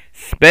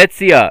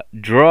 Spezia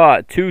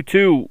draw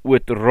 2-2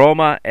 with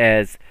Roma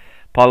as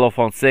Paulo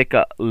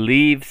Fonseca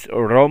leaves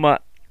Roma.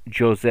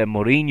 Jose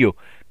Mourinho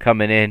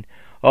coming in.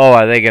 Oh,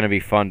 are they going to be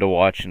fun to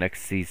watch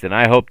next season?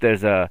 I hope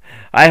there's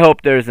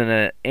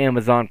an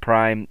Amazon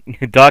Prime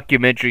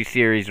documentary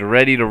series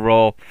ready to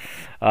roll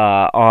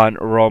on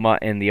Roma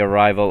and the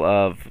arrival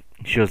of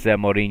Jose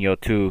Mourinho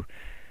to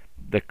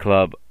the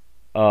club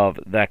of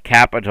the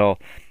capital.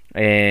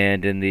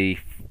 And in the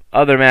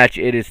other match,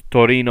 it is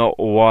Torino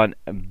 1,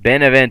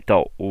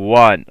 Benevento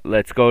 1.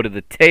 Let's go to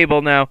the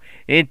table now.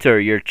 Inter,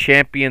 your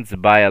champions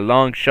by a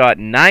long shot,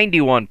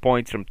 91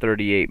 points from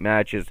 38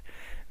 matches.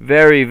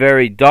 Very,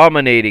 very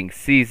dominating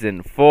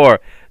season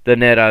for the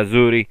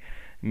Nerazzurri.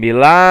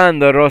 Milan,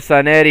 the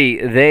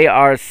Rossoneri, they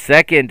are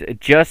second,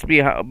 just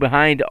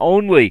behind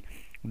only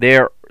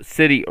their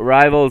city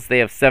rivals. They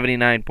have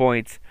 79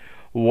 points,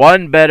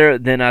 one better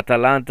than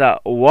Atalanta,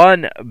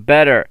 one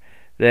better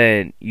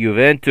than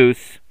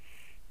Juventus,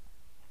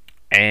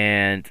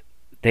 and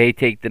they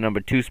take the number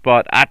 2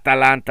 spot.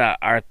 Atalanta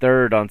are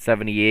third on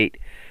 78.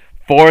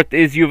 Fourth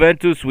is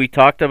Juventus. We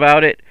talked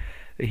about it.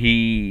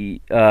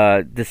 He,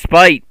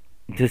 despite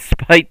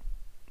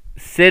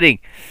sitting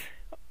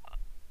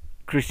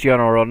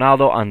Cristiano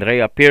Ronaldo,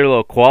 Andrea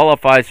Pirlo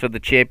qualifies for the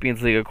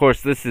Champions League. Of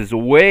course, this is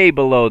way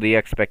below the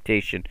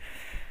expectation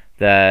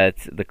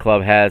that the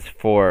club has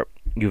for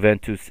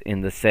Juventus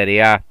in the Serie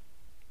A.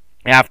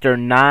 After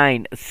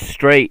 9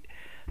 straight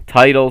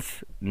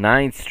titles,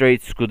 9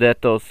 straight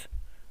Scudettos,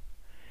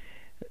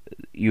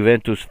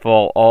 Juventus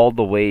fall all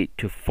the way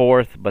to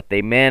 4th, but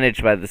they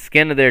manage by the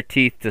skin of their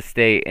teeth to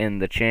stay in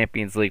the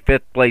Champions League.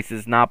 5th place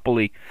is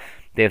Napoli.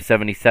 They have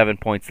 77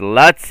 points.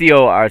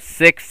 Lazio are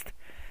 6th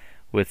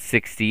with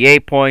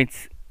 68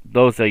 points.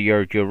 Those are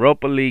your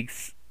Europa League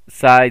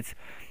sides,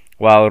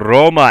 while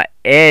Roma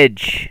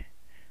edge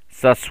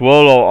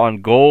Sassuolo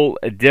on goal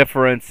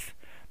difference.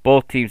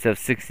 Both teams have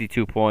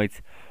 62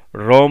 points.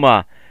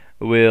 Roma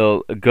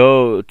will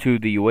go to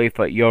the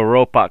UEFA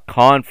Europa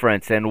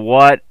Conference, and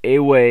what a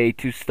way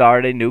to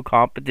start a new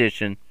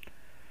competition,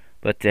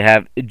 but to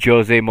have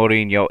Jose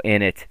Mourinho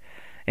in it.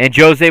 And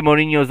Jose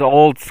Mourinho's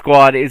old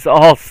squad is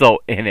also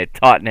in it,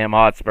 Tottenham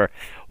Hotspur.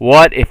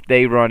 What if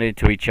they run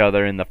into each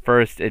other in the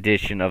first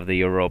edition of the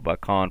Europa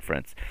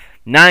Conference?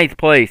 9th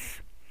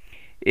place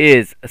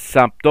is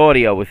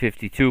Sampdoria with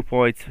 52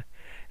 points.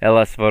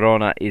 Hellas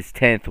Verona is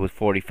 10th with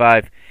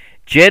 45.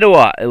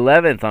 Genoa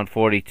 11th on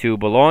 42.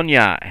 Bologna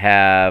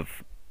have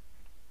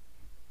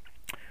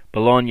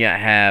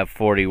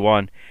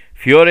 41.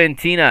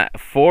 Fiorentina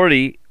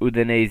 40.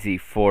 Udinese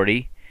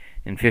 40.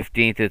 In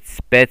 15th, it's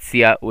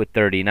Spezia with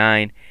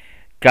 39.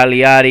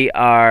 Cagliari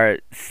are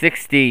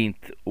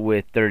 16th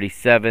with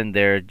 37.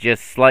 They're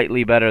just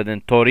slightly better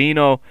than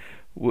Torino,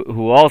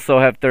 who also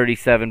have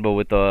 37, but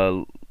with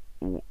a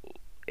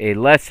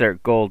lesser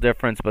goal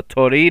difference. But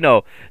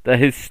Torino, the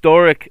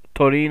historic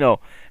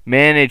Torino,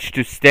 managed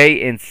to stay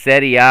in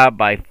Serie A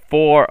by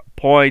 4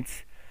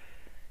 points.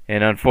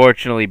 And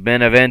unfortunately,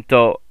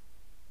 Benevento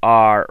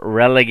are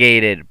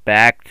relegated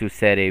back to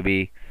Serie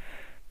B.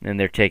 And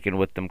they're taking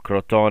with them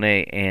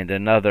Crotone and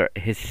another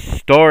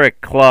historic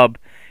club.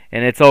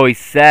 And it's always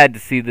sad to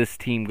see this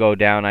team go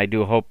down. I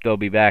do hope they'll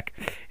be back.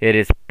 It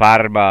is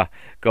Parma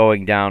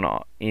going down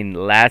in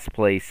last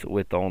place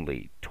with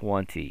only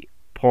 20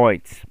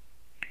 points.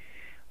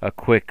 A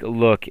quick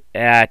look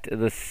at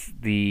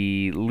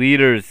the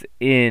leaders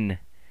in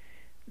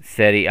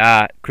Serie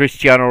A.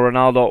 Cristiano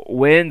Ronaldo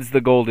wins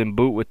the Golden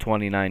Boot with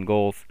 29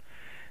 goals.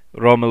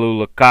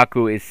 Romelu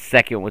Lukaku is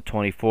second with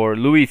 24.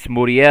 Luis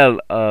Muriel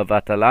of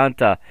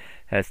Atalanta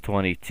has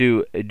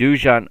 22.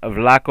 Dusan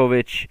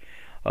Vlahovic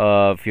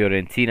of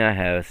Fiorentina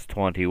has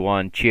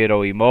 21.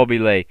 Ciro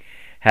Immobile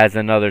has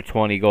another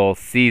 20-goal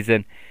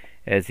season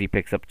as he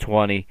picks up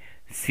 20.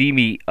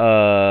 Simi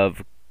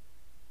of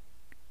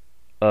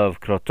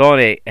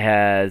Crotone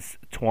has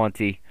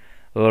 20.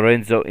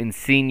 Lorenzo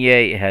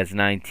Insigne has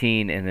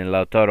 19. And then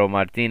Lautaro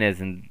Martinez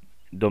and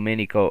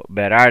Domenico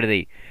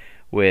Berardi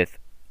with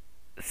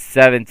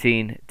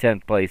 17.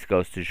 10th place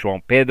goes to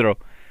João Pedro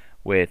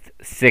with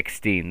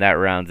 16. That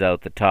rounds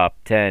out the top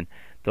 10.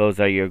 Those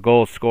are your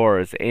goal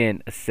scorers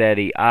in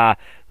Serie A.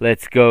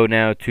 Let's go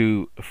now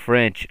to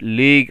French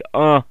Ligue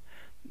 1.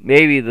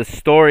 Maybe the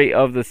story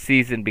of the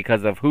season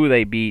because of who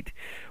they beat.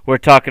 We're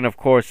talking, of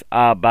course,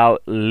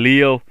 about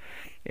Lille,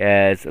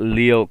 as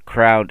Lille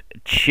crowned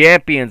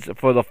champions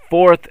for the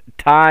 4th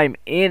time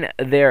in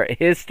their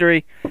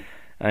history.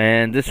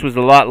 And this was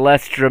a lot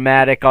less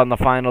dramatic on the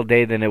final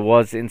day than it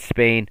was in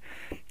Spain.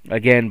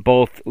 Again,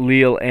 both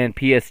Lille and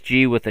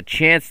PSG with a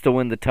chance to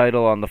win the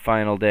title on the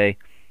final day.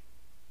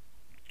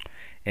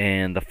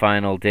 And the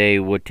final day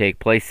would take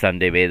place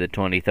Sunday, May the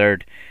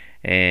 23rd.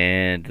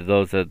 And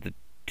those are the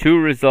two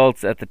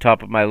results at the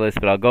top of my list,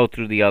 but I'll go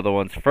through the other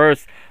ones.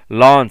 First,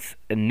 Lens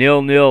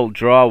 0-0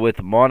 draw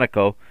with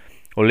Monaco.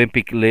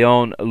 Olympique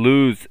Lyon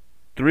lose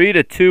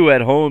 3-2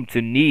 at home to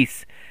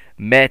Nice.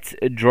 Metz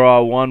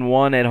draw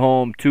 1-1 at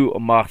home to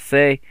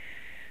Marseille.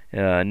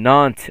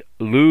 Nantes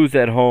lose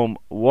at home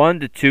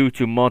 1-2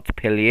 to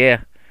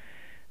Montpellier.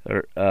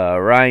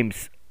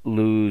 Reims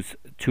lose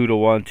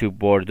 2-1 to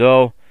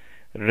Bordeaux.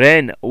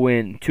 Rennes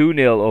win 2-0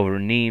 over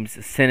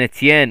Nimes.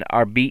 Saint-Etienne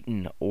are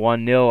beaten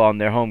 1-0 on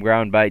their home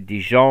ground by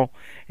Dijon.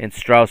 And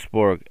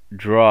Strasbourg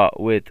draw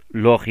with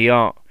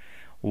Lorient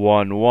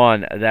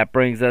 1-1. That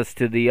brings us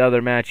to the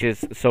other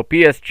matches. So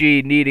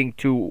PSG needing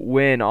to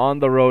win on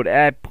the road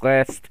at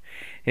Brest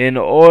in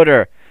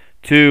order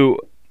to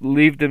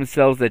leave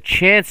themselves a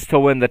chance to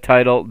win the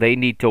title. They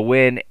need to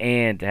win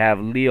and have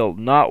Lille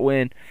not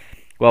win.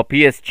 Well,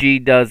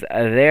 PSG does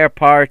their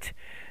part.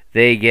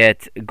 They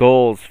get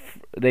goals.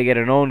 They get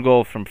an own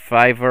goal from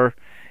Fiverr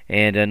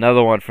and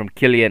another one from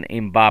Kylian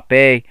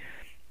Mbappe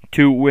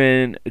to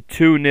win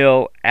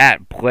 2-0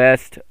 at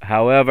Brest.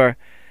 However,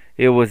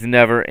 it was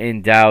never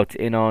in doubt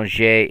in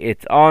Angers.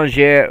 It's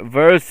Angers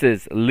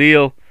versus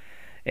Lille,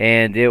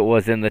 and it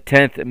was in the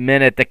 10th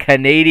minute. The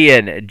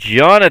Canadian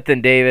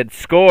Jonathan David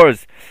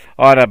scores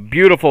on a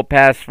beautiful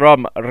pass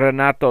from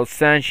Renato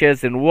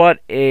Sanchez, and what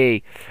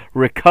a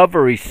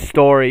recovery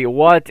story.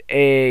 What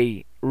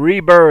a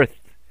rebirth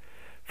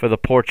for the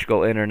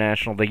Portugal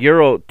international. The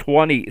Euro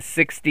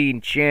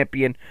 2016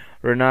 champion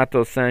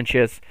Renato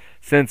Sanchez,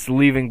 since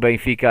leaving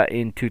Benfica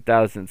in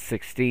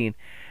 2016,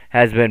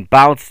 has been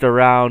bounced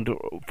around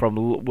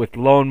with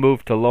loan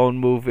move to loan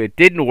move. It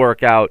didn't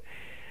work out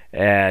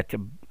at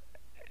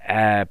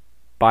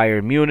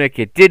Bayern Munich.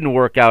 It didn't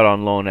work out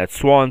on loan at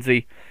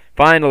Swansea.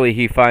 Finally,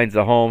 he finds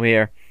a home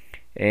here,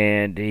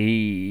 and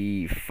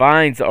he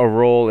finds a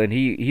role, and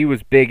he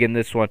was big in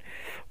this one.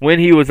 When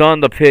he was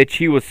on the pitch,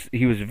 he was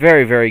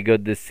very, very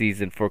good this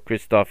season for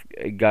Christophe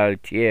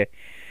Galtier.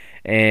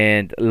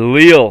 And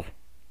Lille,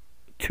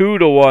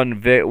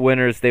 2-1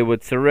 winners. They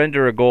would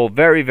surrender a goal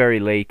very, very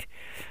late.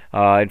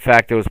 In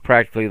fact, it was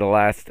practically the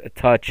last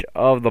touch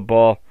of the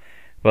ball.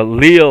 But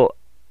Lille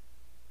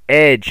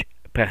edge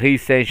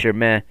Paris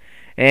Saint-Germain.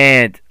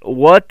 And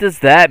what does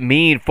that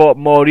mean for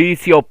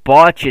Mauricio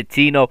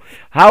Pochettino?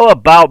 How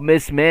about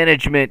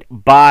mismanagement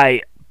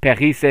by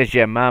Paris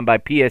Saint-Germain, by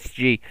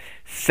PSG,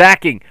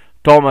 sacking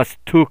Thomas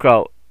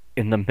Tuchel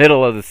in the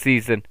middle of the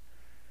season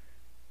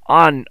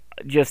on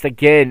just,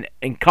 again,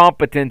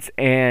 incompetence,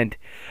 and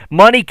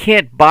money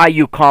can't buy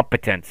you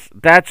competence.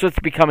 That's what's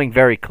becoming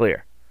very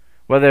clear.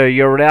 Whether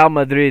you're Real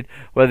Madrid,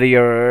 whether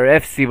you're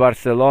FC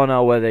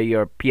Barcelona, whether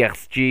you're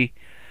PSG,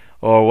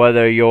 or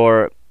whether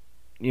you're,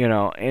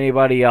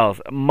 anybody else.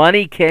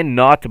 Money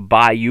cannot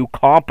buy you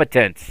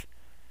competence.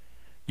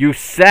 You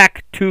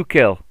sack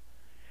Tuchel,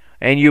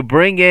 and you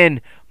bring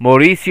in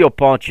Mauricio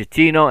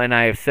Pochettino, and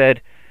I have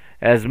said,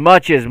 as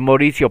much as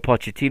Mauricio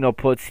Pochettino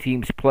puts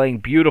teams playing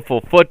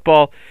beautiful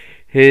football,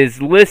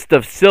 his list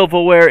of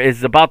silverware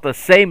is about the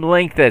same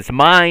length as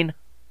mine,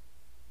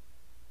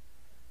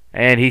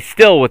 and he's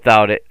still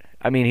without it.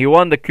 I mean, he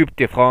won the Coupe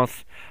de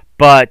France,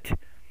 but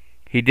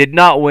he did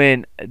not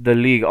win the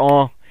Ligue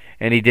 1,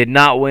 and he did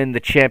not win the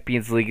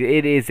Champions League.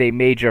 It is a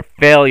major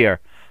failure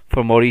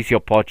for Mauricio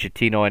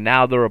Pochettino, and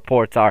now the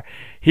reports are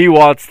he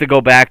wants to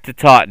go back to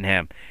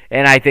Tottenham,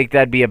 and I think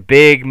that'd be a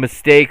big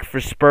mistake for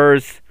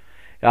Spurs.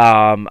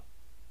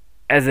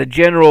 As a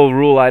general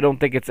rule, I don't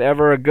think it's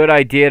ever a good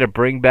idea to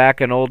bring back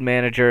an old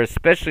manager,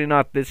 especially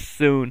not this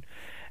soon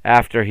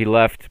after he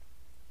left.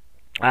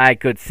 I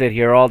could sit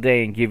here all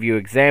day and give you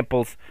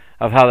examples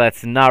of how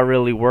that's not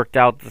really worked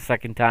out the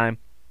second time.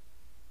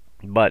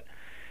 But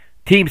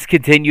teams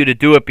continue to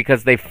do it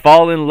because they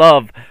fall in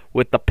love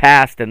with the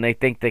past and they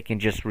think they can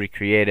just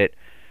recreate it.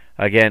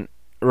 Again,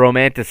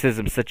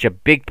 romanticism is such a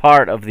big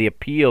part of the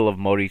appeal of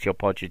Mauricio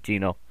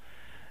Pochettino.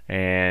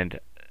 And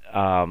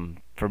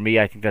for me,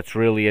 I think that's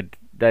really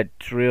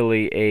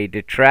a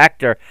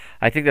detractor.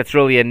 I think that's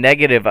really a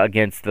negative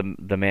against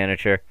the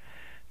manager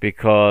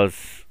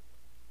because,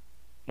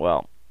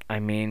 well, I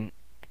mean,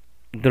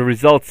 the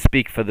results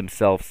speak for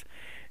themselves,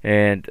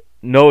 and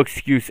no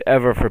excuse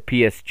ever for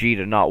PSG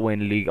to not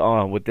win Ligue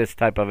 1 with this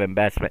type of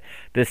investment,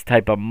 this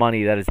type of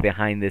money that is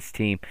behind this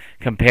team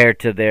compared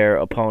to their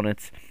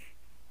opponents.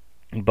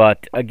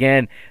 But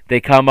again,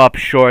 they come up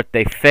short.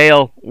 They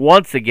fail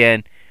once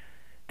again,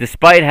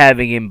 despite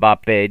having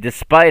Mbappe,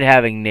 despite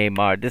having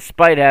Neymar,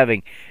 despite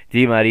having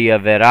Di Maria,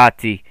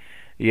 Verratti,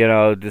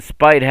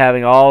 despite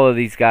having all of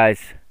these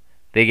guys,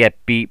 they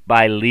get beat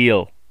by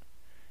Lille.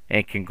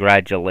 And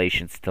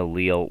congratulations to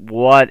Lille.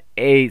 What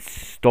a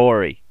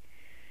story.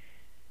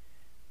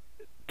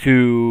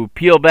 To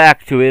peel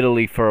back to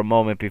Italy for a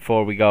moment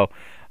before we go,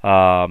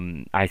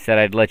 I said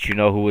I'd let you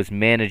know who was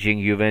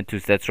managing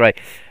Juventus. That's right.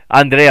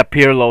 Andrea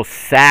Pirlo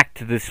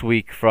sacked this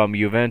week from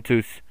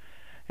Juventus,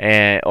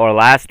 or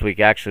last week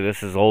actually.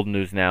 This is old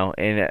news now,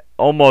 and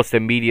almost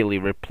immediately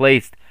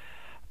replaced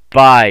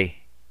by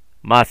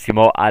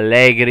Massimo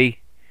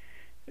Allegri.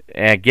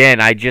 Again,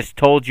 I just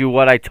told you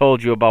what I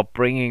told you about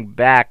bringing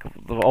back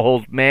the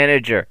old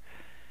manager.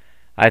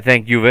 I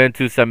think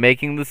Juventus are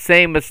making the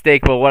same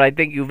mistake, but what I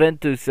think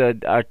Juventus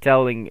are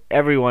telling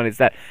everyone is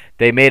that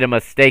they made a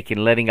mistake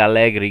in letting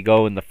Allegri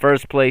go in the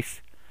first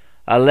place.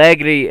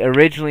 Allegri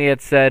originally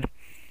had said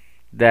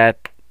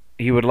that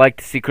he would like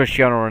to see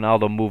Cristiano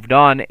Ronaldo moved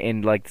on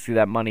and like to see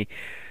that money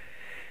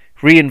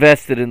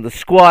reinvested in the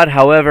squad.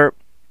 However,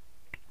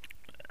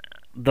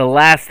 the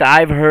last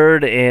I've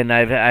heard, and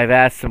I've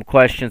asked some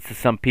questions to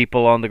some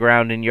people on the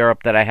ground in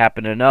Europe that I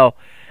happen to know,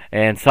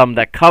 and some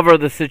that cover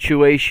the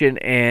situation,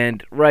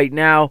 and right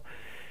now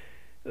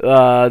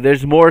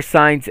there's more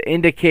signs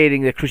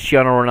indicating that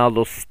Cristiano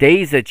Ronaldo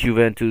stays at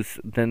Juventus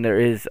than there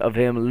is of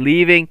him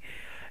leaving,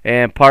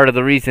 and part of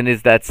the reason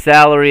is that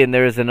salary, and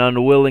there is an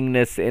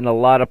unwillingness in a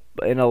lot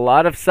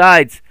of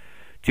sides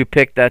to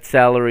pick that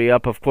salary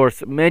up. Of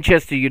course,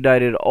 Manchester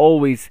United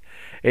always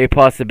a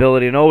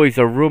possibility and always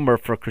a rumor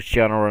for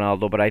Cristiano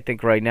Ronaldo, but I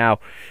think right now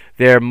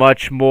they're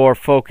much more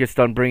focused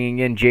on bringing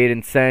in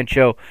Jadon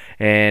Sancho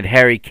and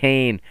Harry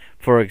Kane,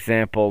 for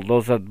example.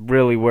 Those are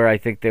really where I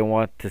think they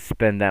want to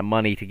spend that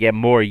money to get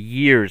more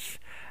years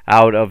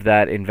out of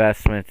that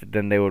investment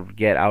than they would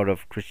get out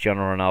of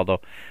Cristiano Ronaldo.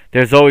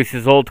 There's always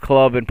his old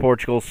club in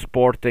Portugal,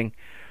 Sporting,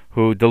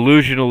 who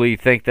delusionally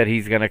think that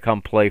he's going to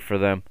come play for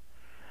them.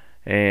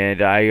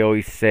 And I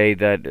always say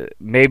that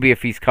maybe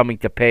if he's coming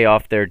to pay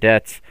off their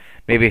debts,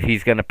 maybe if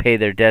he's going to pay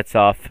their debts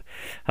off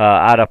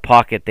out of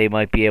pocket, they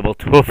might be able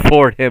to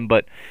afford him.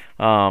 But,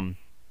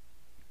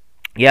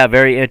 yeah,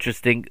 very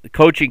interesting.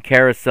 Coaching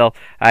carousel,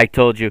 I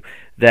told you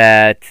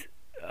that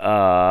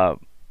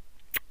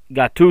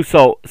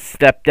Gattuso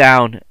stepped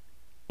down,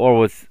 or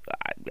was,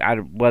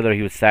 whether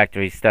he was sacked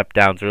or he stepped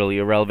down is really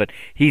irrelevant.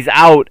 He's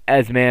out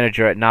as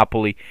manager at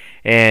Napoli.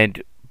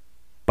 And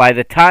by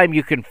the time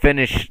you can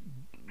finish,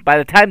 by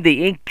the time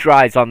the ink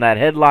dries on that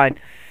headline,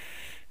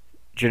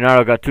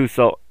 Gennaro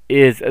Gattuso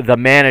is the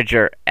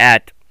manager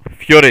at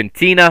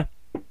Fiorentina,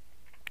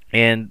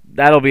 and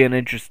that'll be an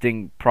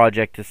interesting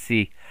project to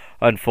see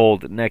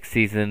unfold next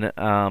season.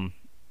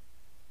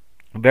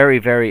 Very,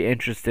 very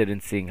interested in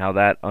seeing how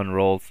that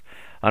unravels.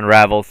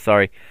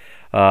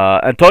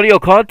 Antonio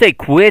Conte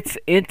quits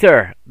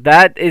Inter.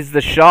 That is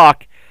the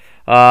shock.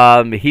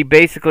 He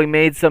basically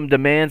made some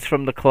demands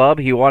from the club.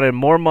 He wanted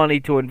more money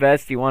to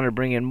invest. He wanted to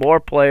bring in more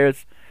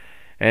players.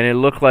 And it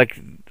looked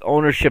like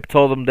ownership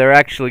told them they're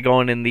actually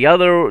going in the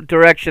other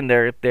direction.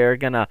 They're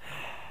going to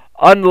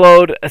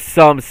unload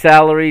some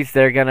salaries.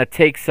 They're going to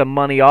take some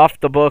money off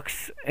the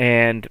books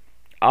and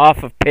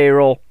off of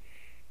payroll.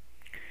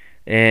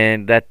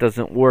 And that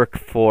doesn't work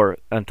for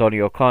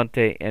Antonio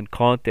Conte. And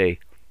Conte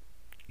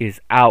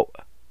is out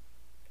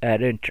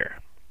at Inter.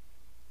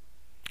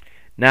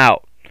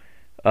 Now,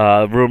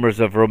 rumors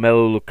of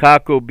Romelu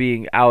Lukaku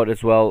being out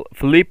as well.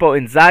 Filippo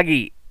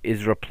Inzaghi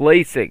is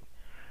replacing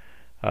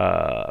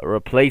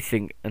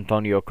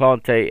Antonio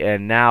Conte,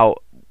 and now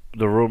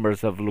the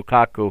rumors of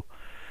Lukaku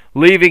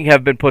leaving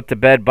have been put to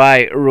bed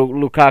by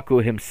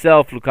Lukaku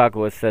himself.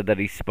 Lukaku has said that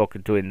he's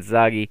spoken to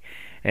Inzaghi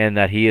and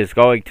that he is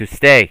going to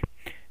stay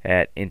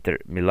at Inter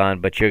Milan,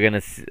 but you're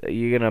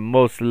gonna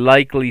most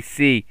likely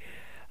see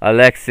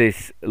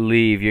Alexis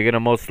leave. You're gonna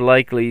most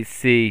likely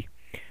see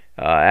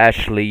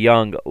Ashley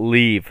Young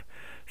leave.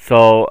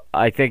 So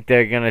I think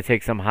they're gonna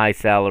take some high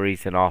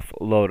salaries and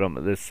offload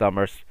them this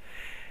summer.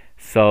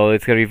 So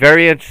it's going to be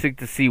very interesting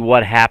to see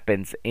what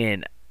happens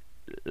in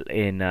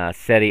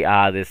Serie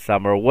A this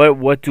summer.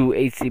 What do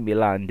AC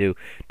Milan do?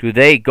 Do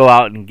they go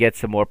out and get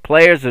some more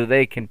players, or do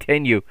they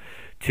continue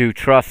to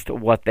trust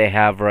what they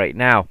have right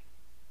now?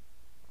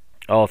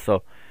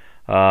 Also,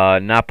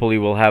 Napoli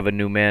will have a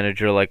new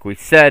manager, like we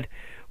said.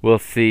 We'll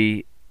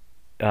see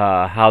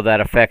how that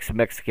affects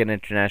Mexican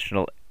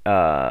international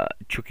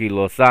Chucky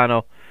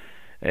Lozano,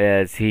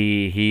 as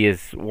he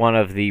is one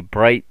of the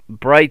bright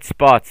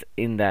spots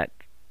in that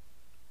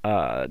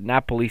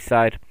Napoli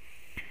side.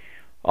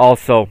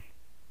 Also,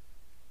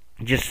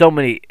 just so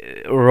many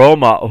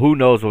Roma. Who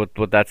knows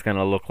what that's going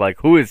to look like?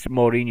 Who is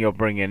Mourinho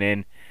bringing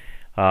in?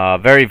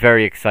 Very,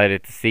 very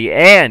excited to see,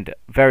 and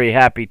very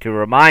happy to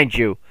remind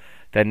you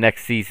that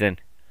next season,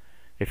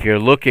 if you're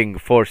looking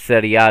for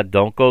Serie A,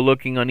 don't go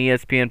looking on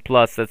ESPN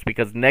Plus. That's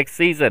because next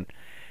season,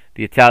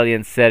 the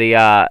Italian Serie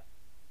A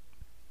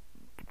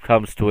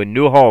comes to a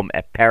new home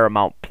at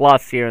Paramount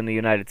Plus here in the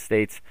United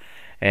States.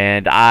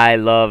 And I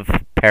love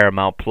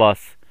Paramount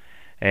Plus,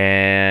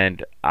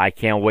 and I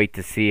can't wait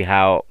to see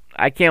how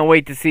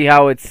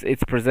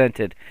it's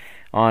presented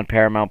on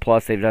Paramount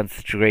Plus. They've done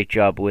such a great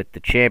job with the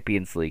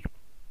Champions League.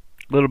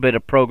 A little bit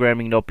of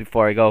programming note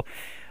before I go.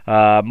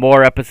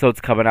 More episodes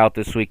coming out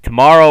this week.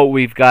 Tomorrow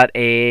we've got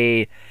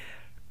a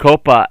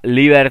Copa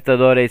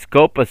Libertadores,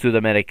 Copa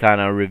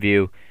Sudamericana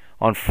review.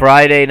 On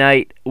Friday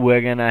night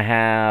we're gonna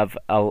have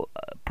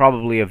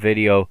probably a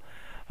video.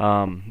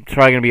 It's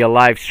probably going to be a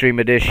live stream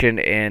edition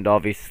and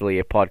obviously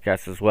a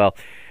podcast as well.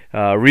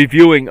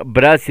 Reviewing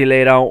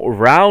Brasileirão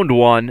Round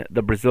 1.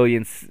 The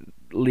Brazilian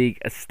League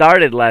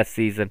started last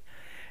season.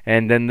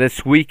 And then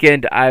this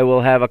weekend I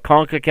will have a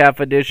CONCACAF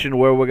edition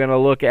where we're going to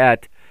look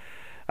at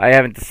I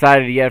haven't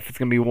decided yet if it's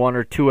going to be 1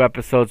 or 2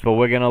 episodes, but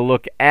we're going to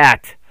look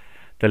at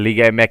the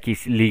Liga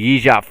MX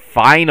Liguilla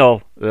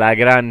final, La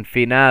Gran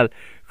Final,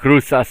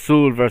 Cruz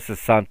Azul versus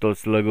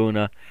Santos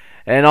Laguna.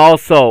 And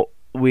also,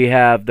 we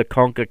have the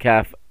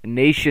CONCACAF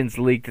Nations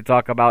League to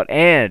talk about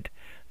and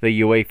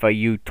the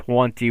UEFA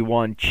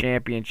U21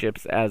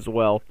 Championships as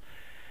well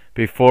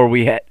before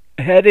we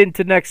head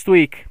into next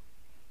week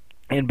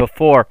and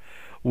before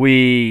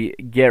we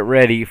get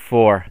ready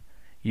for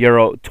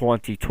Euro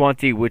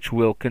 2020, which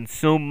will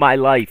consume my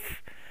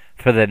life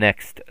for the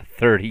next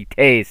 30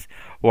 days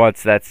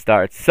once that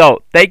starts.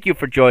 So, thank you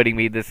for joining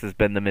me. This has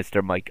been the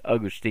Mr. Mike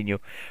Agustino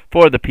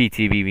for the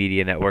PTB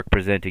Media Network,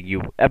 presenting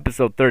you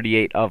episode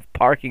 38 of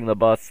Parking the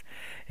Bus.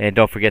 And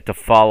don't forget to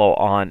follow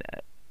on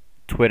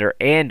Twitter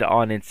and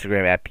on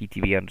Instagram at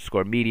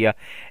PTB_media,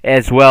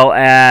 as well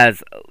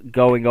as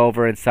going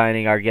over and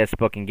signing our guest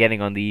book and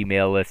getting on the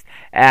email list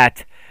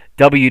at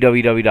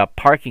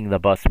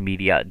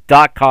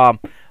www.parkingthebusmedia.com.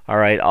 All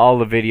right, all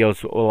the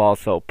videos will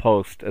also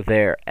post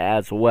there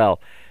as well.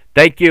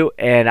 Thank you,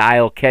 and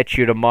I'll catch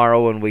you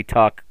tomorrow when we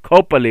talk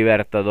Copa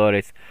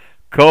Libertadores,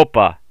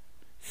 Copa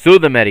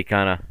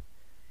Sudamericana.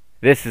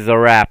 This is a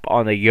wrap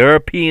on the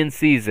European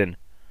season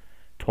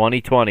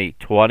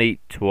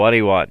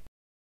 2020-2021.